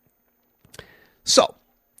 So,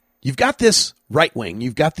 you've got this right wing,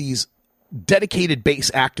 you've got these dedicated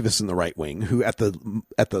base activists in the right wing who at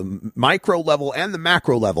the micro level and the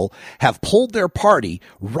macro level have pulled their party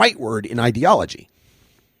rightward in ideology.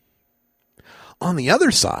 On the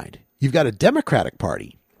other side, you've got a Democratic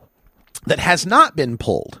Party that has not been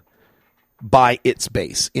pulled by its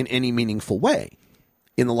base in any meaningful way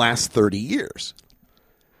in the last 30 years.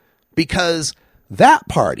 Because that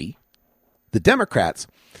party, the Democrats,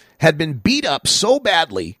 had been beat up so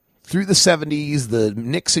badly through the 70s, the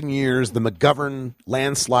Nixon years, the McGovern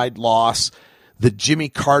landslide loss, the Jimmy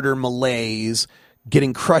Carter malaise,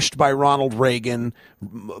 getting crushed by Ronald Reagan,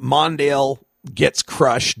 Mondale gets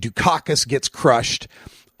crushed, Dukakis gets crushed.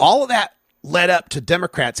 All of that led up to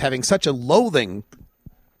Democrats having such a loathing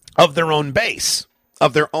of their own base,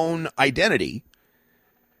 of their own identity,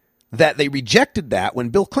 that they rejected that. When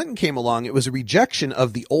Bill Clinton came along, it was a rejection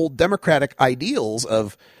of the old Democratic ideals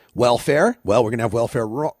of welfare. Well, we're going to have welfare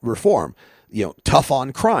reform, tough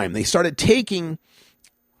on crime. They started taking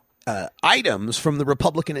items from the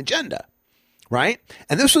Republican agenda, right?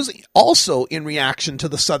 And this was also in reaction to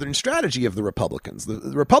the Southern strategy of the Republicans. The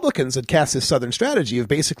Republicans had cast this Southern strategy of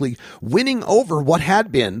basically winning over what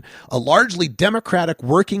had been a largely Democratic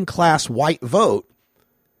working class white vote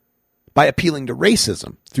by appealing to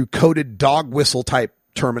racism through coded dog whistle type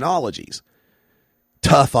terminologies.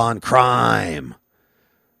 Tough on crime.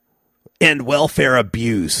 End welfare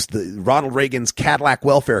abuse. Ronald Reagan's Cadillac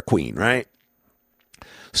welfare queen, right?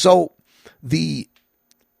 So the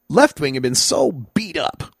left wing had been so beat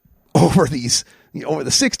up over these, over the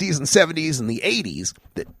 60s and 70s and the 80s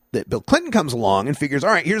that Bill Clinton comes along and figures,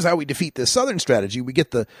 all right, here's how we defeat this Southern strategy. We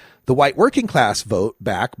get the white working class vote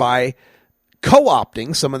back by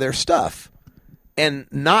co-opting some of their stuff and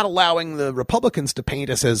not allowing the Republicans to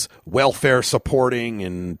paint us as welfare supporting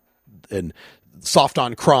and soft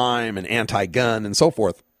on crime and anti-gun and so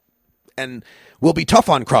forth. And we'll be tough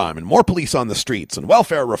on crime and more police on the streets and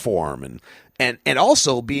welfare reform and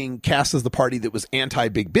also being cast as the party that was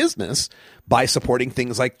anti-big business by supporting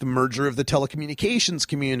things like the merger of the telecommunications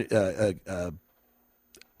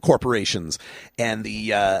corporations and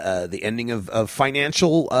the ending of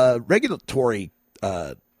financial regulatory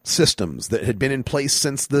systems that had been in place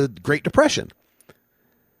since the Great Depression.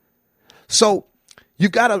 So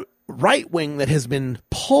you've got a right wing that has been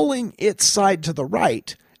pulling its side to the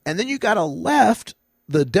right, and then you got a left,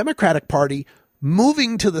 the Democratic Party,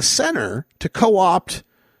 moving to the center to co-opt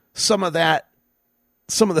some of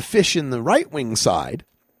the fish in the right wing side.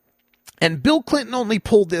 And Bill Clinton only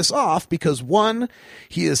pulled this off because, one,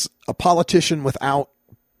 he is a politician without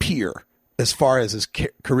peer as far as his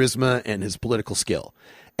charisma and his political skill.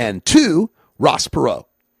 And two, Ross Perot.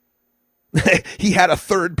 He had a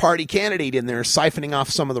third-party candidate in there siphoning off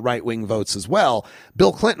some of the right-wing votes as well.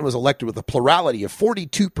 Bill Clinton was elected with a plurality of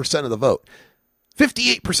 42% of the vote.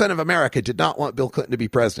 58% of America did not want Bill Clinton to be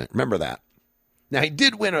president. Remember that. Now, he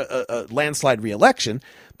did win a landslide re-election,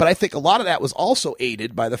 but I think a lot of that was also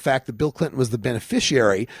aided by the fact that Bill Clinton was the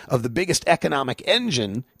beneficiary of the biggest economic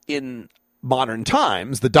engine in modern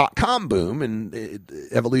times, the dot-com boom and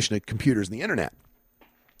evolution of computers and the internet.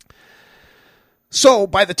 So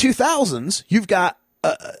by the 2000s, you've got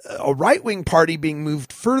a right-wing party being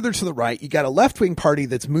moved further to the right. You got a left-wing party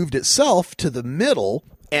that's moved itself to the middle,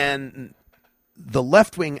 and the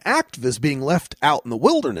left-wing activists being left out in the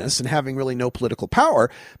wilderness and having really no political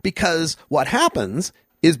power, because what happens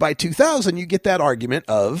is by 2000, you get that argument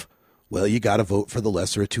of, well, you got to vote for the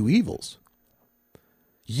lesser of two evils.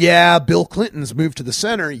 Yeah, Bill Clinton's moved to the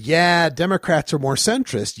center. Yeah, Democrats are more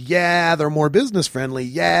centrist. Yeah, they're more business friendly.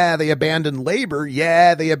 Yeah, they abandoned labor.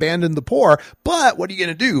 Yeah, they abandoned the poor. But what are you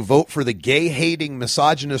going to do? Vote for the gay-hating,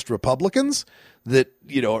 misogynist Republicans that,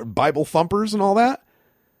 are Bible thumpers and all that?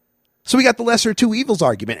 So we got the lesser of two evils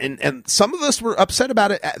argument. And some of us were upset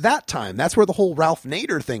about it at that time. That's where the whole Ralph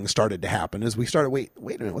Nader thing started to happen, as we started, wait a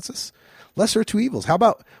minute, what's this? Lesser of two evils. How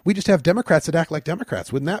about we just have Democrats that act like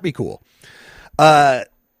Democrats? Wouldn't that be cool?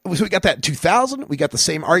 So we got that in 2000. We got the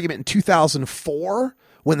same argument in 2004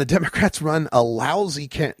 when the Democrats run a lousy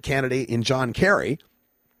candidate in John Kerry.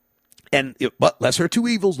 But lesser of two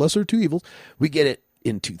evils, lesser of two evils. We get it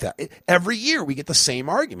in 2000. Every year we get the same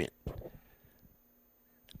argument.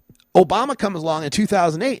 Obama comes along in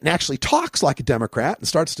 2008 and actually talks like a Democrat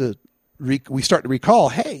and we start to recall,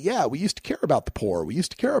 hey, yeah, we used to care about the poor. We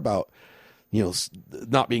used to care about,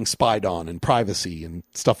 not being spied on and privacy and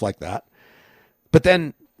stuff like that. But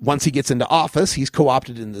then once he gets into office, he's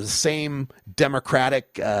co-opted into the same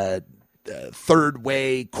Democratic third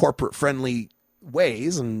way, corporate friendly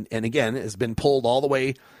ways. And again, has been pulled all the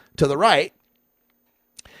way to the right.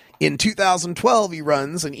 In 2012, he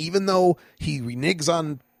runs, and even though he reneges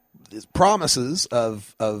on his promises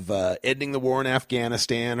of ending the war in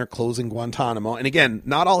Afghanistan or closing Guantanamo, and again,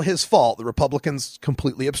 not all his fault. The Republicans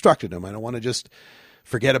completely obstructed him. I don't want to just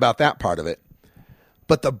forget about that part of it.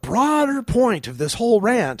 But the broader point of this whole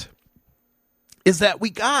rant is that we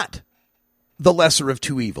got the lesser of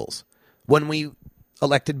two evils when we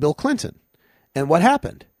elected Bill Clinton. And what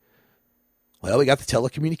happened? Well, we got the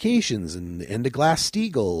telecommunications and the end of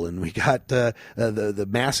Glass-Steagall, and we got the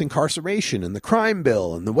mass incarceration and the crime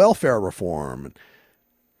bill and the welfare reform.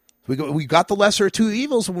 We got the lesser of two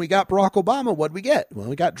evils when we got Barack Obama. What'd we get? Well,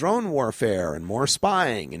 we got drone warfare and more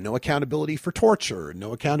spying and no accountability for torture and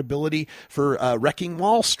no accountability for wrecking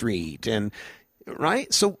Wall Street. And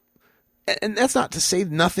right. So, and that's not to say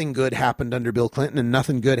nothing good happened under Bill Clinton and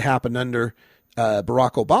nothing good happened under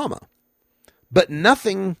Barack Obama, but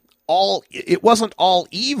it wasn't all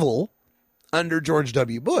evil under George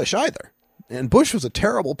W. Bush either. And Bush was a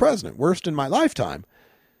terrible president, worst in my lifetime.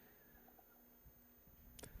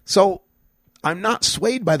 So I'm not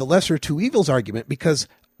swayed by the lesser two evils argument, because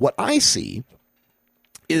what I see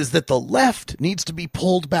is that the left needs to be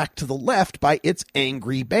pulled back to the left by its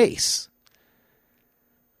angry base.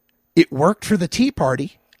 It worked for the Tea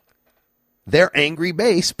Party. Their angry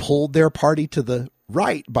base pulled their party to the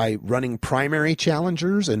right by running primary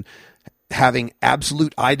challengers and having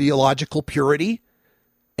absolute ideological purity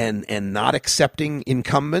and not accepting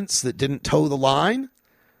incumbents that didn't toe the line.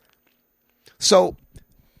 So,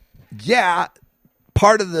 yeah,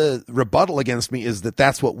 part of the rebuttal against me is that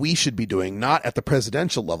that's what we should be doing, not at the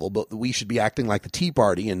presidential level, but we should be acting like the Tea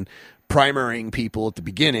Party and primarying people at the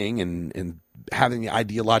beginning and having the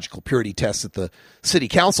ideological purity tests at the city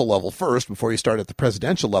council level first before you start at the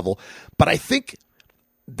presidential level. But I think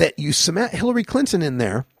that you cement Hillary Clinton in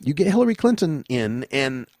there, you get Hillary Clinton in,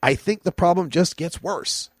 and I think the problem just gets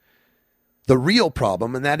worse. The real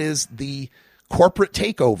problem, and that is the corporate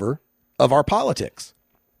takeover of our politics.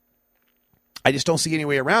 I just don't see any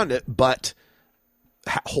way around it but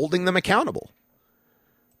holding them accountable.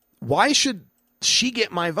 Why should she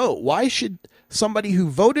get my vote? Why should somebody who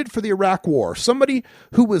voted for the Iraq War, somebody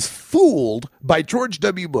who was fooled by George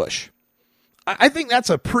W. Bush, I think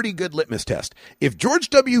that's a pretty good litmus test. If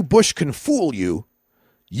George W. Bush can fool you,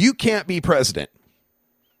 you can't be president.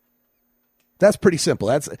 That's pretty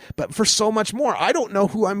simple. But for so much more, I don't know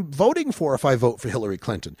who I'm voting for if I vote for Hillary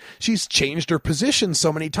Clinton. She's changed her position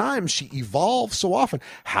so many times. She evolves so often.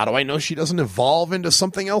 How do I know she doesn't evolve into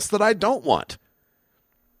something else that I don't want?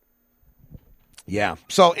 Yeah.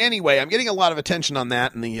 So anyway, I'm getting a lot of attention on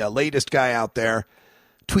that, and the latest guy out there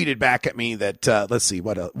tweeted back at me that, let's see,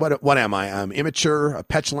 what am I? I'm immature, a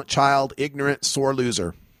petulant child, ignorant, sore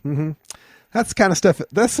loser. Mm-hmm. That's the kind of stuff.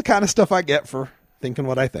 That's the kind of stuff I get for thinking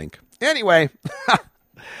what I think. Anyway,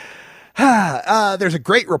 there's a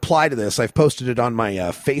great reply to this. I've posted it on my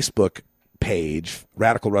Facebook page,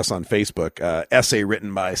 Radical Russ on Facebook, essay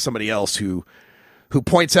written by somebody else who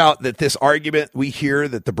points out that this argument we hear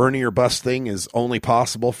that the Bernie or bust thing is only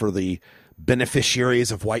possible for the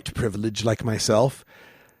beneficiaries of white privilege like myself.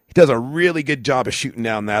 He does a really good job of shooting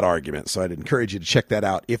down that argument, so I'd encourage you to check that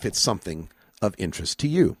out if it's something of interest to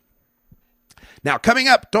you. Now, coming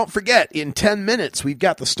up, don't forget, in 10 minutes, we've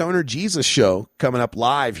got the Stoner Jesus Show coming up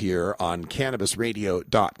live here on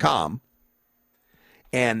CannabisRadio.com.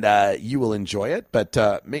 And you will enjoy it,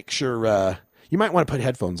 but make sure you might want to put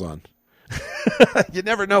headphones on. You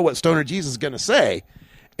never know what Stoner Jesus is going to say.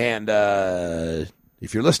 And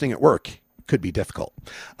if you're listening at work, it could be difficult.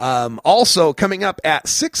 Also, coming up at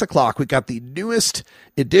 6 o'clock, we got the newest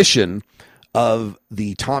edition of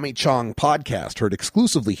the Tommy Chong podcast, heard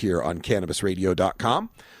exclusively here on CannabisRadio.com.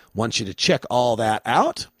 Want you to check all that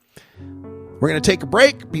out. We're going to take a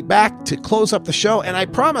break, be back to close up the show, and I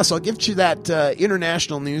promise I'll give you that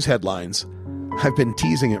international news headlines. I've been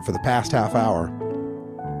teasing it for the past half hour.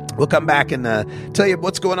 We'll come back and tell you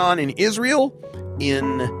what's going on in Israel,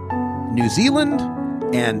 in New Zealand,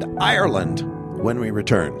 and Ireland when we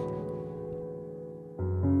return.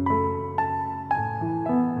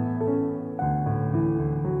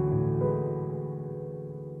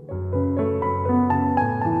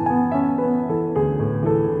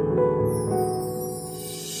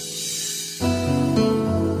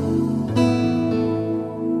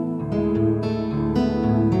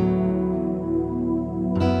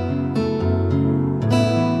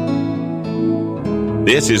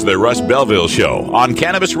 This is the Russ Belville Show on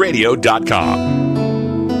CannabisRadio.com.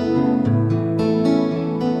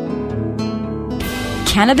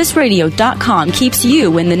 CannabisRadio.com keeps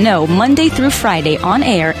you in the know Monday through Friday on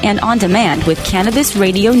air and on demand with Cannabis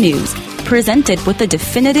Radio News, presented with the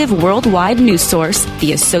definitive worldwide news source,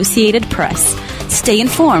 the Associated Press. Stay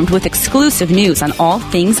informed with exclusive news on all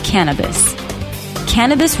things cannabis.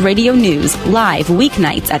 Cannabis Radio News, live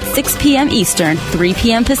weeknights at 6 p.m. Eastern, 3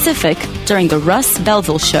 p.m. Pacific, during the Russ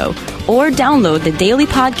Belville Show, or download the daily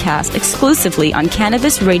podcast exclusively on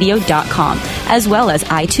CannabisRadio.com, as well as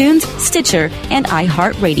iTunes, Stitcher, and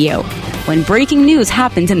iHeartRadio. When breaking news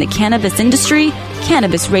happens in the cannabis industry,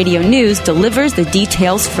 Cannabis Radio News delivers the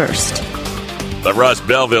details first. The Russ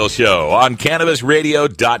Belville Show on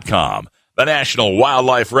CannabisRadio.com. The National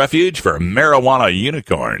Wildlife Refuge for Marijuana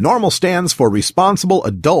Unicorn. NORMAL stands for Responsible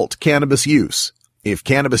Adult Cannabis Use. If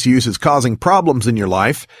cannabis use is causing problems in your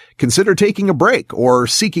life, consider taking a break or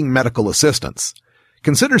seeking medical assistance.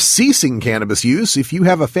 Consider ceasing cannabis use if you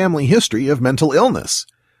have a family history of mental illness.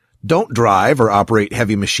 Don't drive or operate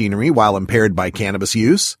heavy machinery while impaired by cannabis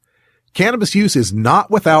use. Cannabis use is not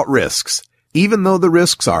without risks, even though the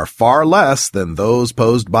risks are far less than those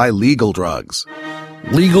posed by legal drugs.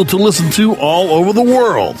 Legal to listen to all over the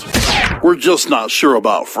world. We're just not sure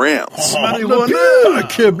about France.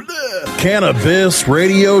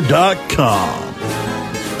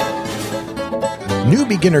 CannabisRadio.com. New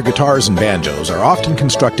beginner guitars and banjos are often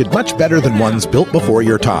constructed much better than ones built before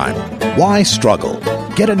your time. Why struggle?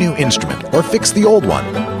 Get a new instrument or fix the old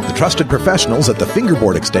one. The trusted professionals at the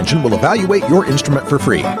Fingerboard Extension will evaluate your instrument for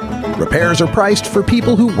free. Repairs are priced for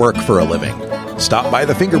people who work for a living. Stop by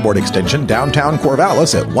the Fingerboard Extension downtown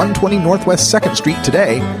Corvallis at 120 Northwest 2nd Street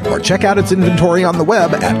today, or check out its inventory on the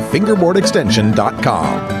web at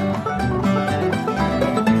fingerboardextension.com.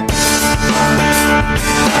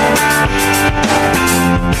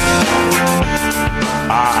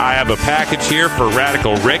 I have a package here for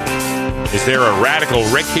Radical Rick. Is there a Radical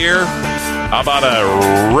Rick here? How about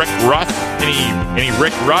a Rick Russ? Any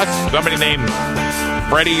Rick Russ? Somebody named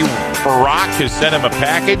Freddie Barack has sent him a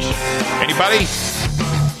package. Anybody?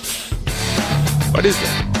 What is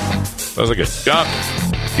that? Sounds like a skunk.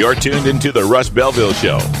 You're tuned into the Russ Belville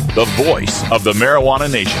Show, the voice of the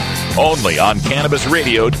marijuana nation, only on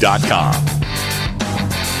CannabisRadio.com.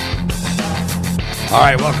 All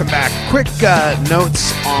right, welcome back. Quick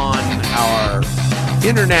notes on our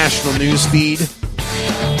international news feed.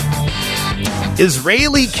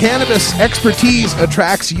 Israeli cannabis expertise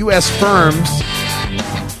attracts U.S. firms.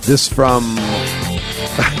 This from,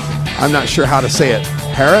 I'm not sure how to say it,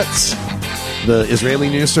 Haaretz, the Israeli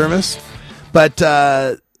news service. But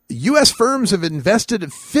U.S. firms have invested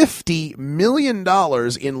 $50 million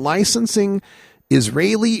in licensing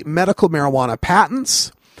Israeli medical marijuana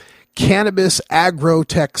patents, cannabis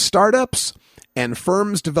agro-tech startups, and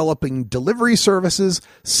firms developing delivery services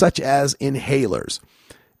such as inhalers.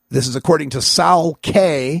 This is according to Saul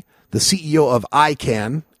Kay, the CEO of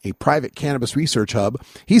ICANN, a private cannabis research hub.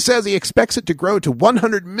 He says he expects it to grow to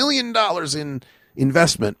 $100 million in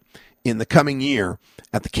investment in the coming year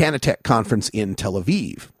at the Canatech conference in Tel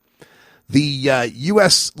Aviv. The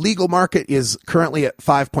U.S. legal market is currently at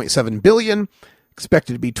 $5.7 billion,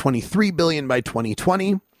 expected to be $23 billion by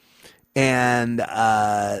 2020. And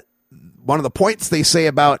one of the points they say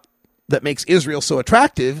about that makes Israel so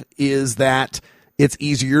attractive is that it's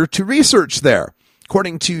easier to research there.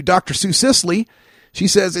 According to Dr. Sue Sisley, she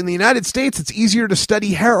says, in the United States, it's easier to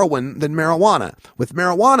study heroin than marijuana. With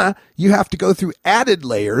marijuana, you have to go through added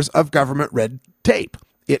layers of government red tape.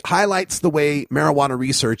 It highlights the way marijuana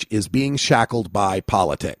research is being shackled by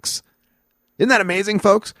politics. Isn't that amazing,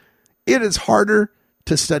 folks? It is harder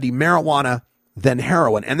to study marijuana than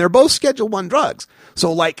heroin, and they're both Schedule I drugs.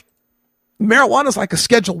 So, like, marijuana is like a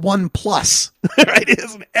Schedule I plus, right? It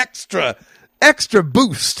is an extra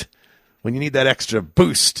boost. When you need that extra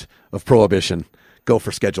boost of prohibition, go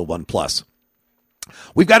for Schedule I plus.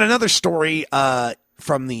 We've got another story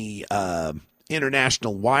from the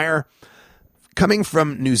International Wire coming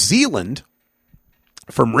from New Zealand,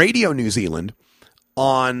 from Radio New Zealand,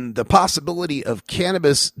 on the possibility of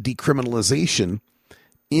cannabis decriminalization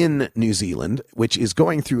in New Zealand, which is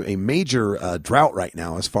going through a major drought right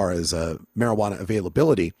now as far as marijuana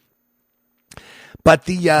availability. But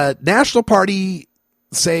the National Party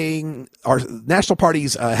our National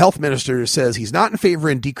Party's health minister says he's not in favor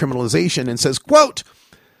in decriminalization and says, quote,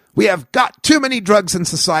 "We have got too many drugs in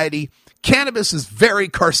society. Cannabis is very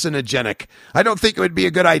carcinogenic. I don't think it would be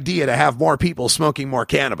a good idea to have more people smoking more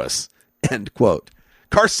cannabis." End quote.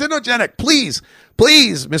 Carcinogenic. Please,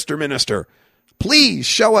 Mr. Minister, please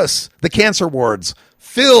show us the cancer wards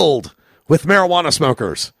filled with marijuana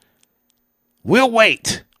smokers. We'll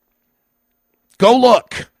wait. Go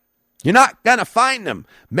look. You're not going to find them.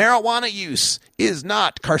 Marijuana use is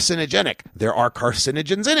not carcinogenic. There are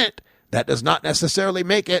carcinogens in it. That does not necessarily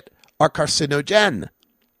make it a carcinogen.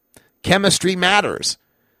 Chemistry matters.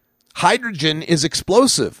 Hydrogen is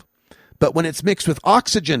explosive, but when it's mixed with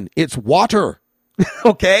oxygen, it's water.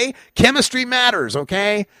 Okay? Chemistry matters,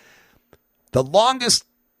 okay? The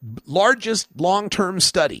largest long-term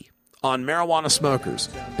study on marijuana smokers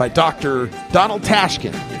by Dr. Donald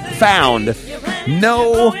Tashkin found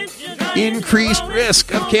no increased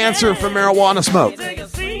risk of cancer from marijuana smoke.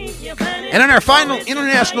 And in our final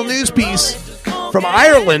international news piece from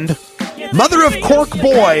Ireland, mother of Cork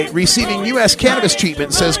boy receiving U.S. cannabis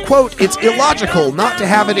treatment says, quote, "It's illogical not to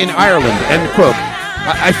have it in Ireland," end quote.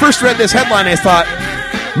 I first read this headline and I thought,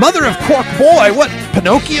 mother of Cork boy, what,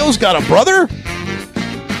 Pinocchio's got a brother?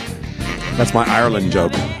 That's my Ireland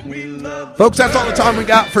joke. Folks, that's all the time we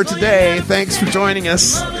got for today. Thanks for joining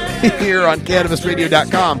us here on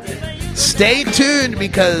CannabisRadio.com. Stay tuned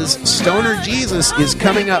because Stoner Jesus is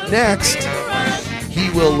coming up next. He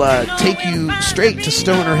will take you straight to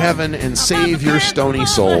stoner heaven and save your stony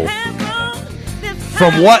soul.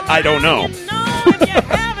 From what? I don't know.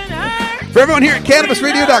 For everyone here at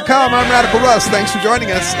CannabisRadio.com, I'm Radical Russ. Thanks for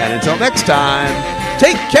joining us. And until next time,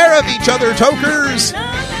 take care of each other, tokers.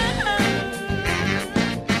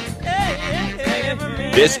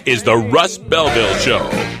 This is the Russ Belville Show.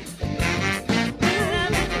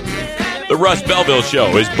 The Russ Belville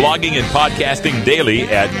Show is blogging and podcasting daily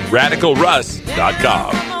at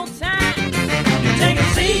radicalruss.com. You take a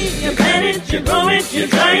seed, you plant it, you grow it, you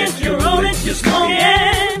dry it, you roll it, you smoke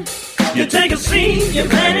it. You take a seed, you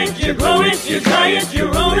plant it, you grow it, you dry it,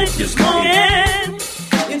 you roll it, you smoke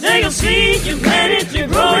it. You take a seed, you plant it, you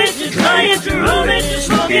grow it, you dry it, you roll it, you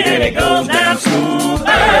smoke it, and it goes down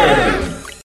smooth.